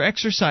up to your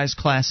exercise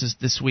classes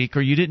this week,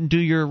 or you didn't do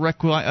your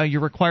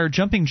required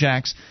jumping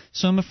jacks,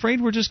 so I'm afraid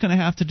we're just going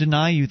to have to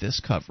deny you this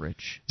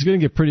coverage. It's going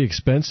to get pretty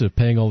expensive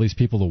paying all these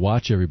people to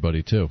watch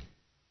everybody, too.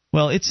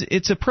 Well,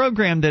 it's a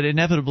program that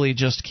inevitably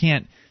just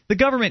can't. The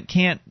government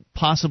can't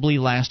possibly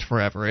last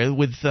forever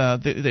with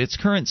its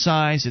current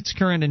size, its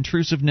current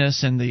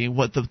intrusiveness, and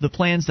the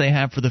plans they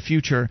have for the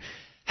future.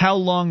 how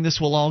long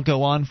this will all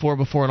go on for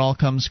before it all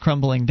comes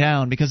crumbling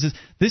down, because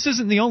this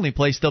isn't the only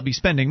place they'll be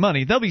spending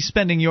money. They'll be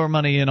spending your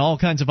money in all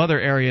kinds of other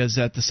areas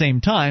at the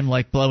same time,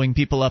 like blowing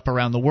people up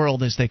around the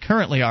world as they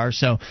currently are.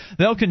 So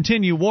they'll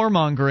continue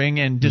warmongering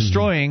and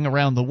destroying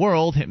around the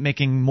world,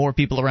 making more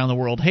people around the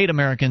world hate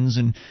Americans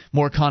and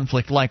more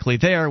conflict likely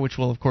there, which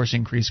will, of course,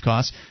 increase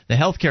costs. The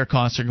healthcare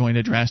costs are going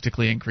to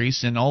drastically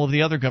increase, and all of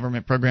the other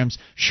government programs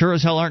sure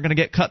as hell aren't going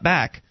to get cut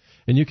back.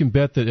 And you can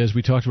bet that, as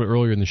we talked about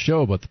earlier in the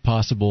show about the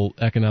possible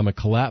economic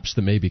collapse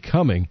that may be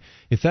coming,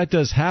 if that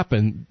does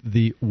happen,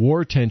 the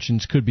war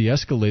tensions could be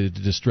escalated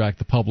to distract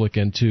the public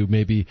and to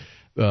maybe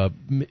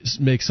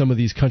make some of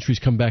these countries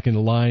come back into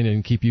line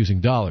and keep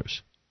using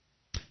dollars.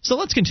 So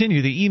let's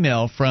continue the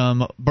email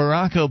from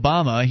Barack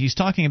Obama. He's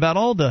talking about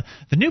all the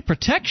new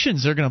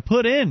protections they're going to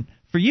put in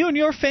for you and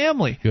your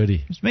family.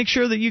 Goody. Just make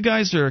sure that you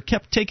guys are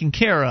kept taken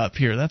care of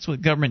here. That's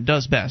what government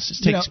does best, is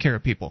takes care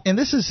of people. And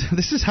this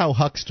is how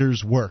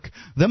hucksters work.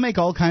 They'll make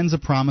all kinds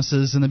of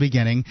promises in the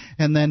beginning,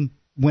 and then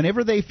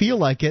whenever they feel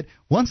like it,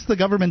 once the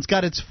government's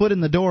got its foot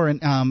in the door,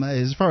 and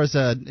as far as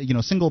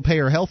single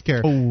payer health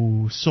care,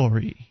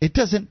 it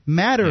doesn't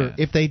matter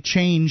if they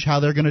change how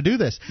they're going to do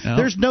this. No.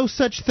 There's no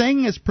such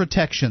thing as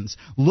protections.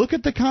 Look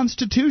at the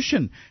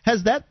Constitution.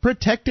 Has that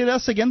protected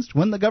us against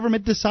when the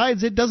government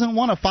decides it doesn't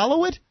want to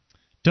follow it?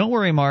 Don't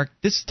worry, Mark.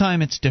 This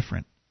time it's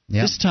different.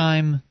 Yep. This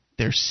time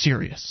they're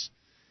serious.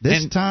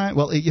 This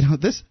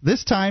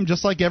time,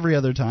 just like every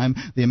other time,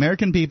 the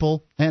American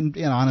people and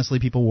honestly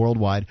people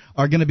worldwide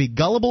are going to be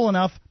gullible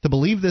enough to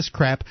believe this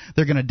crap.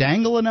 They're going to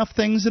dangle enough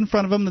things in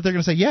front of them that they're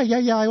going to say,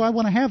 yeah, I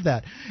want to have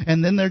that,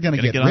 and then they're going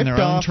to get ripped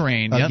off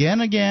again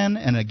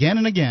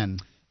and again.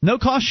 No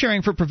cost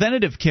sharing for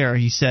preventative care,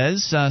 he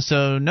says.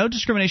 So no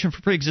discrimination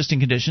for pre-existing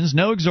conditions,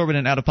 no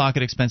exorbitant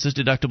out-of-pocket expenses,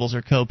 deductibles,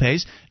 or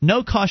co-pays.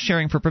 No cost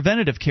sharing for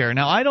preventative care.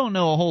 Now, I don't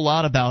know a whole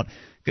lot about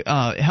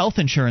health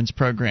insurance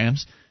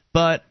programs,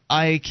 but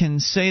I can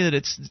say that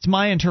it's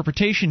my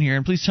interpretation here,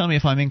 and please tell me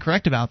if I'm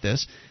incorrect about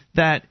this,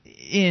 that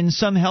in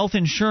some health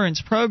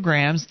insurance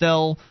programs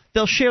they'll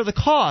share the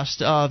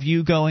cost of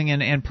you going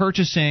and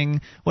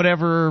purchasing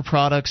whatever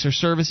products or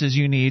services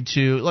you need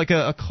to, like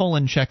a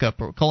colon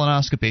checkup or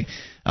colonoscopy,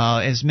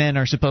 as men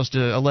are supposed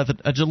to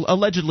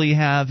allegedly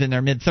have in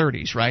their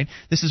mid-30s, right?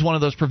 This is one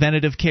of those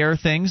preventative care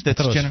things that's...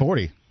 I thought it was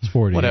 40. It's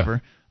 40,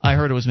 whatever. Yeah. I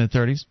heard it was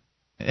mid-30s.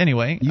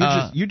 Anyway,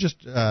 you're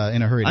just in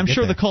a hurry. I'm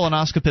sure the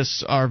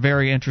colonoscopists are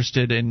very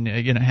interested in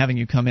having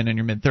you come in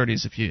your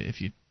mid-30s if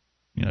you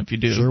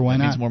do. Sure, why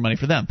not? It means not? more money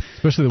for them,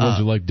 especially the ones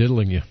who like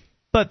diddling you.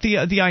 But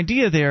the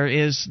idea there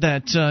is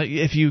that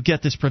if you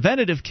get this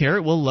preventative care,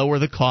 it will lower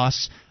the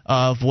costs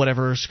of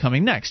whatever's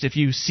coming next. If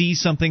you see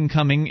something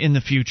coming in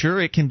the future,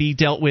 it can be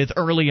dealt with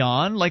early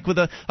on, like with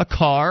a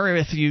car.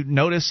 If you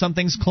notice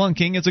something's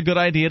clunking, it's a good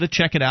idea to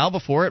check it out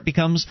before it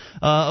becomes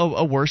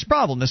a worse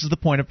problem. This is the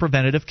point of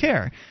preventative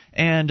care.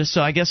 And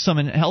so I guess some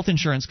health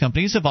insurance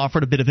companies have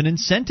offered a bit of an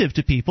incentive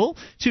to people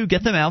to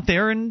get them out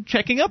there and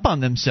checking up on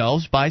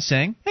themselves by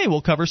saying, hey,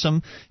 we'll cover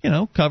some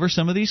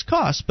of these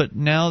costs. But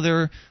now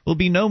there will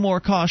be no more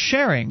cost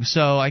sharing.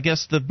 So I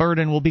guess the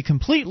burden will be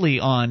completely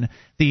on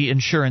the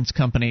insurance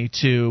company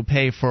to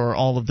pay for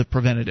all of the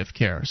preventative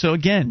care. So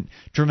again,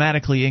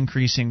 dramatically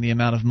increasing the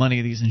amount of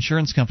money these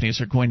insurance companies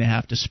are going to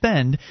have to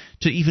spend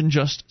to even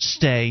just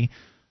to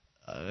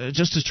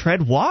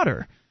tread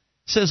water.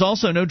 Says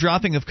also no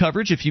dropping of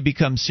coverage if you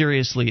become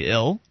seriously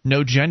ill,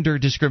 no gender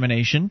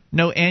discrimination,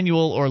 no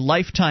annual or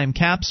lifetime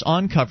caps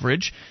on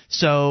coverage.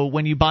 So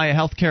when you buy a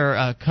health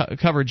care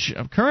coverage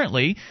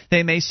currently,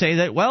 they may say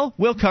that, well,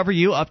 we'll cover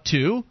you up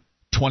to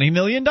 $20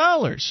 million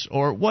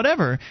or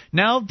whatever.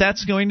 Now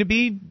that's going to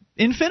be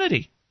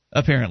infinity,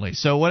 apparently.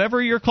 So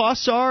whatever your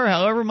costs are,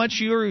 however much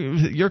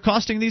you're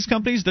costing these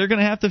companies, they're going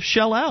to have to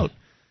shell out.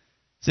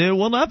 So it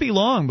will not be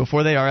long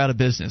before they are out of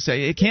business.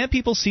 Can't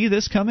people see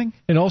this coming?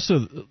 And also,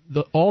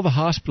 all the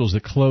hospitals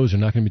that close are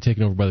not going to be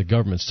taken over by the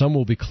government. Some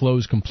will be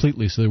closed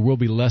completely, so there will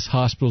be less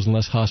hospitals and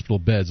less hospital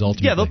beds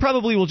ultimately. Yeah, there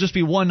probably will just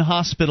be one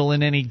hospital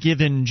in any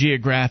given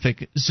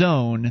geographic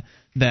zone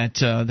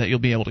that you'll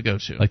be able to go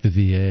to. Like the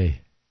VA.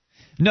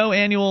 No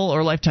annual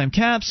or lifetime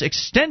caps.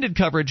 Extended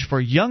coverage for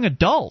young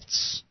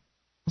adults.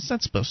 What's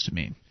that supposed to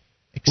mean?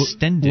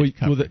 Extended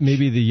coverage. Well,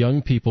 maybe the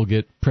young people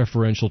get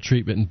preferential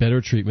treatment and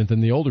better treatment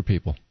than the older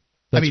people.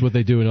 That's what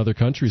they do in other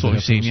countries.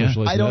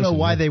 I don't know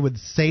why they would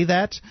say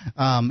that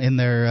in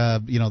their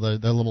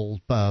their little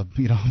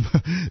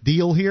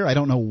deal here. I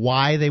don't know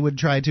why they would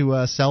try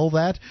to sell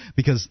that,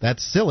 because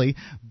that's silly.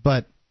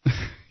 But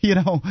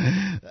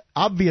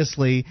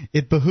obviously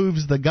it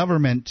behooves the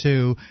government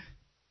to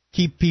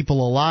keep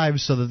people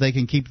alive so that they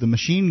can keep the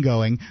machine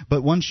going.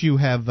 But once you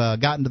have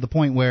gotten to the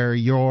point where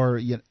you're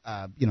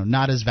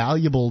not as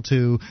valuable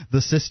to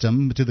the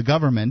system, to the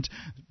government,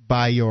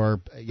 by your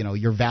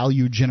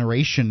value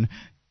generation,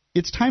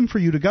 it's time for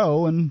you to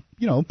go and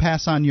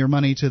pass on your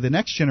money to the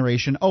next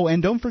generation. Oh,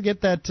 and don't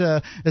forget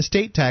that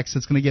estate tax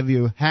that's going to give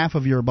you half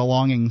of your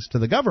belongings to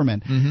the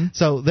government. Mm-hmm.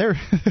 So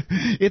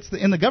it's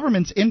in the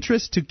government's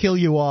interest to kill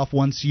you off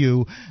once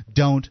you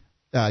don't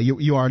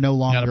you are no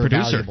longer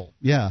valuable.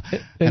 Yeah,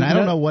 and I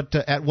don't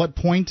know at what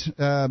point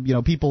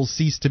people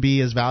cease to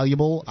be as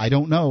valuable. I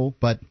don't know,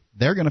 but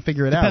they're going to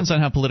figure it out. Depends on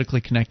how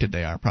politically connected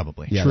they are,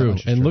 probably. Yeah, true.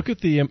 And look at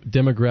the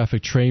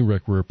demographic train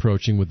wreck we're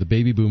approaching with the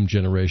baby boom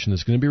generation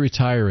that's going to be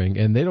retiring,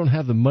 and they don't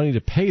have the money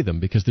to pay them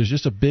because there's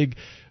just a big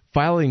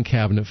filing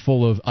cabinet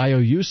full of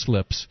IOU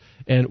slips.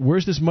 And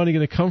where's this money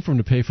going to come from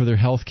to pay for their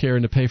health care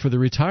and to pay for their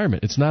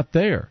retirement? It's not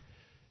there.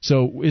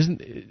 So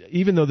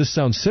even though this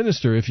sounds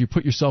sinister, if you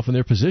put yourself in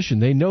their position,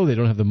 they know they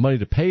don't have the money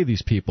to pay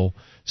these people.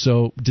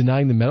 So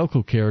denying them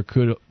medical care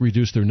could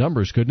reduce their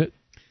numbers, couldn't it?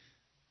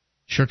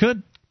 Sure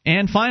could.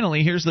 And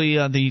finally, here's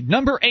the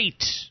number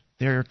 8.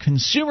 Their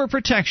consumer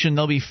protection.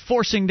 They'll be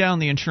forcing down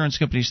the insurance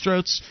company's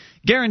throats.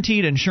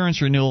 Guaranteed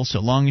insurance renewal so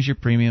long as your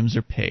premiums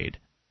are paid.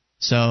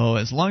 So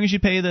as long as you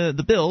pay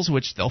the bills,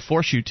 which they'll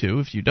force you to.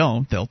 If you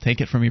don't, they'll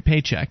take it from your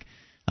paycheck.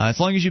 As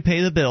long as you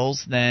pay the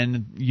bills,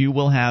 then you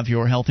will have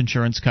your health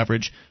insurance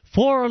coverage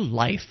for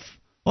life.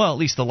 Well, at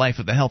least the life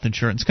of the health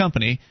insurance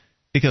company,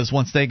 because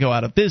once they go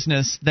out of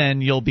business,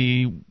 then you'll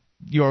be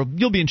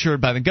insured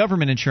by the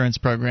government insurance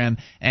program,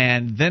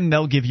 and then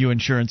they'll give you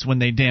insurance when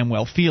they damn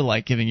well feel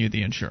like giving you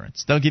the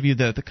insurance. They'll give you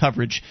the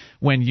coverage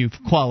when you've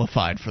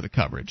qualified for the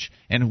coverage.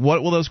 And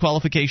what will those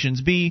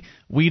qualifications be?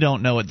 We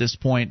don't know at this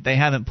point. They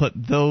haven't put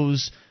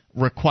those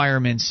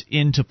requirements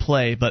into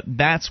play, but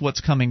that's what's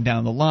coming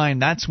down the line.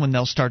 That's when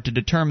they'll start to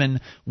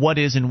determine what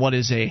is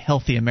a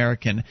healthy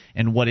American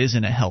and what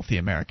isn't a healthy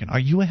American.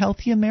 Are you a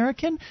healthy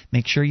American?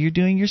 Make sure you're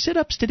doing your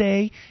sit-ups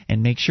today,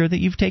 and make sure that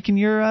you've taken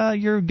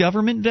your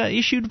government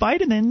issued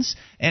vitamins.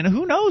 And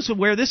who knows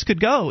where this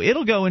could go?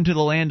 It'll go into the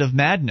land of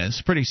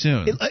madness pretty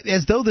soon.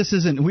 As though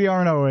we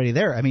aren't already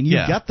there. I mean,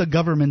 you've got the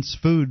government's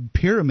food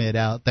pyramid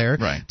out there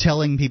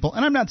telling people,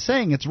 and I'm not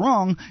saying it's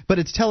wrong, but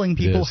it's telling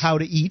people how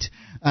to eat.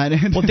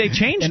 Well, they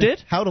changed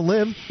it. How to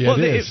live. Yeah, well,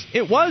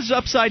 it was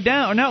upside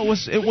down. No,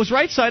 it was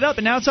right side up,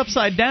 and now it's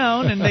upside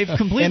down, and they've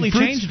completely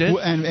changed it.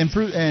 And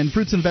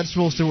fruits and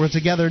vegetables were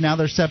together. Now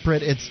they're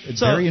separate. It's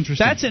very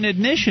interesting. That's an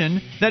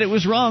admission that it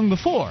was wrong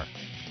before.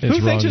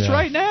 Who thinks it's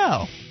right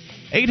now?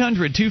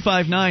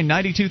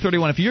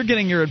 800-259-9231. If you're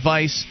getting your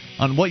advice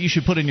on what you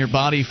should put in your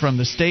body from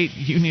the state,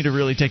 you need to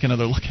really take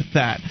another look at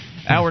that.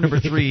 Hour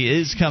number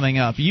 3 is coming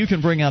up. You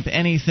can bring up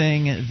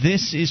anything.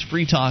 This is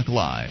Free Talk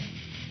Live.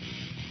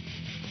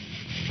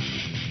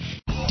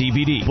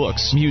 DVD,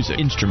 books, music,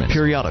 instruments,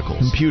 periodicals,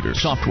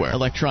 computers, software,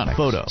 electronic,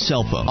 photo,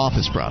 cell phone,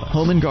 office product,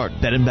 home and garden,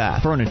 bed and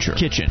bath, furniture,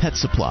 kitchen, pet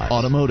supply,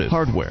 automotive,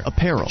 hardware,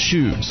 apparel,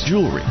 shoes,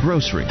 jewelry,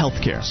 grocery,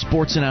 healthcare,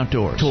 sports and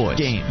outdoors, toys,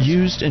 games,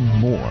 used, and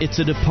more. It's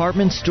a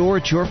department store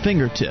at your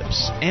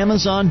fingertips.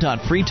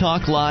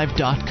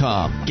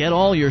 Amazon.freetalklive.com. Get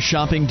all your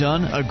shopping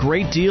done, a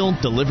great deal,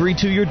 delivery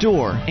to your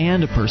door,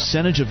 and a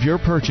percentage of your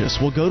purchase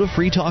will go to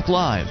Free Talk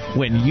Live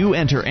when you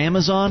enter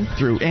Amazon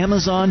through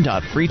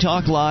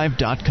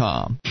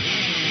Amazon.freetalklive.com.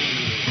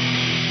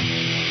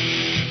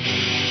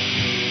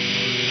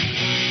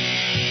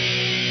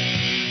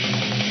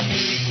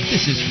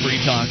 This is Free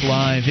Talk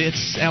Live.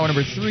 It's hour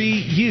number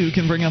 3. You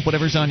can bring up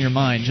whatever's on your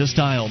mind. Just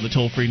dial the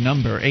toll-free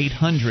number,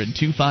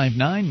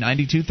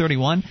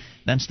 800-259-9231.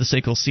 That's the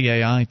SACL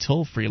CAI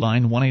toll-free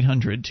line,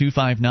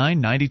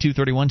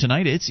 1-800-259-9231.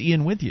 Tonight, it's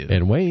Ian with you.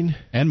 And Wayne.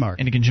 And Mark.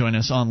 And you can join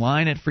us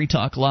online at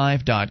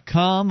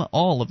freetalklive.com.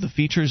 All of the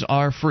features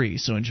are free,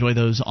 so enjoy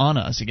those on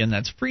us. Again,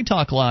 that's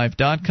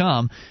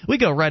freetalklive.com. We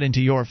go right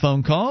into your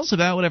phone calls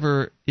about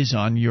whatever is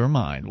on your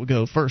mind. We'll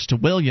go first to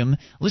William,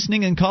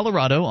 listening in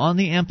Colorado on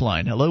the amp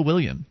line. Hello,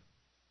 William.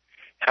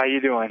 How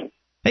you doing?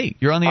 Hey,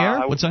 you're on the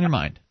air? What's on your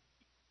mind?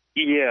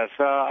 Yes,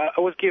 I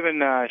was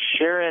given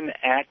Sharon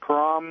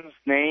Akrom's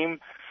name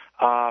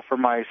for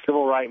my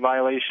civil right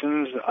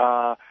violations.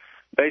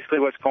 Basically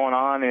what's going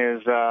on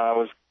is I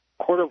was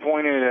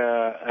court-appointed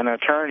an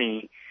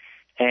attorney,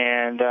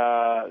 and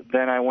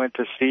then I went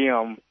to see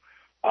him,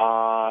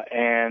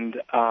 and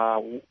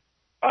I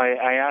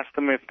asked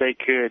them if I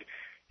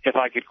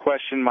could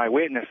question my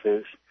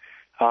witnesses,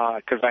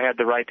 because I had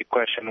the right to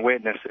question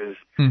witnesses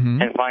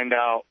and find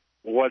out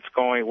what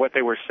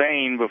they were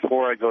saying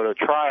before I go to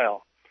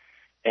trial.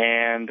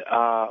 And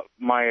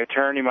my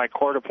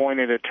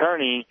court-appointed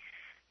attorney,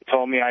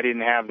 told me I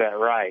didn't have that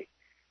right.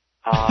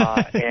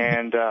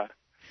 And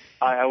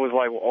I was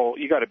like, well,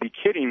 you got to be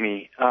kidding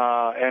me.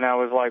 And I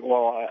was like,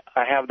 well,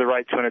 I have the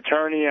right to an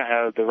attorney. I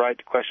have the right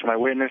to question my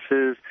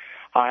witnesses.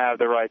 I have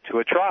the right to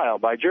a trial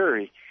by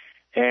jury.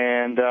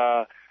 And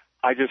I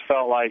just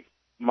felt like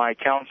my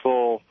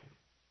counsel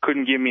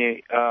couldn't give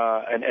me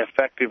an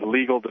effective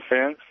legal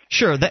defense.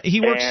 Sure,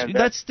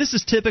 this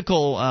is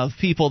typical of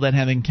people that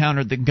have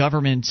encountered the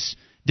government's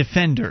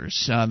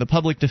defenders, the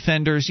public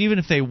defenders. Even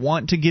if they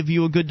want to give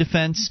you a good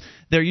defense,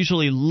 they're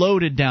usually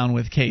loaded down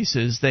with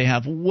cases. They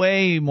have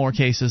way more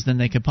cases than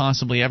they could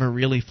possibly ever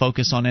really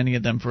focus on any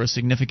of them for a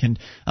significant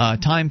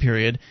time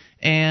period.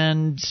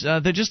 And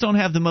they just don't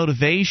have the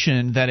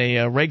motivation that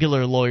a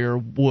regular lawyer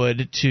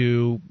would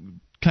to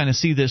kind of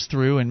see this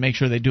through and make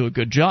sure they do a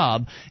good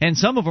job. And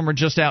some of them are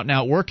just out and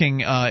out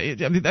working.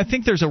 I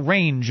think there's a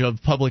range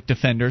of public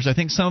defenders. I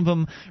think some of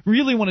them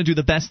really want to do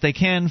the best they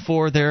can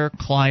for their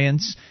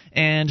clients,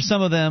 and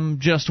some of them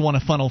just want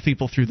to funnel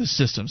people through the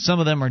system. Some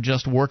of them are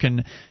just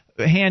working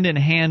hand in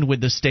hand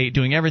with the state,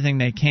 doing everything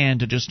they can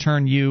to just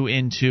turn you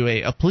into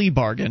a plea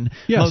bargain.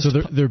 Yeah, so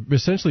they're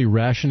essentially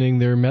rationing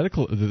their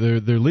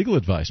their legal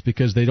advice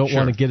because they don't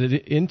want to get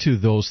it into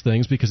those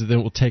things because then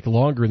it will take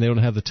longer and they don't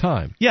have the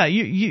time. Yeah,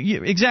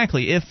 you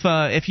exactly.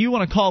 If you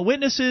want to call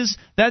witnesses,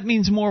 that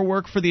means more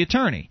work for the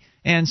attorney.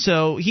 And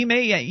so he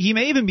may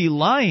even be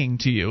lying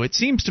to you. It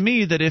seems to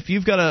me that if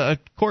you've got a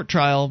court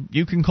trial,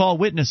 you can call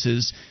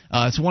witnesses.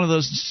 It's one of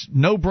those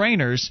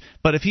no-brainers.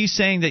 But if he's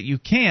saying that you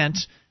can't,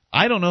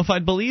 I don't know if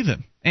I'd believe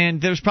him.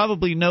 And there's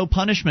probably no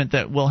punishment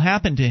that will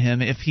happen to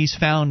him if he's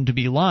found to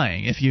be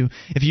lying. If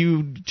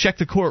you check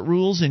the court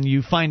rules and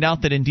you find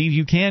out that indeed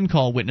you can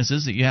call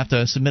witnesses, that you have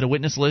to submit a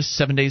witness list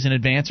 7 days in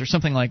advance or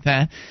something like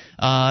that,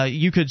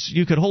 you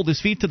could hold his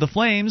feet to the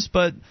flames,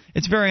 but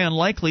it's very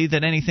unlikely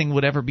that anything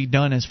would ever be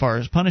done as far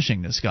as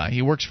punishing this guy.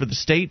 He works for the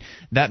state.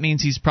 That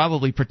means he's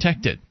probably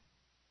protected.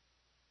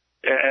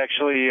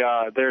 Actually,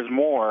 there's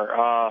more.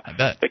 I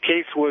bet. The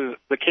case was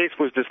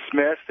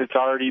dismissed. It's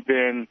already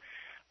been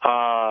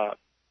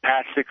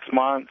past 6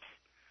 months.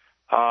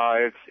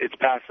 It's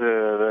past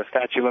the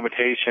statute of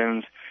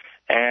limitations,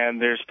 and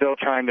they're still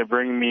trying to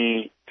bring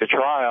me to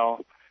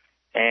trial.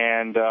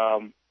 And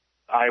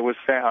I was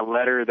sent a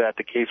letter that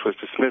the case was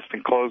dismissed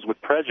and closed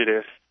with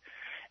prejudice.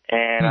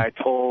 And I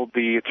told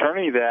the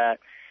attorney that,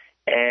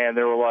 and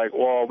they were like,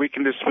 "Well, we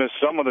can dismiss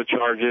some of the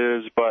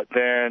charges, but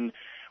then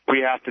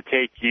we have to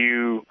take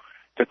you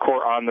to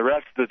court on the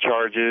rest of the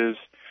charges."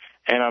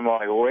 And I'm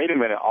like, wait a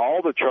minute,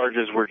 all the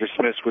charges were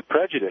dismissed with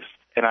prejudice,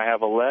 and I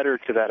have a letter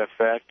to that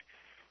effect.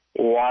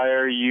 Why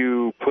are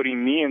you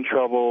putting me in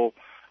trouble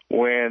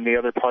when the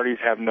other parties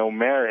have no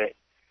merit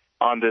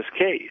on this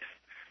case?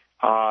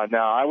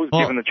 Now, I was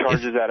given the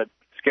charges at a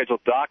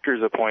scheduled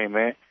doctor's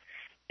appointment,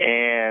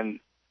 and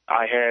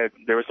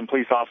there were some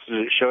police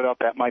officers that showed up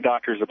at my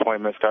doctor's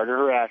appointment, started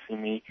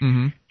harassing me,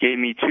 gave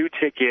me 2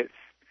 tickets,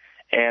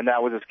 and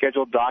that was a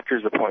scheduled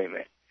doctor's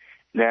appointment.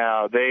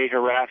 Now, they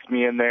harassed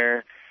me in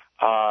there,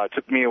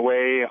 took me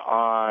away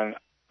on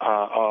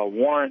a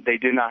warrant they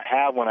did not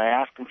have. When I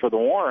asked them for the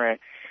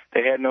warrant,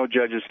 they had no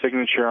judge's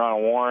signature on a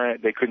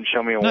warrant. They couldn't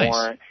show me a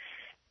warrant.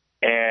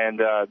 And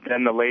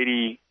then the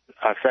lady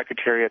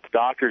secretary at the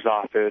doctor's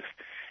office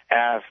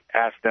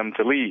asked them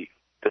to leave,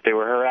 that they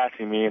were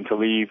harassing me and to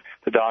leave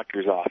the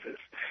doctor's office.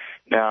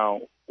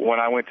 Now, when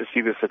I went to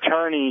see this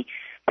attorney,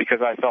 because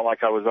I felt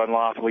like I was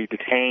unlawfully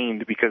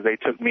detained because they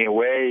took me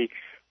away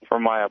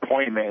from my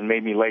appointment and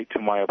made me late to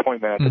my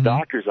appointment at the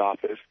doctor's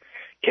office,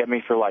 kept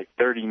me for like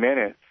 30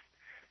 minutes,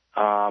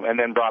 and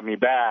then brought me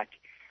back.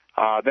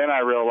 Then I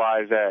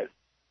realized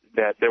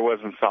that there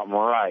wasn't something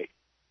right,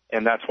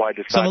 and that's why I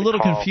decided to call. So I'm a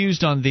little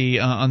confused on the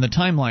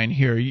timeline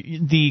here.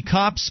 The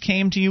cops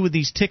came to you with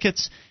these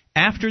tickets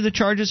after the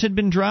charges had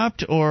been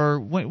dropped, or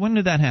when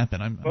did that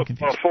happen? I'm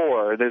confused.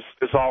 Before.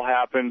 This all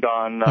happened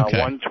on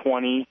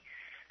 1/20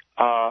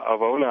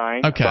 of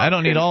 09. Okay, I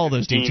don't need all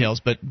those details,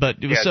 but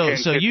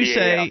so you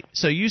say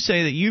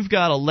that you've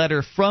got a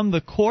letter from the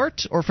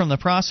court or from the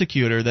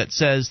prosecutor that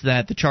says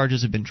that the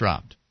charges have been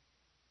dropped.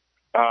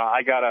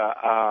 I got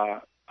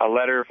a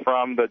letter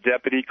from the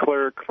deputy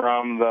clerk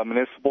from the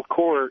municipal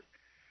court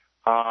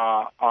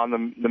on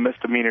the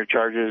misdemeanor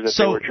charges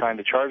that they were trying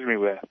to charge me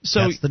with.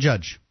 So that's the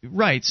judge,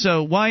 right?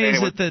 So why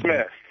is it that?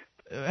 Dismissed.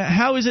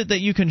 How is it that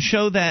you can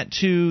show that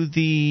to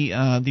the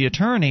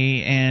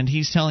attorney and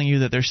he's telling you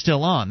that they're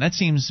still on? That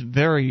seems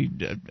very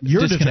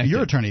disconnected.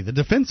 Your attorney, the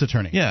defense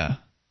attorney. Yeah.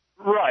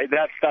 Right.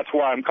 That's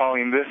why I'm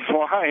calling this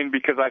line,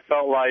 because I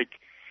felt like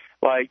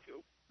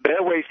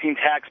they're wasting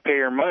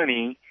taxpayer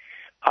money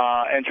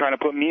and trying to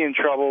put me in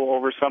trouble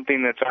over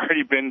something that's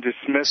already been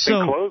dismissed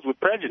and closed with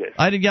prejudice.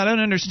 I don't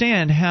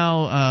understand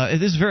how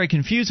this is very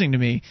confusing to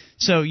me.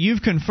 So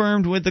you've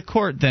confirmed with the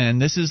court then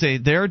this is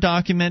their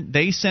document,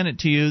 they sent it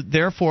to you,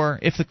 therefore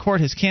if the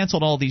court has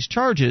canceled all these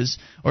charges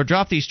or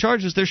dropped these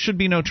charges, there should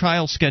be no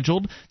trial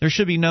scheduled, there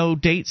should be no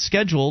date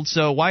scheduled,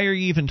 so why are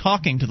you even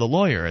talking to the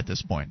lawyer at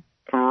this point?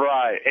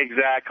 Right,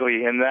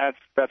 exactly, and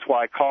that's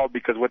why I called,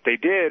 because what they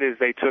did is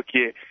they took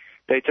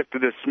the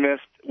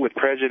dismissed with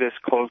prejudice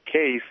closed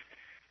case,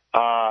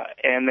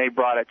 and they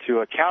brought it to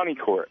a county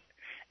court.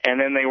 And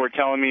then they were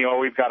telling me, oh,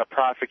 we've got to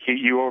prosecute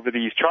you over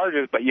these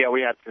charges, but yeah,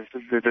 we have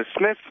to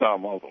dismiss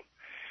some of them.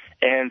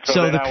 And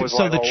so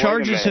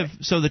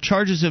the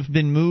charges have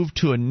been moved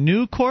to a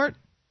new court?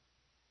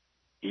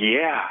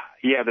 Yeah,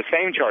 the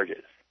same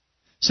charges.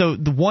 So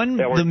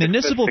the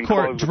municipal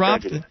court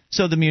dropped.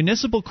 So the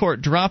municipal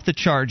court dropped the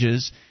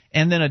charges,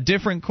 and then a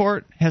different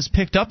court has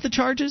picked up the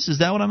charges. Is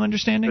that what I'm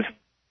understanding?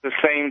 The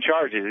same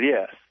charges,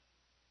 yes.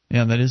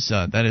 Yeah, that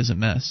is a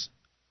mess.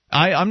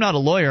 I'm not a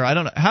lawyer. I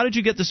don't know. How did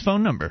you get this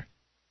phone number?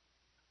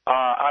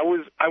 I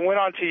went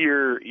onto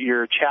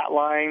your chat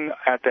line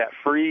at that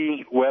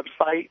free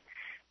website,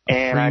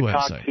 And I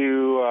talked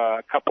to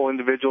a couple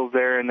individuals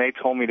there, and they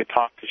told me to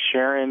talk to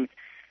Sharon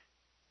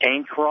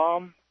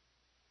Ankrom.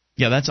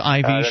 Yeah, that's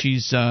Ivy.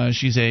 She's a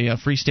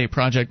Free State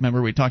Project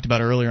member we talked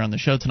about earlier on the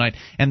show tonight.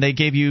 And they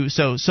gave you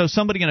so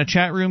somebody in a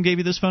chat room gave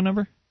you this phone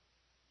number?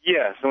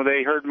 Yes. So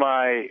they heard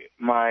my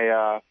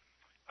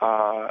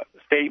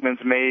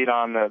statements made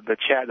on the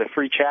chat, the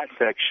free chat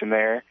section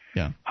there.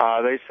 Yeah.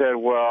 They said,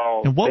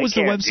 well. And what was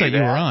the website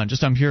you were on?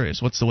 Just I'm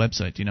curious. What's the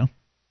website? Do you know?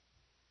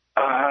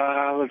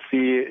 Let's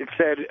see. It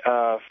said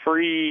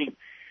free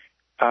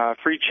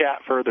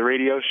chat for the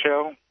radio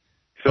show.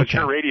 So it's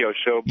your radio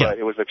show, but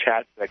it was a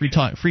chat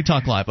section. Free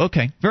Talk Live.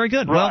 Okay, very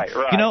good. Right.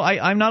 You know,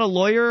 I'm not a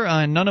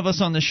lawyer. None of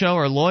us on the show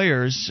are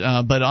lawyers,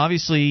 but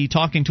obviously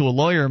talking to a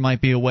lawyer might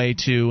be a way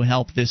to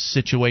help this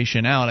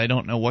situation out. I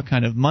don't know what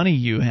kind of money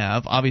you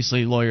have.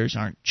 Obviously, lawyers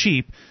aren't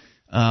cheap.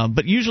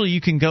 But usually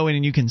you can go in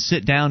and you can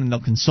sit down and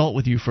they'll consult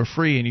with you for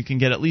free, and you can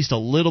get at least a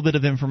little bit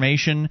of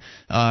information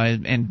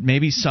and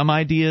maybe some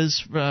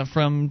ideas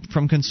from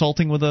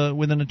consulting with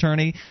an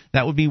attorney.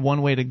 That would be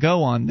one way to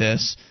go on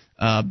this.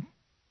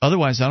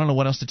 Otherwise, I don't know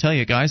what else to tell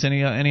you, guys.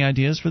 Any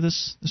ideas for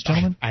this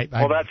gentleman?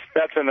 Well,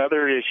 that's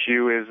another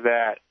issue is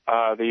that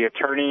the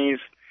attorneys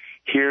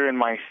here in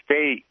my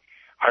state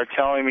are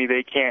telling me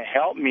they can't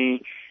help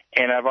me,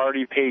 and I've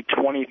already paid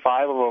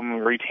 25 of them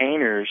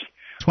retainers.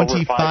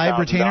 25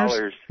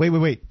 retainers?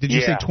 Wait. Did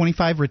you say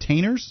 25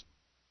 retainers?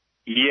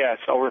 Yes,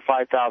 over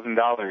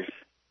 $5,000.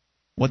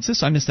 What's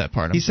this? I missed that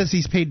part. He says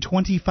he's paid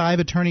 25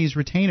 attorneys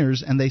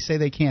retainers, and they say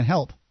they can't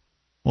help.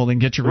 Well, then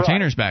get your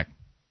retainers back.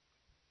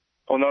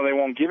 Oh, no, they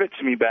won't give it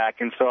to me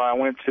back. And so I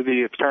went to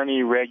the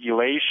attorney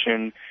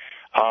regulation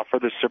for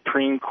the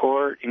Supreme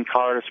Court in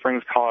Colorado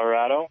Springs,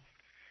 Colorado.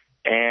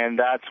 And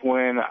that's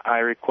when I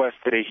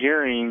requested a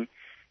hearing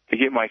to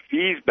get my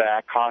fees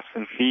back, costs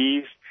and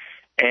fees,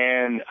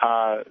 and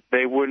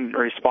they wouldn't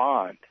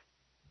respond.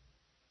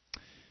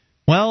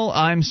 Well,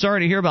 I'm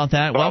sorry to hear about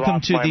that. So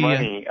Welcome to the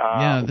money.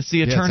 that's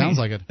the attorney. Yeah, it sounds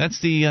like it.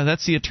 That's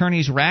the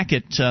attorney's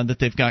racket that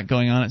they've got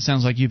going on. It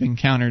sounds like you've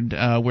encountered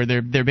where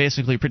they're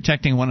basically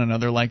protecting one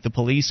another like the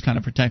police kind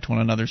of protect one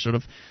another, sort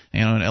of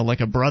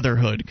like a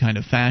brotherhood kind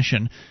of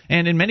fashion.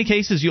 And in many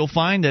cases, you'll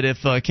find that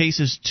if a case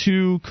is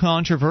too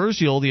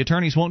controversial, the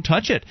attorneys won't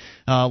touch it.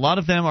 A lot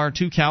of them are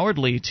too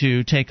cowardly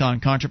to take on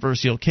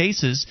controversial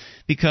cases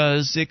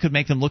because it could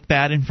make them look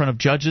bad in front of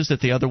judges that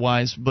they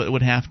otherwise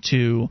would have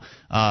to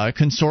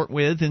consort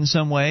with in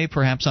some way,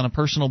 perhaps on a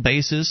personal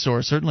basis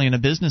or certainly in a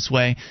business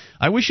way.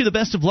 I wish you the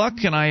best of luck,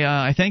 and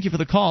I thank you for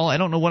the call. I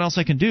don't know what else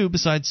I can do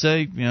besides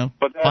say,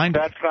 But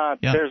that's not.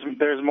 Yeah.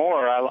 There's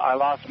more. I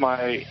lost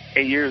my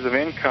 8 years of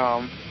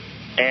income,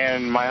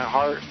 and my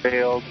heart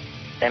failed,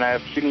 and I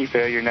have kidney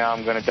failure now.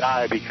 I'm going to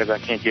die because I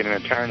can't get an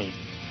attorney.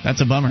 That's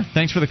a bummer.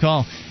 Thanks for the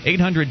call.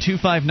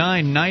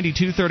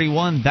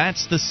 800-259-9231.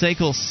 That's the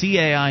SACL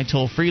CAI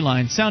toll-free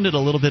line. Sounded a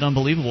little bit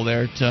unbelievable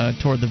there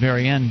toward the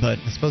very end, but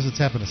I suppose it's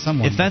happened to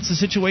someone. If that's the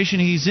situation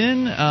he's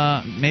in,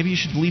 maybe you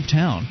should leave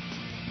town.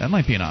 That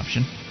might be an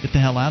option. Get the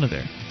hell out of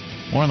there.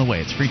 More on the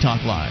way. It's Free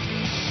Talk Live.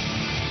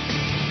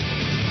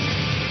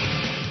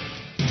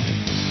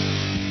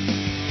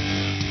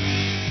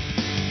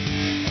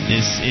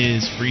 This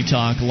is Free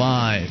Talk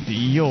Live,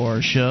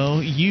 your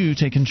show. You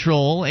take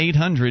control.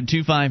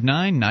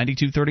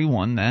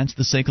 800-259-9231. That's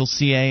the SACL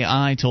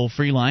CAI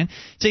toll-free line.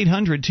 It's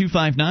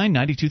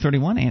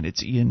 800-259-9231, and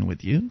it's Ian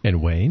with you.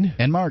 And Wayne.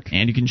 And Mark.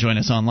 And you can join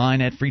us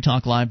online at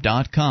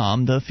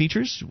freetalklive.com. The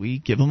features, we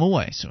give them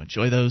away, so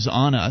enjoy those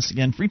on us.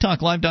 Again,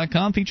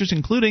 freetalklive.com, features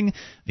including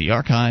the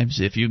archives.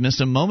 If you've missed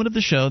a moment of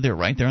the show, they're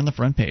right there on the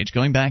front page.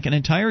 Going back an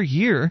entire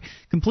year,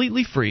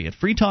 completely free at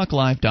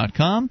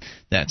freetalklive.com.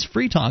 That's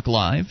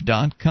freetalklive.com.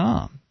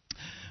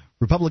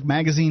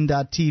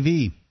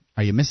 RepublicMagazine.tv.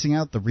 Are you missing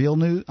out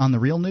on the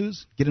real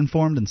news? Get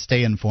informed and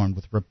stay informed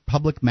with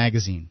Republic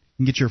Magazine. You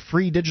can get your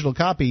free digital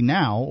copy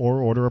now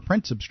or order a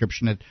print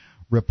subscription at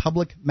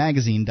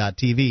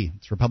RepublicMagazine.tv.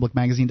 It's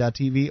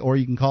RepublicMagazine.tv, or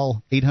you can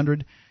call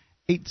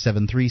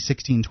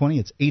 800-873-1620.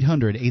 It's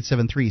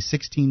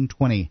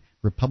 800-873-1620.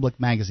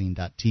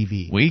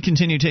 RepublicMagazine.tv. We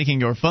continue taking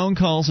your phone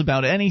calls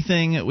about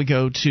anything. We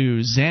go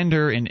to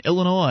Xander in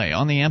Illinois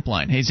on the amp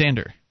line. Hey,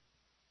 Xander.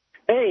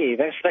 Hey,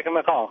 thanks for taking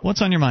my call.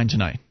 What's on your mind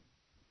tonight?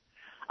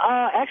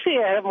 Actually,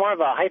 I have more of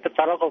a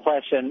hypothetical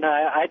question.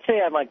 I'd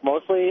say I'm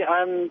mostly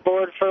on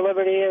board for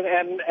liberty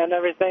and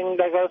everything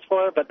that goes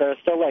for it, but there's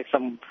still a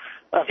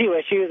few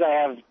issues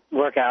I have to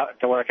work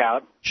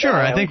out. Sure,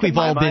 I think we've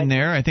all been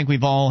there. I think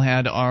we've all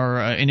had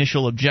our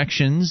initial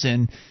objections,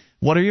 and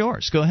what are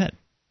yours? Go ahead.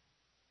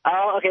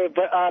 Okay,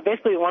 but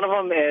basically one of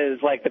them is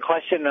the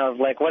question of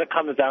what it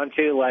comes down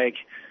to,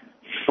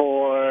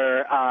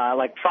 for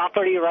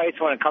property rights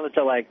when it comes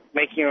to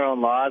making your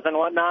own laws and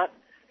whatnot,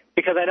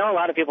 because I know a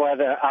lot of people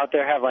out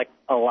there have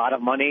a lot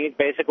of money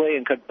basically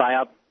and could buy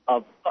up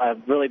a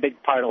really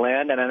big part of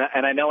land, and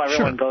I know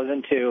everyone goes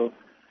into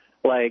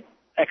a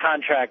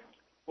contract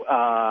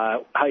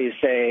on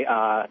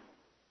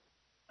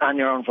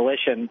your own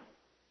volition,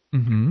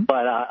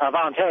 but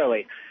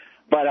voluntarily.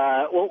 But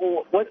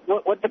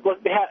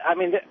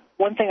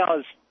one thing I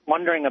was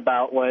wondering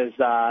about was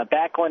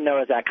back when there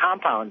was that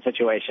compound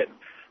situation.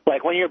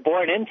 Like when you're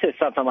born into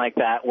something like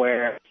that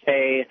where,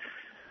 say,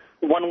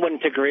 one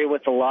wouldn't agree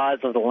with the laws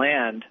of the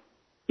land,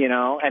 you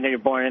know, and you're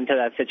born into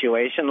that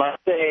situation.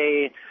 Let's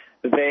say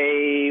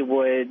they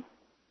would,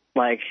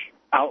 like,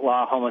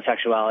 outlaw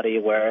homosexuality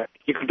where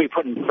you could be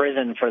put in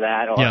prison for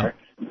that or,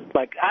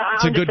 like,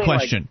 it's a good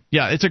question.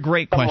 Like, it's a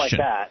great question.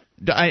 Like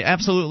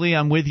that.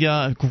 I'm with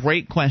you.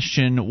 Great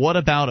question. What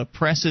about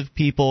oppressive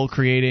people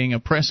creating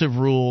oppressive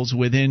rules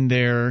within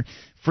their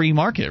free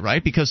market,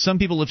 right? Because some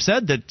people have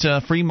said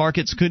that free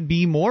markets could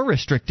be more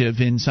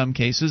restrictive in some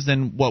cases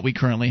than what we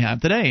currently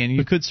have today, and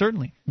you could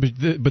certainly.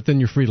 But then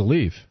you're free to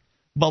leave.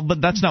 Well,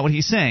 but that's not what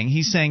he's saying.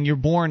 He's saying you're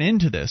born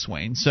into this,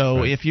 Wayne.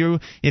 So if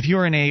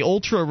you're in a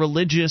ultra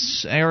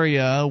religious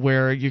area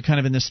where you're kind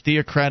of in this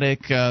theocratic,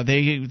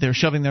 they're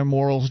shoving their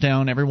morals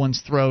down everyone's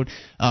throat,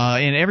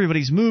 and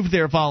everybody's moved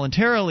there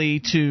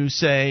voluntarily to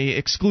say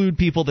exclude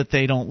people that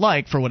they don't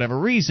like for whatever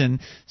reason.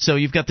 So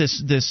you've got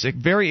this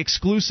very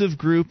exclusive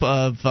group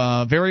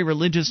of very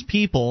religious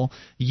people.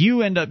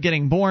 You end up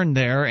getting born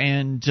there,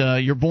 and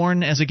you're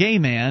born as a gay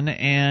man,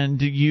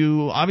 and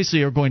you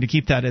obviously are going to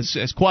keep that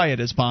as quiet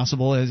as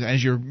possible.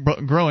 As you're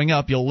growing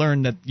up, you'll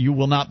learn that you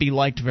will not be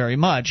liked very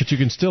much. But you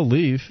can still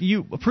leave.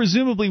 You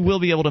presumably will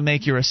be able to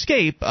make your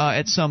escape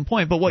at some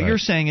point. But what you're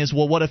saying is,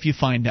 well, what if you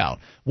find out?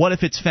 What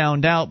if it's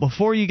found out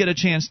before you get a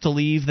chance to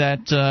leave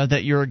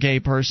that you're a gay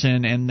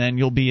person, and then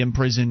you'll be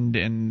imprisoned,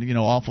 and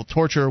awful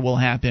torture will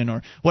happen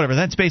or whatever?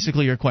 That's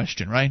basically your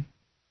question, right?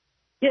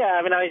 Yeah,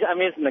 I mean,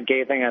 I'm using the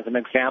gay thing as an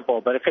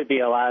example, but it could be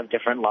a lot of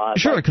different laws.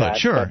 Sure, like it could. That.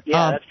 Sure. But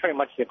yeah, that's pretty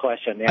much the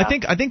question. Yeah.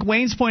 I think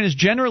Wayne's point is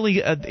generally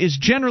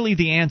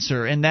the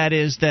answer, and that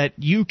is that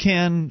you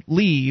can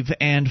leave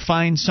and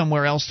find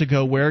somewhere else to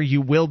go where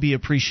you will be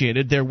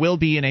appreciated. There will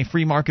be, in a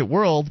free market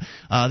world,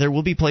 there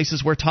will be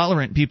places where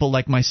tolerant people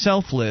like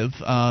myself live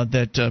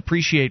that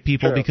appreciate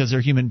people because they're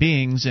human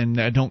beings and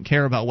don't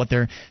care about what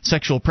their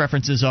sexual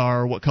preferences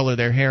are, or what color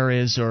their hair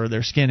is, or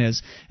their skin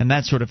is, and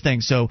that sort of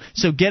thing. So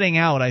getting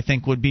out, I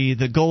think, would be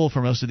the goal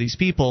for most of these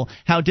people.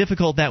 How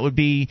difficult that would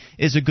be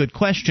is a good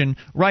question.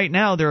 Right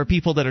now, there are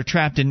people that are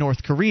trapped in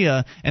North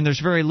Korea, and there's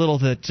very little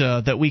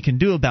that we can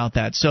do about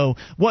that. So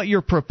what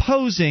you're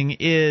proposing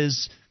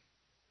is,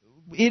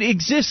 it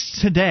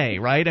exists today,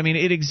 right? I mean,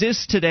 it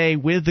exists today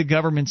with the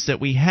governments that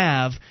we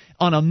have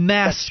on a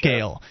mass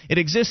scale. It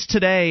exists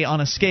today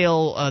on a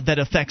scale that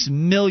affects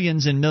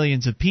millions and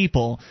millions of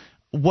people.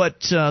 What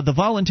the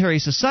voluntary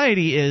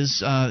society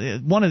is,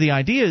 one of the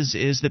ideas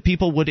is that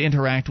people would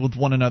interact with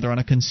one another on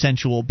a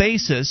consensual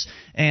basis,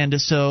 and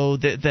so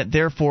that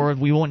therefore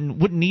we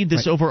wouldn't need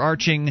this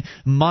overarching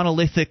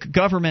monolithic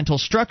governmental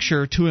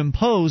structure to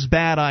impose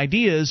bad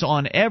ideas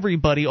on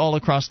everybody all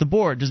across the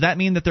board. Does that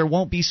mean that there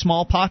won't be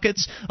small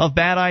pockets of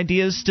bad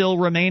ideas still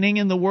remaining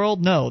in the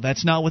world? No,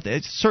 that's not what.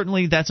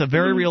 Certainly, that's a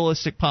very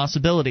realistic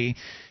possibility.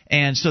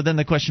 And so then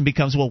the question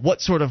becomes, well,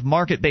 what sort of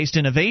market-based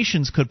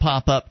innovations could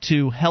pop up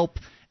to help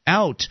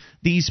out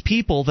these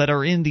people that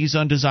are in these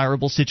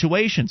undesirable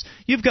situations?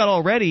 You've got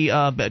already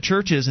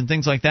churches and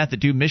things like that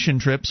do mission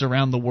trips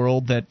around the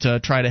world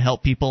that try to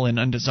help people in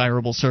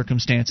undesirable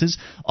circumstances.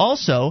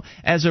 Also,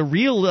 as a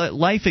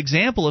real-life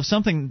example of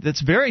something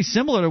that's very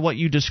similar to what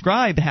you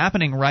described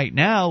happening right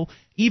now,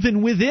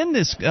 even within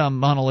this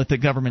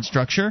monolithic government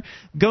structure,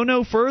 go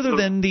no further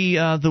than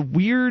the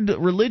weird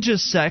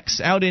religious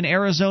sects out in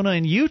Arizona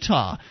and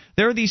Utah.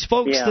 There are these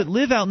folks that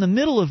live out in the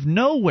middle of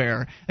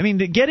nowhere. I mean,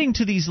 getting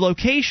to these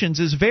locations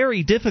is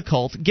very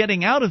difficult.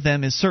 Getting out of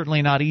them is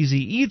certainly not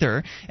easy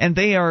either. And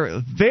they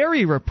are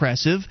very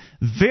repressive,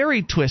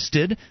 very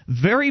twisted,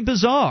 very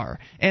bizarre.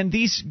 And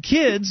these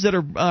kids that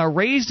are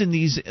raised in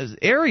these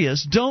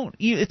areas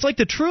it's like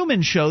the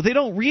Truman Show. They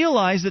don't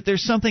realize that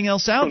there's something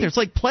else out there. It's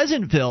like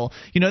Pleasantville.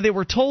 They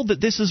were told that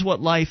this is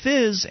what life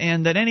is,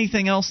 and that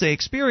anything else they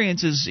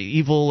experience is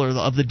evil or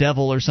of the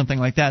devil or something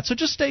like that. So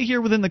just stay here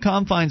within the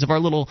confines of our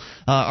little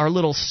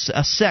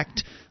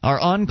sect, our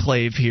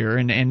enclave here,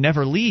 and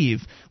never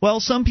leave. Well,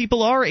 some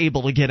people are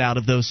able to get out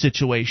of those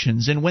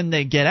situations, and when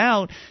they get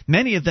out,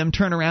 many of them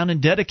turn around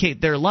and dedicate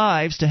their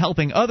lives to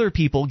helping other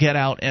people get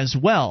out as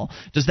well.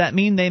 Does that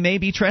mean they may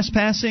be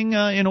trespassing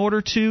in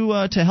order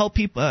to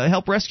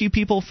help rescue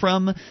people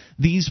from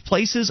these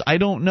places? I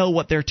don't know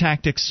what their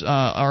tactics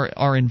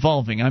are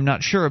involving. I'm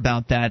not sure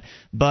about that.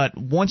 But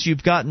once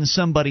you've gotten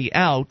somebody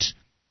out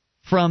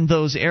from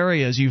those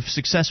areas, you've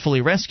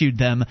successfully rescued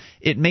them,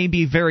 it may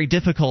be very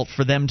difficult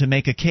for them to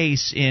make a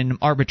case in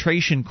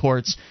arbitration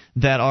courts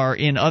that are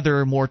in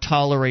other more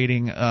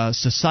tolerating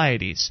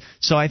societies.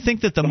 So I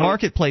think that the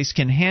marketplace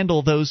can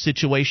handle those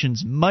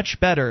situations much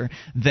better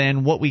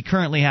than what we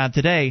currently have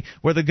today,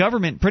 where the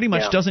government pretty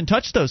much doesn't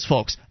touch those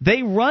folks.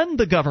 They run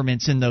the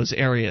governments in those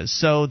areas,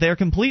 so they're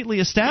completely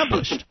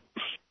established.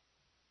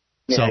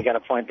 Yeah, I got a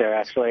point there,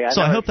 actually.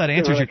 I hope that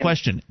answers your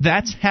question.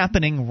 That's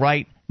happening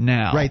right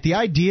now. Right. The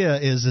idea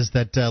is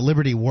that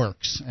liberty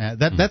works.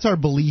 That's our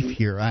belief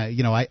here.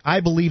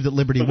 I believe that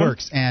liberty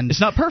works, and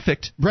it's not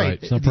perfect. Right.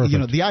 It's not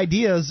perfect. The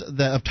ideas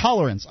of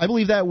tolerance. I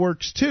believe that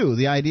works too.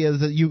 The idea is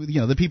that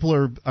the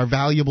people are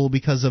valuable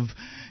because of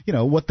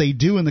what they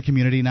do in the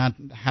community, not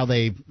how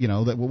they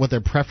what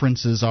their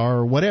preferences are,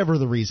 or whatever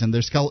the reason,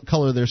 their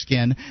color of their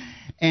skin.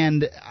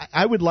 And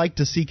I would like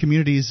to see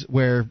communities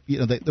where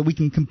that we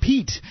can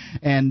compete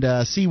and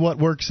see what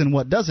works and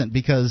what doesn't,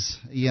 because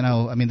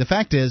the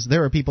fact is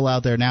there are people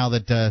out there now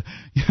that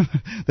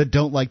that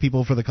don't like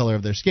people for the color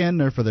of their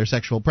skin or for their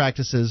sexual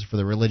practices, for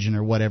their religion,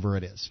 or whatever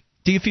it is.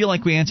 Do you feel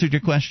like we answered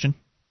your question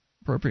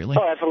appropriately?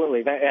 Oh,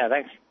 absolutely. Yeah,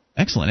 thanks.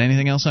 Excellent.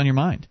 Anything else on your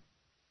mind?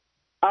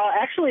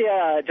 Actually,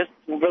 just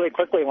really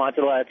quickly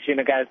wanted to let you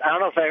know, guys, I don't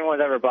know if anyone's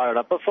ever brought it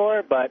up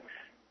before, but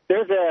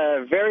there's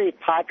a very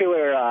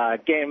popular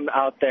game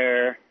out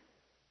there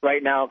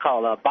right now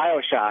called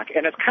BioShock,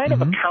 and it's kind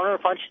of a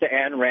counterpunch to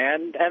Ayn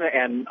Rand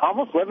and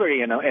almost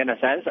liberty in a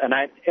sense. And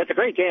it's a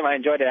great game. I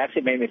enjoyed it. It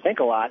actually made me think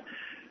a lot.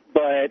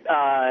 But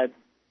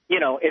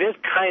it is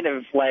kind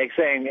of like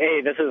saying,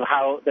 hey, this is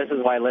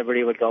why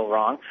liberty would go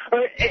wrong.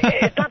 Or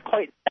it's not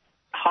quite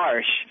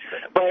harsh,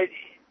 but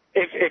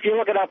if you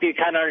look it up, you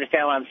kind of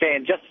understand what I'm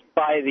saying just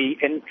by the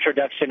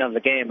introduction of the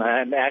game.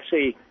 And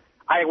actually,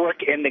 I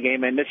work in the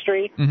game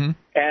industry, and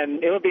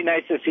it would be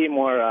nice to see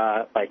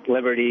more like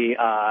liberty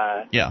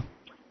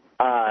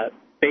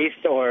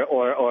based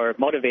or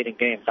motivating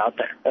games out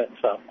there.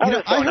 So I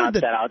heard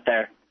that out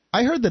there.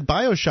 I heard that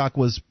BioShock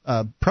was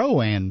pro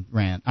Ayn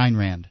Rand.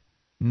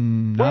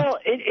 Well,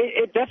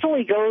 it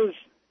definitely goes.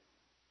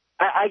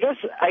 I guess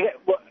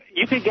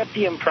you could get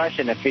the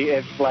impression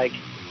if like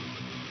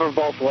for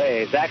both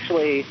ways.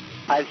 Actually,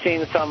 I've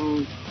seen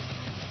some.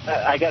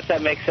 I guess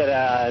that makes it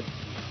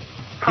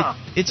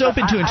It's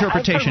open to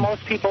interpretation. I've heard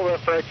most people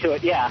refer to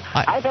it. Yeah,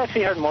 I've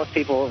actually heard most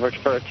people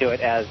refer to it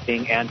as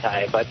being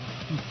anti, but.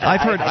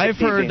 I've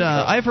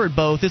heard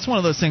both. It's one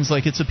of those things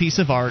like it's a piece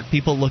of art.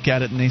 People look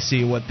at it and they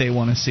see what they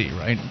want to see,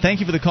 right? Thank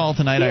you for the call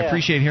tonight. Yeah. I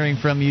appreciate hearing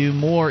from you.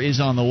 More is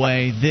on the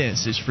way.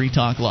 This is Free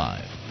Talk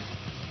Live.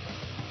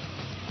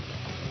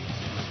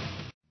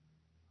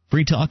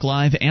 Free Talk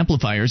Live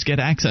amplifiers get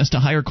access to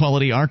higher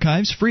quality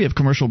archives, free of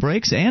commercial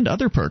breaks, and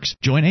other perks.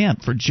 Join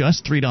AMP for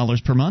just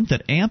 $3 per month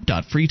at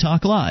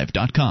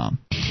amp.freetalklive.com.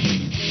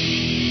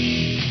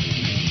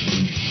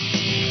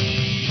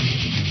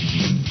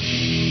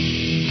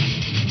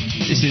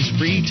 This is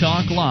Free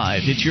Talk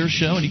Live. It's your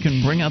show, and you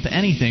can bring up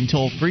anything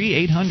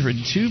toll-free,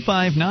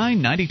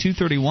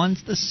 800-259-9231.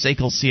 It's the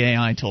SACL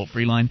CAI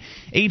toll-free line,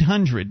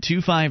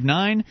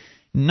 800-259-9231.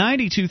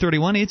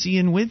 It's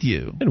Ian with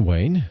you. And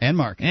Wayne. And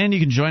Mark. And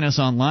you can join us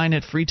online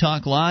at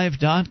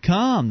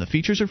freetalklive.com. The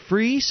features are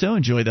free, so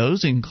enjoy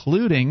those,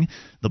 including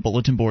the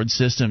bulletin board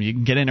system. You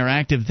can get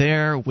interactive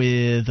there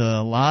with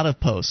a lot of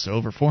posts.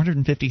 Over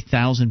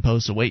 450,000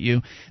 posts await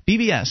you.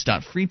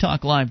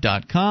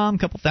 bbs.freetalklive.com. A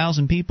couple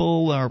thousand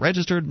people are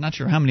registered. Not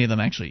sure how many of them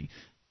actually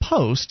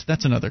post.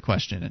 That's another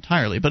question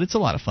entirely, but it's a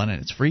lot of fun,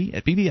 and it's free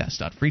at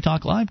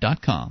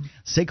bbs.freetalklive.com.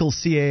 SACL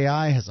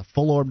CAI has a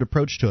full-orbed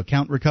approach to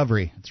account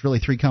recovery. It's really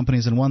three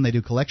companies in one. They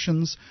do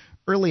collections,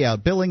 early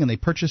out billing, and they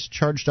purchase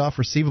charged-off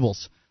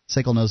receivables.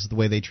 SACL knows that the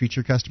way they treat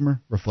your customer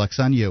reflects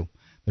on you.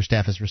 Their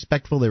staff is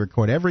respectful. They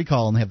record every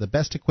call, and they have the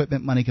best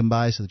equipment money can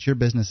buy so that your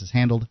business is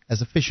handled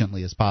as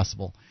efficiently as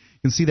possible.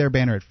 You can see their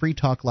banner at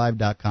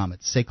freetalklive.com.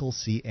 It's SACL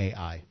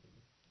CAI.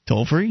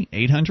 Toll free,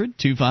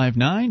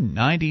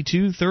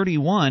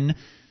 800-259-9231.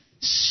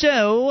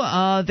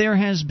 So there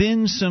has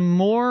been some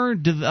more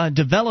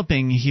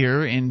developing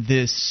here in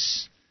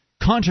this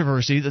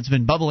controversy that's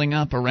been bubbling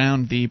up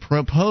around the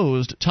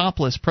proposed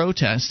topless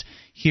protest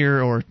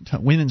here, or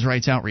women's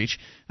rights outreach,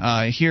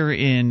 here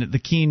in the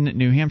Keene,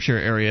 New Hampshire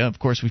area. Of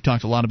course, we've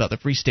talked a lot about the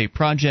Free State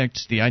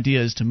Project. The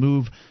idea is to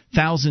move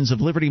thousands of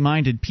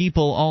liberty-minded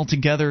people all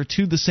together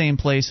to the same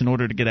place in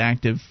order to get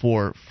active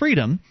for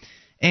freedom.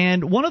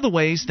 And one of the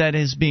ways that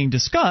is being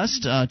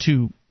discussed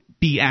to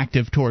be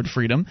active toward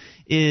freedom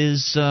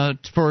is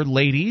for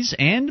ladies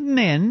and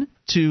men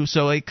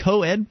a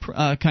co-ed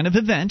kind of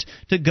event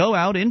to go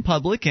out in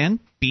public and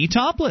be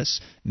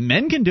topless.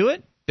 Men can do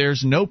it.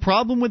 There's no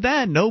problem with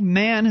that. No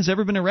man has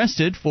ever been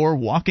arrested for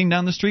walking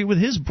down the street with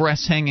his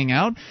breasts hanging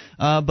out.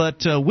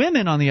 But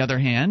women, on the other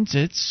hand,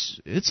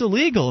 it's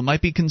illegal. It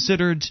might be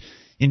considered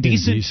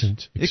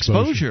indecent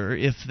exposure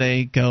if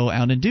they go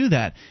out and do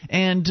that.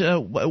 And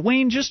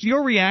Wayne, just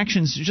your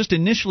reactions just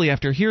initially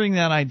after hearing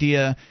that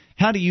idea,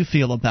 how do you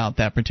feel about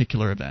that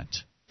particular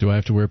event? Do I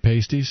have to wear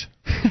pasties?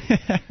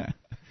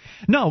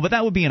 No, but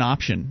that would be an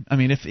option. I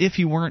mean, if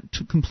you weren't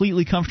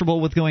completely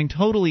comfortable with going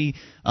totally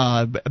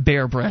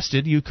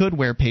bare-breasted, you could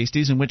wear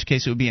pasties, in which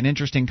case it would be an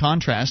interesting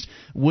contrast.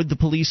 Would the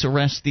police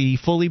arrest the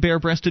fully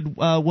bare-breasted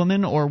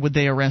woman, or would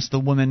they arrest the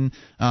woman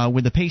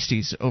with the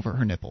pasties over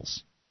her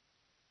nipples?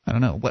 I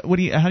don't know.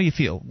 How do you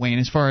feel, Wayne,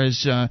 as far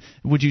as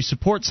would you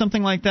support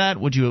something like that?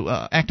 Would you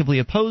actively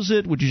oppose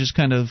it? Would you just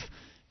kind of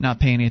not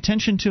pay any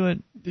attention to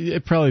it?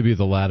 It'd probably be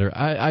the latter.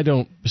 I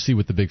don't see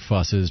what the big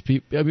fuss is.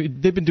 I mean,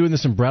 they've been doing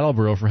this in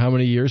Brattleboro for how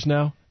many years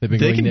now? They can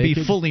naked?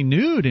 Be fully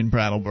nude in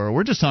Brattleboro.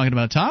 We're just talking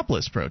about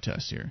topless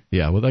protests here.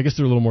 Yeah, well, I guess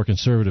they're a little more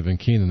conservative in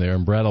Keene than they are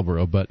in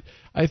Brattleboro, but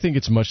I think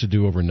it's much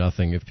ado over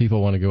nothing. If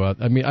people want to go out,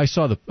 I mean, I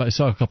saw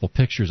a couple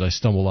pictures I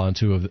stumbled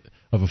onto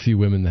of a few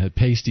women that had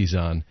pasties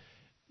on.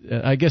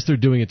 I guess they're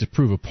doing it to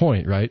prove a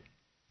point, right?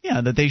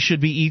 Yeah, that they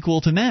should be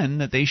equal to men,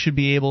 that they should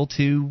be able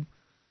to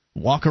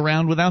walk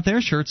around without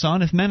their shirts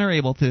on if men are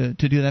able to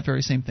do that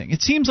very same thing.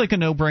 It seems like a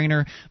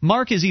no-brainer.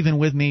 Mark is even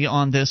with me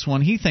on this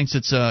one. He thinks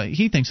it's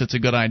a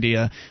good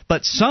idea,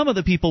 but some of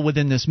the people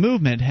within this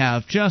movement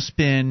have just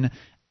been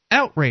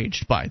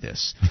outraged by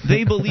this.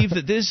 They believe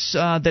that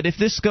that if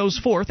this goes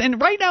forth, and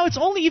right now it's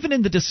only even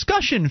in the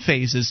discussion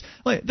phases.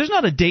 Like, there's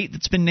not a date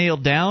that's been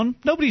nailed down.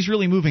 Nobody's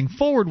really moving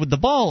forward with the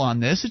ball on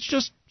this. It's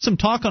just some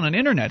talk on an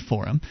internet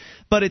forum,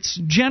 but it's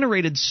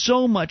generated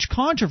so much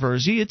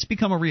controversy, it's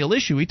become a real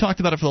issue. We talked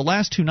about it for the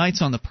last 2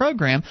 nights on the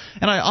program,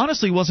 and I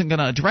honestly wasn't going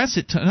to address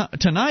it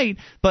tonight,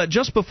 but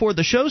just before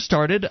the show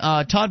started,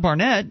 Todd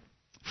Barnett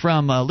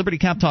from Liberty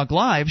Cap Talk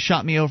Live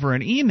shot me over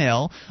an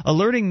email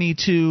alerting me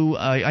to,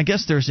 I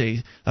guess there's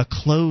a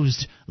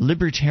closed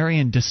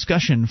libertarian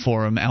discussion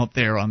forum out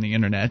there on the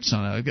internet,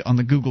 on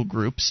the Google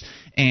groups,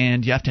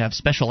 and you have to have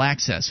special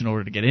access in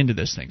order to get into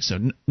this thing. So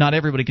not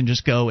everybody can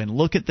just go and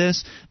look at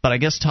this, but I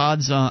guess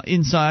Todd's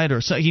inside,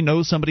 or he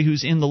knows somebody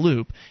who's in the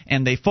loop,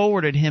 and they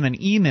forwarded him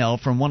an email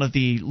from one of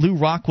the Lou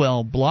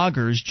Rockwell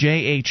bloggers,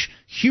 J.H.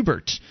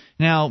 Hubert.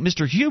 Now,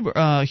 Mr.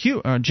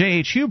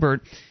 J.H.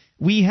 Hubert,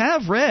 we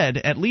have read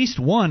at least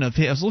one of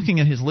his. I was looking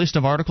at his list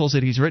of articles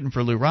that he's written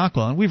for Lou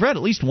Rockwell, and we've read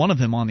at least one of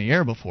them on the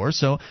air before,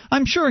 so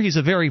I'm sure he's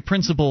a very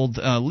principled,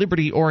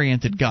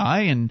 liberty-oriented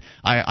guy, and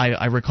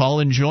I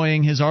recall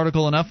enjoying his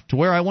article enough to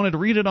where I wanted to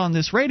read it on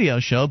this radio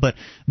show, but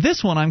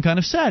this one I'm kind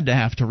of sad to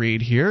have to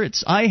read here.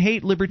 It's I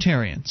Hate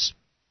Libertarians.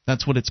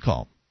 That's what it's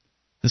called.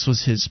 This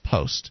was his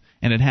post,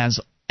 and it has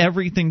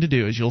everything to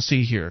do, as you'll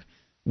see here,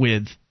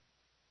 with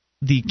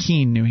the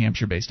Keene, New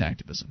Hampshire-based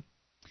activism.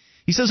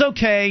 He says,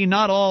 okay,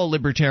 not all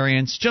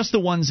libertarians, just the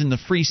ones in the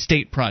Free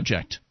State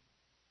Project.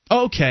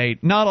 Okay,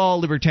 not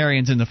all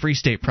libertarians in the Free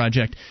State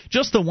Project,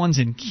 just the ones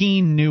in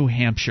Keene, New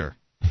Hampshire.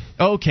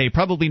 Okay,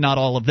 probably not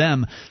all of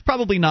them,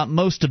 probably not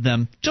most of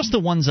them, just the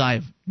ones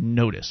I've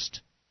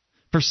noticed.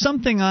 For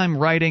something I'm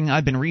writing,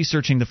 I've been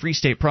researching the Free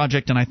State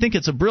Project, and I think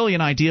it's a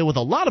brilliant idea with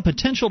a lot of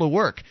potential to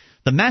work.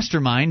 The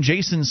mastermind,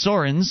 Jason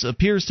Sorens,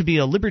 appears to be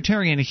a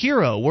libertarian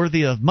hero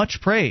worthy of much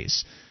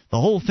praise. The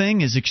whole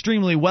thing is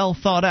extremely well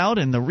thought out,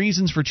 and the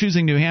reasons for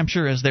choosing New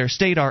Hampshire as their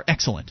state are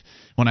excellent.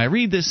 When I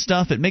read this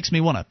stuff, it makes me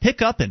want to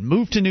pick up and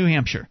move to New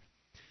Hampshire.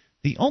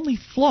 The only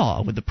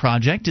flaw with the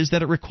project is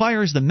that it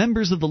requires the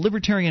members of the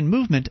libertarian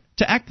movement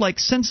to act like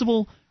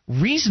sensible,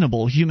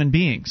 reasonable human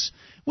beings,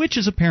 which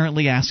is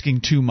apparently asking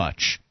too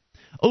much.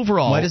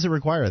 Overall, why does it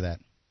require that?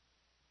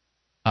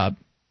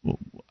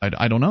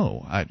 I don't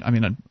know. I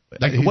mean,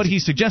 what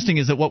he's suggesting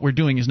is that what we're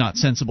doing is not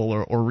sensible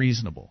or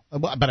reasonable.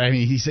 But I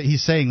mean,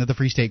 he's saying that the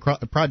Free State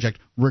Project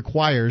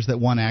requires that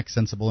one act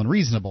sensible and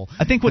reasonable.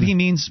 I think what he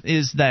means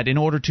is that in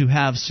order to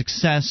have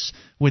success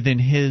within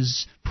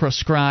his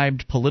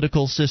prescribed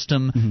political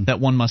system, that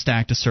one must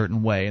act a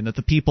certain way, and that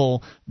the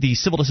people, the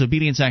civil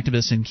disobedience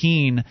activists in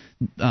Keene,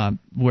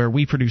 where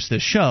we produce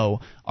this show,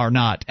 are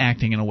not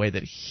acting in a way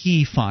that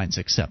he finds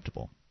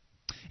acceptable.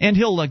 And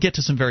he'll get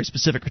to some very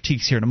specific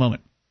critiques here in a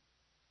moment.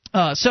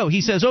 So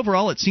he says,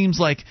 overall, it seems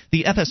like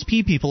the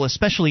FSP people,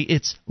 especially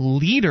its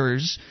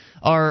leaders,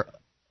 are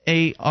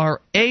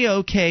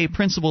A-OK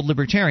principled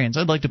libertarians.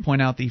 I'd like to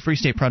point out the Free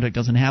State Project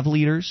doesn't have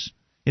leaders.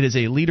 It is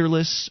a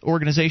leaderless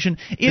organization.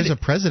 There's a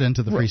president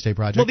of the Free State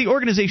Project. Well, the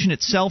organization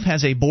itself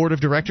has a board of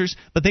directors,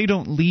 but they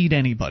don't lead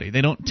anybody. They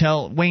don't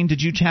tell Wayne,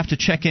 did you have to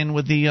check in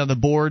with the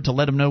board to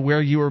let them know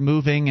where you were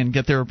moving and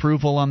get their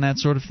approval on that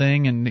sort of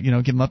thing, and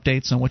give them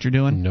updates on what you're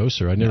doing? No,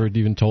 sir. I never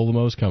even told them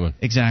I was coming.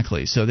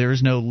 Exactly. So there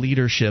is no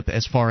leadership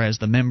as far as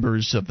the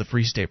members of the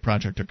Free State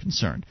Project are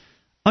concerned.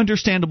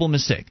 Understandable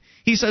mistake.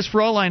 He says, for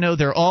all I know,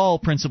 they're all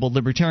principled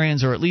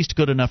libertarians, or at least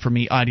good enough for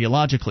me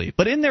ideologically.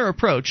 But in their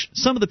approach,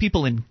 some of the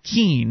people in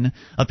Keene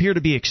appear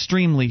to be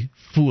extremely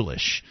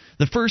foolish.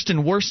 The first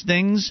and worst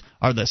things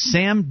are the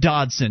Sam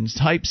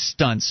Dodson-type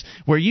stunts,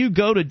 where you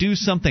go to do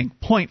something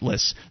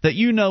pointless that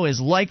you know is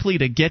likely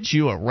to get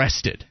you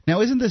arrested.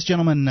 Now, isn't this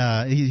gentleman,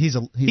 he's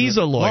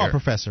a lawyer. Law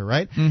professor,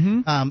 right?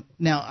 Mm-hmm.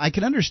 Now, I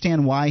can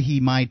understand why he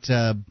might,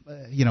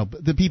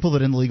 the people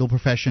that in the legal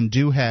profession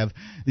do have,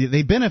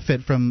 they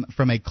benefit from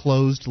a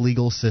closed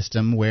legal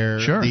system where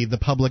the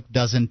public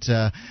doesn't,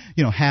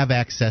 have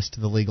access to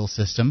the legal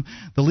system.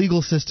 The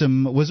legal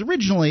system was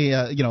originally,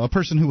 a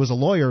person who was a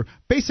lawyer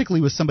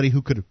basically was somebody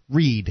who could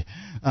read.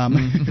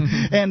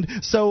 And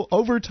so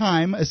over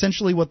time,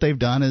 essentially what they've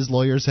done is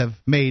lawyers have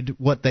made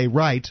what they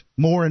write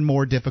more and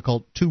more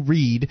difficult to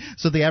read,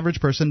 so the average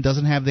person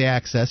doesn't have the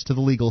access to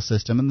the legal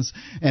system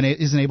and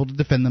isn't able to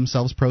defend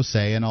themselves pro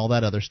se and all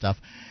that other stuff.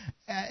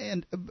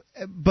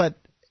 But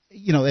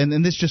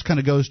and this just kind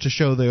of goes to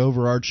show the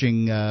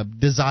overarching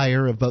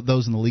desire of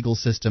those in the legal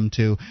system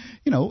to,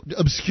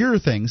 obscure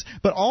things.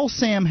 But all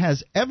Sam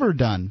has ever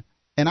done,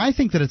 and I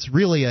think that it's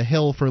really a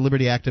hill for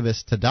liberty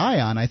activists to die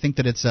on, I think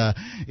that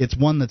it's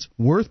one that's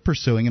worth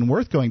pursuing and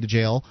worth going to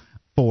jail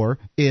for,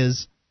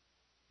 is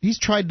he's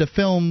tried to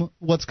film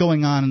what's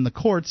going on in the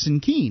courts in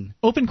Keene.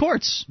 Open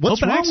courts.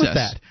 What's Open wrong access. with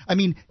that? I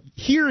mean,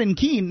 here in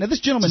Keene, now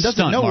this gentleman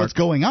doesn't know what's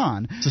going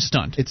on. It's a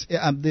stunt.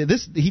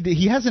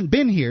 He hasn't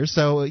been here,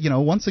 so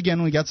once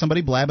again we got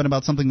somebody blabbing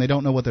about something they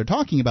don't know what they're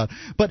talking about.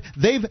 But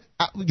they've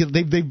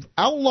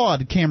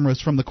outlawed cameras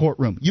from the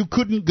courtroom. You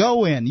couldn't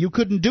go in. You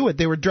couldn't do it.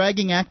 They were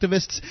dragging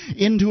activists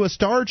into a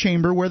star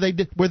chamber where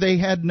they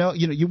had no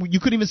you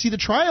couldn't even see the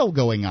trial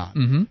going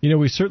on. Mm-hmm.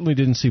 We certainly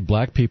didn't see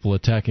black people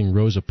attacking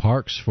Rosa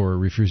Parks for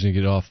refusing to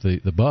get off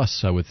the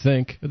bus. I would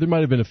think there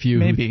might have been a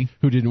few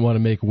who didn't want to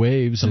make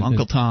waves. Some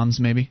Uncle Toms,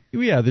 maybe.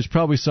 Yeah, there's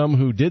probably some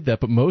who did that,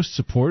 but most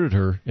supported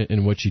her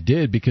in what she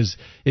did, because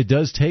it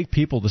does take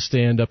people to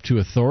stand up to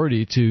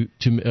authority to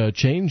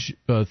change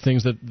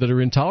things that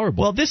are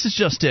intolerable. Well, this is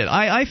just it.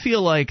 I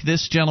feel like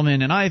this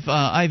gentleman, and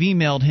I've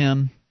emailed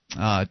him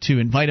to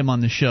invite him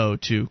on the show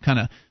to kind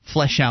of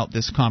flesh out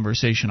this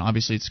conversation.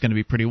 Obviously, it's going to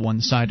be pretty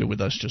one-sided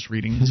with us just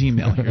reading his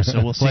email here,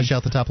 so we'll see. Flesh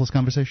out the topless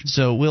conversation.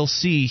 So we'll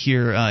see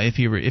here if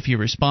he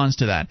responds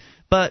to that.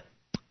 But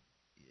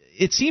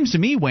it seems to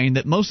me, Wayne,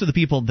 that most of the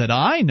people that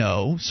I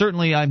know,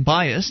 certainly I'm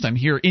biased, I'm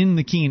here in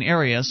the Keene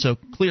area, so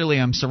clearly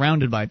I'm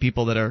surrounded by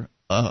people that are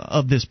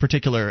of this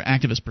particular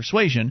activist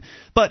persuasion.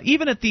 But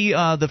even at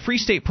the Free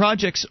State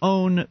Project's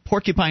own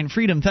Porcupine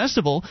Freedom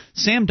Festival,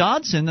 Sam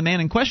Dodson, the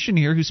man in question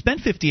here, who spent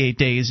 58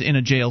 days in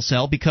a jail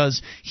cell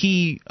because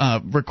he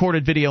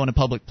recorded video in a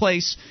public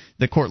place,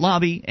 the court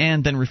lobby,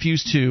 and then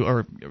refused to,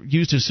 or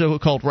used his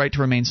so-called right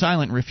to remain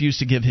silent and refused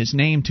to give his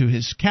name to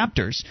his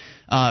captors.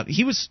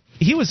 He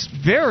was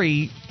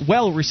very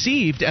well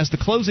received as the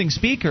closing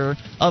speaker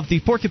of the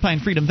Porcupine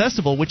Freedom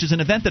Festival, which is an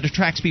event that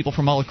attracts people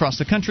from all across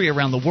the country,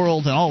 around the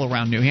world, and all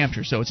around New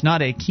Hampshire. So it's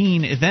not a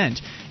Keene event.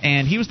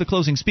 And he was the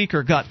closing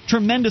speaker, got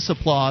tremendous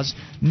applause,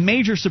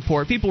 major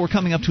support. People were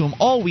coming up to him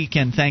all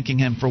weekend thanking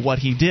him for what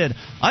he did.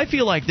 I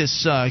feel like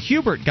this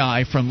Hubert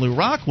guy from Lew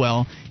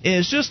Rockwell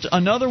is just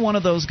another one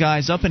of those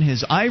guys up in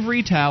his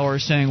ivory tower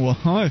saying, well,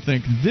 I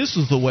think this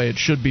is the way it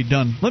should be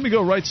done. Let me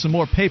go write some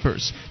more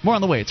papers. More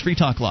on the way. It's Free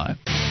Talk Live.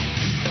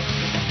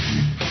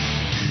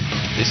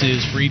 This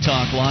is Free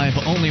Talk Live.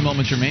 Only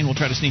moments remain. We'll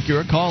try to sneak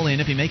your call in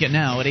if you make it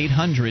now at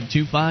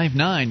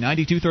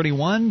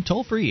 800-259-9231.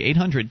 Toll free,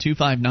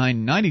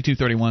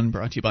 800-259-9231.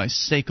 Brought to you by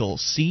SACL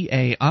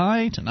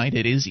CAI. Tonight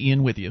it is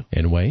Ian with you.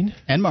 And Wayne.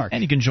 And Mark.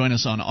 And you can join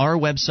us on our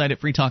website at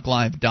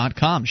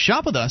freetalklive.com.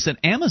 Shop with us at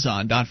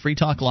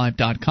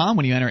amazon.freetalklive.com.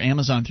 When you enter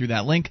Amazon through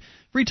that link,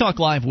 Free Talk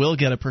Live will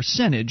get a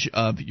percentage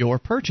of your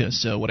purchase.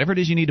 So whatever it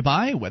is you need to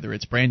buy, whether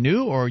it's brand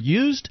new or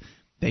used,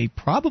 they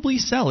probably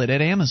sell it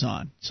at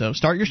Amazon. So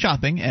start your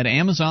shopping at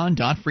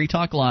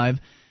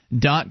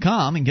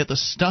amazon.freetalklive.com and get the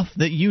stuff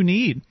that you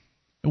need.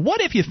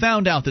 What if you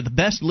found out that the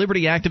best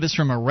liberty activists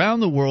from around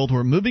the world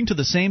were moving to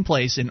the same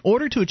place in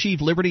order to achieve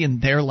liberty in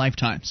their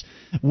lifetimes?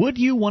 Would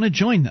you want to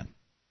join them?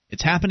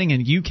 It's happening,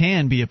 and you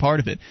can be a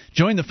part of it.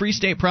 Join the Free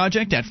State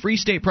Project at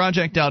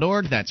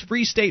freestateproject.org. That's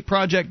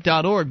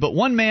freestateproject.org. But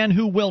one man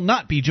who will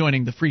not be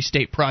joining the Free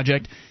State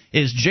Project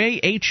is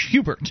J.H.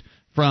 Hubert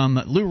from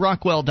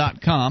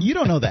LewRockwell.com. You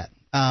don't know that.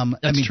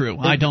 That's true.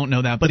 I don't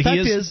know that, but the he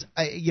fact is,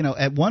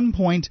 at one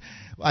point,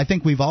 I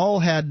think we've all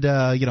had,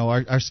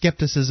 our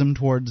skepticism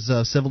towards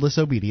civil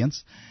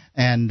disobedience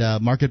and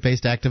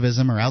market-based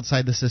activism or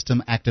outside the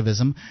system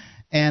activism,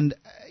 and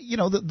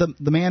the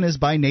man is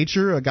by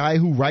nature a guy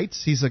who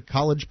writes. He's a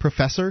college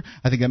professor.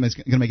 I think that's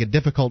going to make it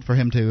difficult for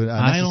him to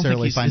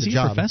necessarily find a job. Is he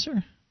a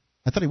professor?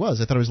 I thought he was.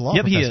 I thought he was a law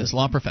professor. Yep, he is,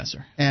 law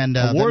professor. And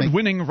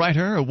award-winning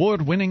writer,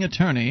 award-winning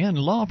attorney, and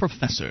law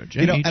professor.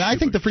 And I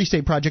think the Free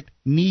State Project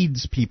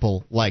needs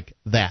people like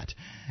that.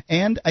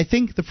 And I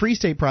think the Free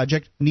State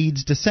Project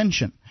needs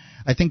dissension.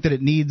 I think that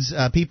it needs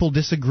people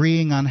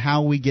disagreeing on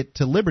how we get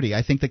to liberty.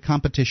 I think that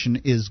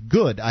competition is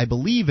good. I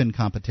believe in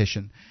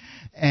competition.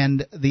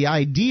 And the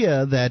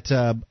idea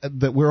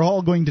that we're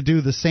all going to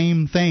do the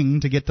same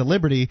thing to get to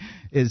liberty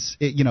is,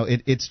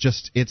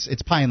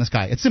 it's pie in the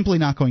sky. It's simply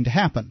not going to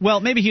happen.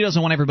 Well, maybe he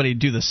doesn't want everybody to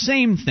do the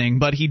same thing,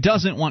 but he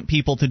doesn't want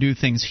people to do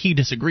things he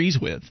disagrees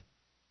with.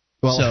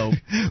 Well,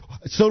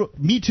 so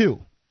me too.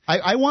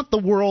 I want the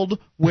world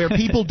where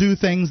people do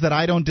things that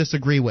I don't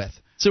disagree with.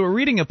 So we're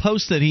reading a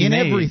post that he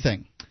made. In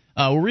everything.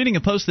 We're reading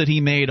a post that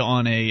he made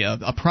on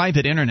a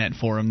private internet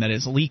forum that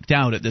is leaked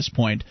out at this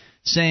point,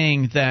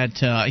 saying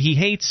that he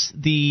hates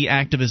the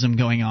activism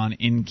going on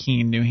in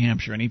Keene, New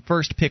Hampshire. And he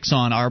first picks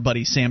on our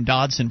buddy Sam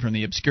Dodson from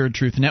the Obscured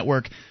Truth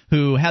Network,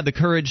 who had the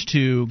courage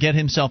to get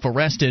himself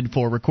arrested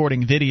for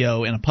recording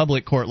video in a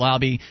public court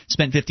lobby,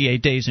 spent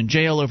 58 days in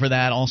jail over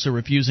that, also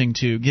refusing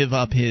to give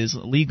up his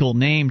legal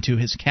name to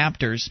his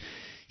captors.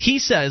 He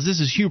says, this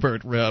is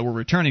Hubert we're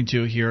returning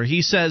to here,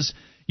 he says,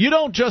 "You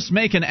don't just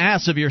make an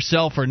ass of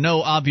yourself for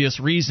no obvious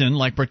reason,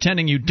 like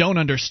pretending you don't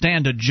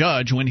understand a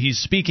judge when he's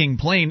speaking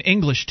plain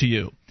English to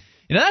you.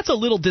 That's a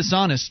little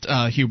dishonest,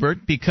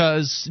 Hubert,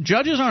 because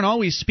judges aren't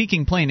always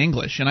speaking plain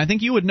English, and I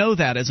think you would know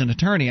that as an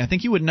attorney. I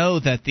think you would know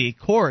that the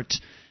court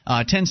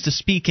tends to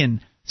speak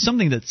in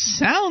something that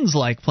sounds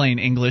like plain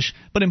English,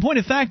 but in point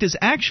of fact is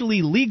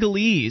actually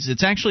legalese.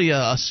 It's actually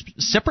a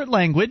separate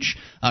language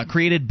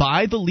created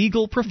by the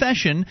legal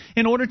profession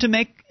in order to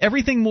make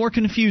everything more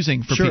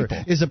confusing for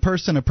people. Is a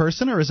person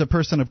or is a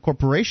person a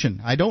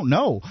corporation? I don't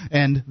know,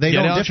 and they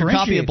don't differentiate. Get out your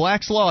copy of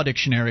Black's Law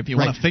Dictionary if you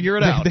want to figure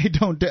it out.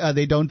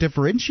 They don't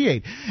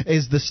differentiate.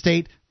 Is the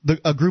state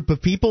a group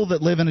of people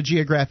that live in a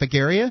geographic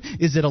area?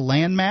 Is it a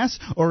landmass,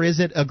 or is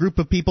it a group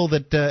of people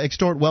that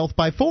extort wealth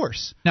by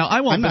force? Now,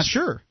 I'm not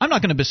sure. I'm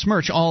not going to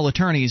besmirch all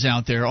attorneys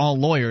out there, all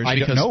lawyers,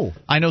 because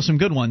I know some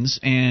good ones,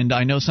 and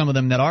I know some of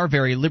them that are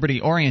very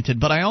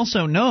liberty-oriented. But I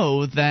also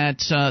know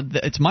that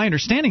it's my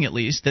understanding, at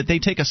least, that they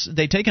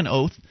take an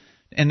oath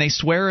and they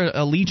swear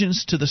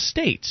allegiance to the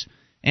state.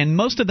 And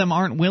most of them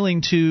aren't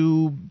willing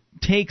to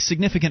take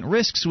significant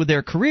risks with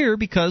their career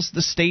because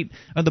the state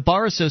or the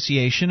bar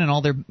association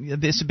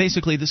and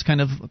basically this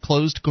kind of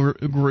closed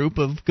group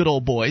of good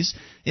old boys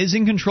is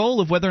in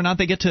control of whether or not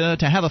they get to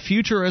have a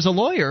future as a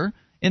lawyer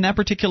in that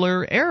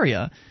particular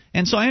area.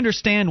 And so I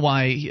understand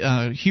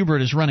why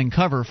Hubert is running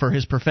cover for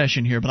his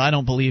profession here, but I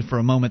don't believe for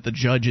a moment the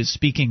judge is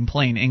speaking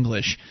plain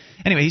English.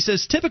 Anyway, he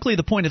says, typically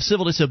the point of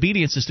civil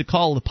disobedience is to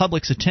call the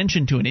public's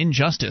attention to an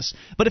injustice.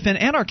 But if an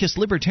anarchist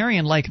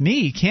libertarian like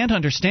me can't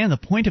understand the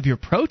point of your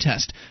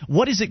protest,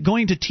 what is it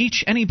going to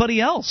teach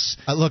anybody else?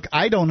 Look,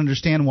 I don't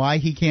understand why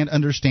he can't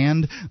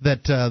understand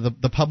that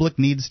the public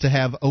needs to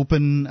have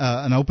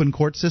an open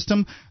court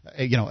system.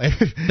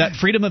 That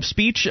freedom of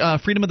speech,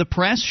 freedom of the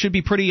press should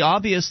be pretty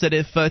obvious that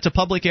if it's a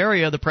public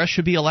area, the press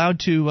should be allowed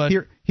to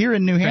Here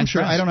in New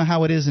Hampshire, I don't know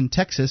how it is in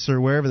Texas or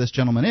wherever this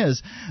gentleman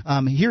is.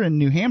 Here in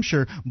New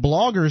Hampshire,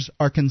 bloggers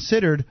are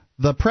considered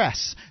the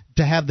press,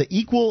 to have the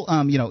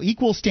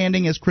equal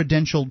standing as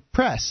credentialed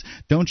press.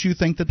 Don't you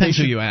think that they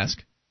should? Who you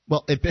ask?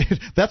 Well,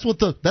 that's what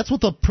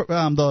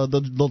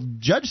the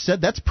judge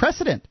said. That's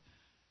precedent.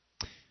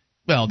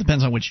 Well, it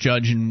depends on which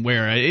judge and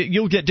where.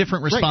 You'll get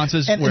different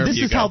responses wherever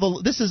you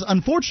go. This is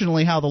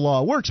unfortunately how the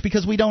law works,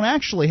 because we don't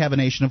actually have a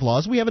nation of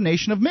laws. We have a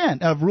nation of men,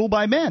 rule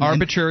by men.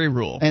 Arbitrary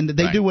rule. And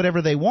they do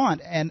whatever they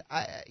want. And,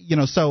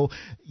 so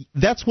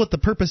that's what the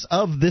purpose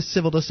of this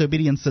civil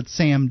disobedience that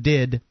Sam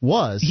did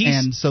was.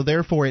 And so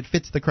therefore it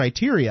fits the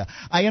criteria.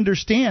 I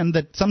understand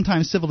that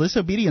sometimes civil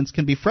disobedience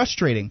can be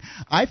frustrating.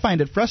 I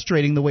find it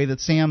frustrating the way that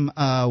Sam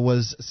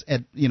was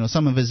at,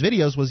 some of his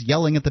videos was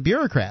yelling at the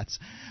bureaucrats.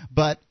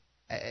 But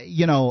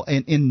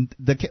in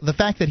the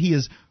fact that he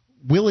is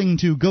willing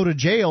to go to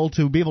jail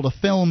to be able to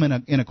film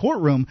in a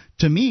courtroom,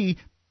 to me,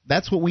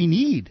 that's what we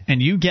need.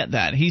 And you get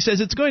that. He says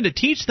it's going to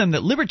teach them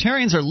that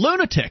libertarians are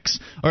lunatics,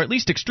 or at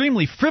least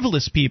extremely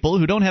frivolous people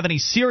who don't have any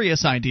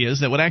serious ideas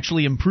that would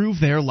actually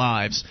improve their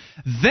lives.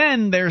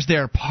 Then there's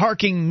their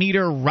parking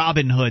meter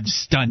Robin Hood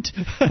stunt,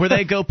 where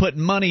they go put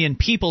money in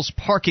people's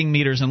parking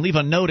meters and leave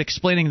a note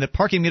explaining that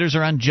parking meters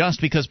are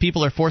unjust because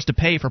people are forced to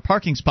pay for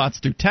parking spots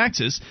through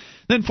taxes,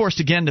 then forced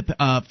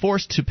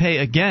to pay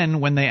again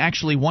when they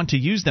actually want to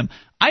use them.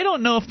 I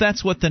don't know if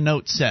that's what the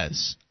note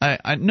says.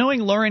 Knowing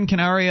Lauren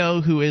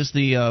Canario, who is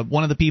the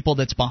one of the people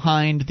that's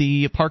behind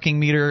the parking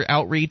meter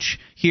outreach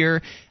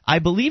here, I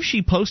believe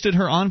she posted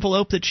her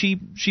envelope that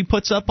she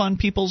puts up on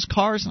people's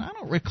cars, and I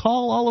don't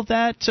recall all of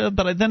that,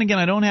 but then again,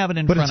 I don't have it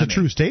in front of me. But it's a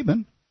true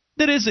statement.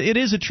 It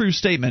is a true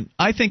statement.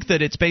 I think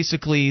that it's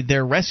basically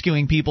they're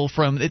rescuing people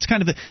from. It's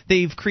kind of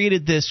they've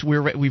created this.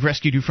 We've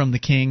rescued you from the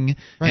king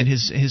and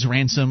his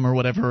ransom or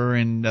whatever,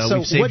 and we've saved you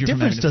from. So what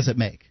difference does it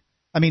make?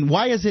 I mean,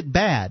 why is it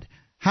bad?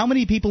 How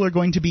many people are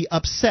going to be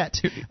upset?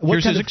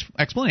 Here's his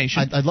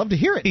explanation. I'd love to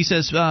hear it. He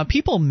says,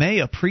 people may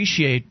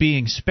appreciate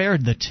being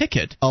spared the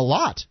ticket. A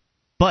lot.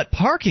 But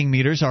parking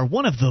meters are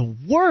one of the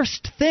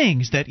worst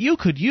things that you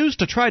could use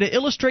to try to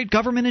illustrate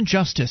government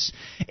injustice.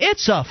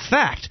 It's a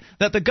fact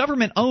that the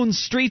government owns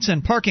streets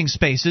and parking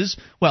spaces.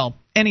 Well,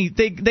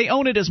 they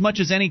own it as much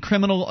as any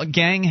criminal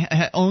gang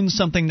owns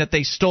something that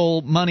they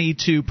stole money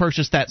to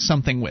purchase that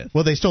something with.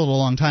 Well, they stole it a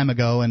long time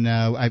ago, and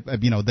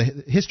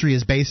the history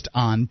is based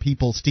on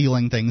people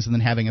stealing things and then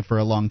having it for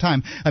a long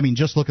time. I mean,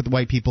 just look at the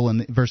white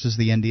people versus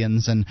the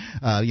Indians, and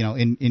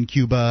in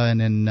Cuba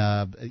and in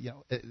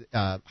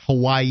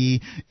Hawaii,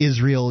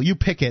 Israel. You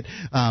pick it.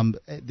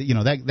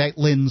 That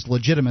lends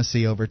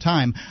legitimacy over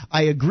time.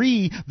 I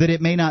agree that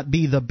it may not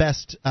be the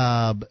best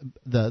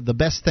the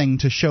best thing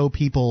to show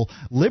people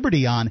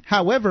liberty on.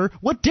 However,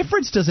 what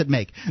difference does it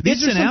make?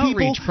 It's an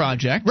outreach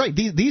project. Right.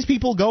 These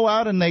people go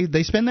out and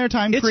they spend their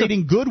time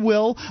creating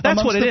goodwill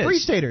amongst the Free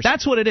Staters.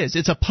 That's what it is.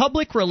 It's a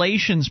public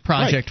relations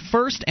project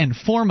first and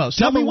foremost.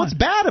 Tell me what's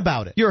bad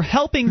about it. You're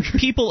helping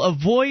people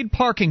avoid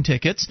parking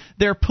tickets.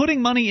 They're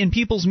putting money in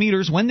people's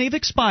meters when they've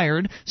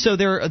expired, so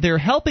they're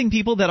helping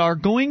people that are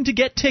going to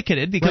get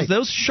ticketed because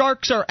those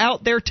sharks are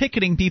out there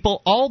ticketing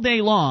people all day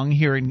long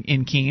here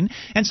in Keene.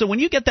 And so when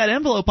you get that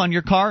envelope on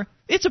your car,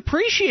 it's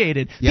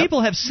appreciated. Yep.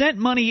 People have sent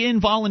money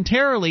in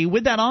voluntarily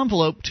with that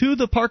envelope to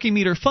the parking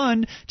meter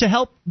fund to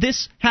help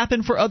this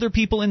happen for other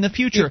people in the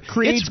future. It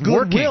creates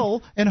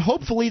goodwill, and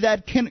hopefully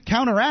that can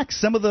counteracts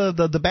some of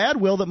the bad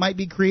will that might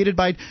be created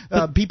by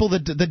people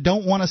that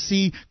don't want to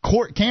see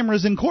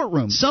cameras in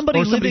courtrooms.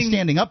 Somebody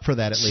standing up for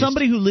that, at least.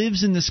 Somebody who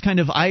lives in this kind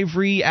of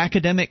ivory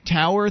academic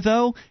tower,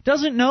 though,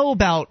 doesn't know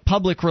about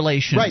public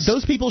relations. Right.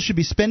 Those people should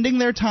be spending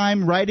their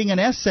time writing an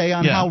essay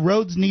on how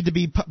roads need to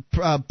be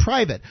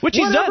private. Which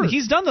he's done.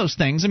 He's done those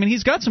things. I mean,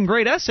 he's got some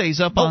great essays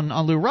up on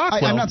Lou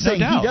Rockwell. I'm not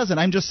saying he doesn't.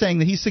 I'm just saying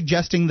that he's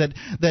suggesting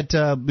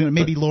that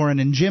maybe Lauren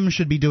and Jim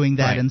should be doing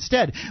that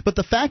instead. But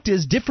the fact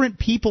is, different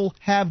people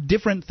have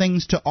different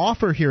things to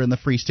offer here in the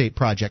Free State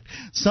Project.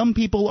 Some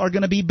people are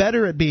going to be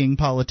better at being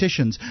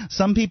politicians.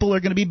 Some people are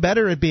going to be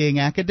better at being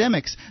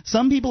academics.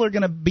 Some people are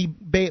going to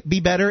be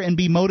better and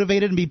be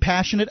motivated and be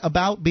passionate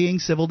about being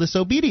civil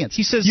disobedience.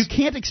 He says you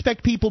can't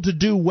expect people to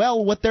do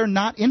well what they're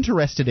not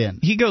interested in.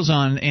 He goes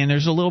on, and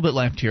there's a little bit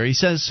left here. He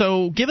says,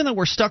 so given that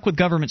we're stuck with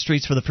government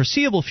streets for the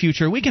foreseeable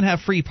future, we can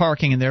have free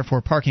parking and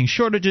therefore parking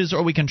shortages,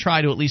 or we can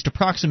try to at least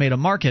approximate a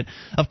market.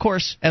 Of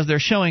course, as they're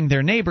showing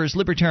their neighbors,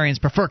 libertarians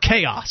prefer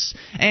chaos.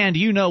 And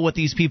you know what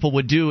these people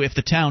would do if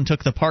the town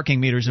took the parking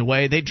meters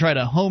away. They'd try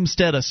to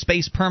homestead a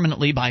space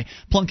permanently by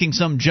plunking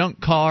some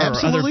junk car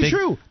or other big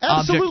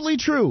Absolutely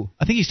true.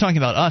 I think he's talking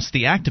about us,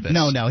 the activists.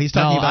 No, he's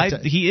talking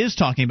about... He is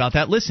talking about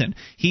that. Listen,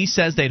 he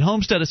says they'd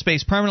homestead a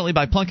space permanently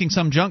by plunking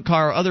some junk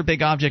car or other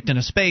big object in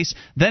a space.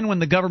 Then when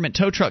the government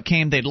tow truck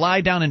came, they'd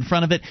lie down in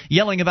front of it,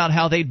 yelling about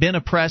how they'd been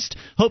oppressed,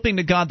 hoping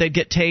to God they'd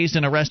get tased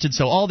and arrested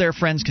so all their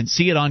friends can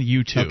see it on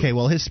YouTube. Okay,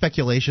 well, his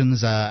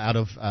speculation's out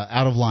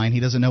of line. He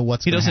doesn't know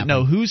what's going to happen. He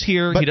doesn't know who's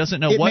here. But he doesn't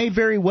know it may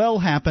very well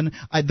happen.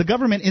 The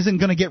government isn't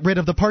going to get rid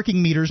of the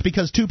parking meters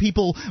because two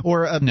people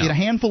or a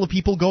handful of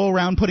people go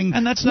around putting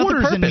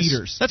quarters in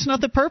meters. That's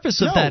not the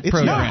purpose of that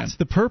program.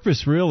 The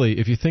purpose, really,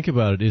 if you think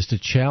about it, is to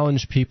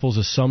challenge people's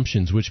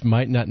assumptions, which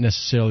might not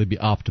necessarily be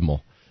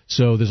optimal.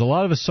 So there's a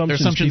lot of assumptions.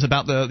 There's assumptions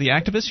about the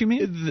activists, you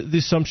mean? The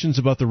assumptions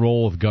about the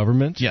role of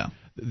government. Yeah.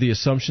 The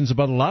assumptions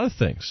about a lot of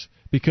things.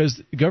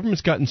 Because the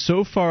government's gotten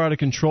so far out of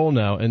control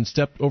now and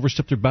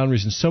overstepped their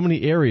boundaries in so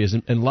many areas,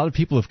 and a lot of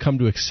people have come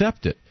to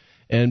accept it.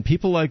 And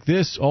people like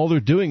this, all they're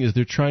doing is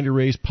they're trying to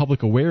raise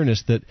public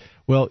awareness that,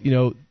 well,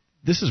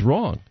 this is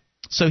wrong.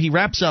 So he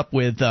wraps up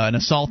with an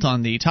assault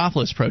on the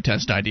topless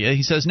protest idea.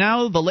 He says,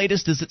 now the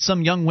latest is that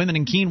some young women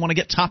in Keene want to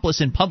get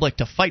topless in public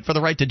to fight for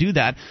the right to do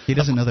that. He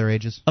doesn't know their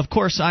ages. Of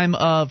course, I'm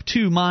of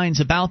two minds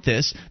about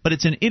this, but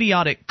it's an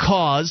idiotic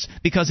cause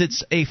because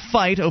it's a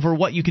fight over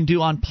what you can do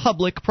on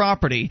public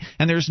property,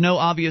 and there's no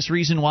obvious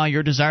reason why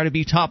your desire to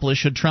be topless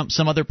should trump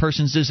some other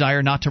person's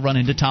desire not to run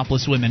into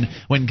topless women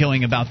when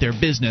going about their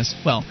business.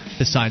 Well,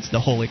 besides the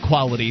whole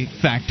equality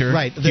factor,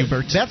 right?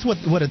 Hubert. That's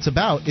what it's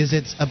about.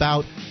 It's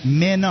about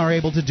men are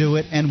able to do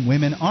it and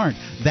women aren't.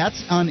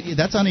 That's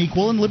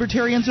unequal, and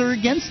libertarians are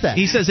against that.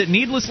 He says it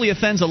needlessly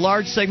offends a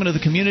large segment of the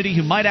community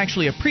who might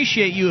actually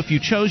appreciate you if you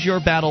chose your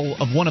battle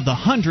of one of the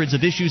hundreds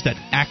of issues that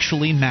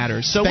actually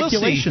matters. So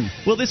Speculation. We'll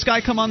see. Will this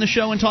guy come on the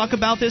show and talk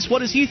about this? What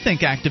does he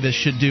think activists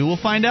should do? We'll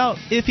find out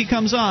if he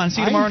comes on.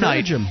 See you tomorrow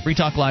night.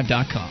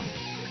 FreeTalkLive.com.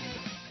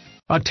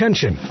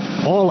 Attention,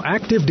 all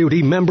active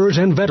duty members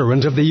and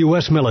veterans of the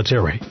U.S.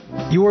 military.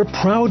 Your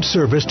proud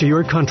service to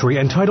your country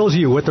entitles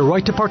you with the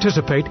right to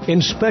participate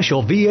in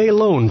special VA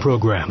loan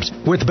programs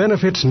with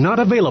benefits not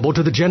available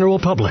to the general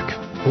public,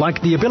 like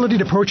the ability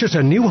to purchase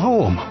a new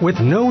home with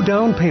no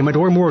down payment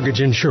or mortgage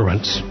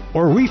insurance,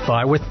 or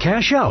refi with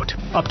cash out,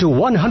 up to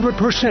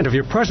 100% of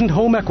your present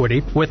home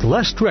equity with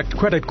less strict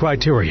credit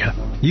criteria.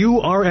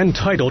 You are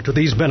entitled to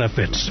these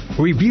benefits.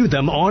 Review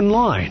them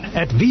online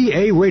at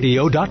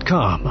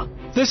VARadio.com.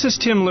 This is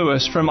Tim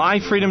Lewis from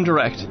iFreedom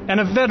Direct and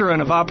a veteran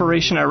of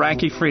Operation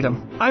Iraqi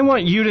Freedom. I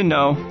want you to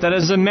know that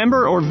as a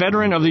member or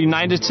veteran of the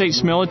United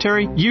States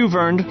military, you've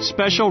earned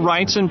special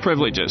rights and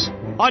privileges.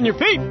 On your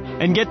feet!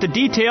 And get the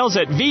details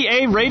at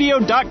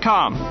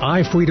VARadio.com.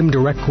 iFreedom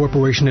Direct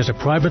Corporation is a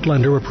private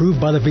lender approved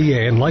by the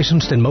VA and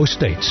licensed in most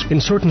states. In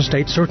certain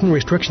states, certain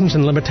restrictions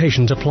and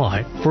limitations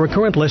apply. For a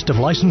current list of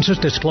licenses,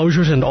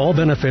 disclosures, and all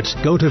benefits,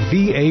 go to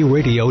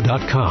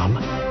VARadio.com.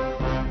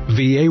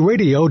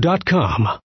 VARadio.com.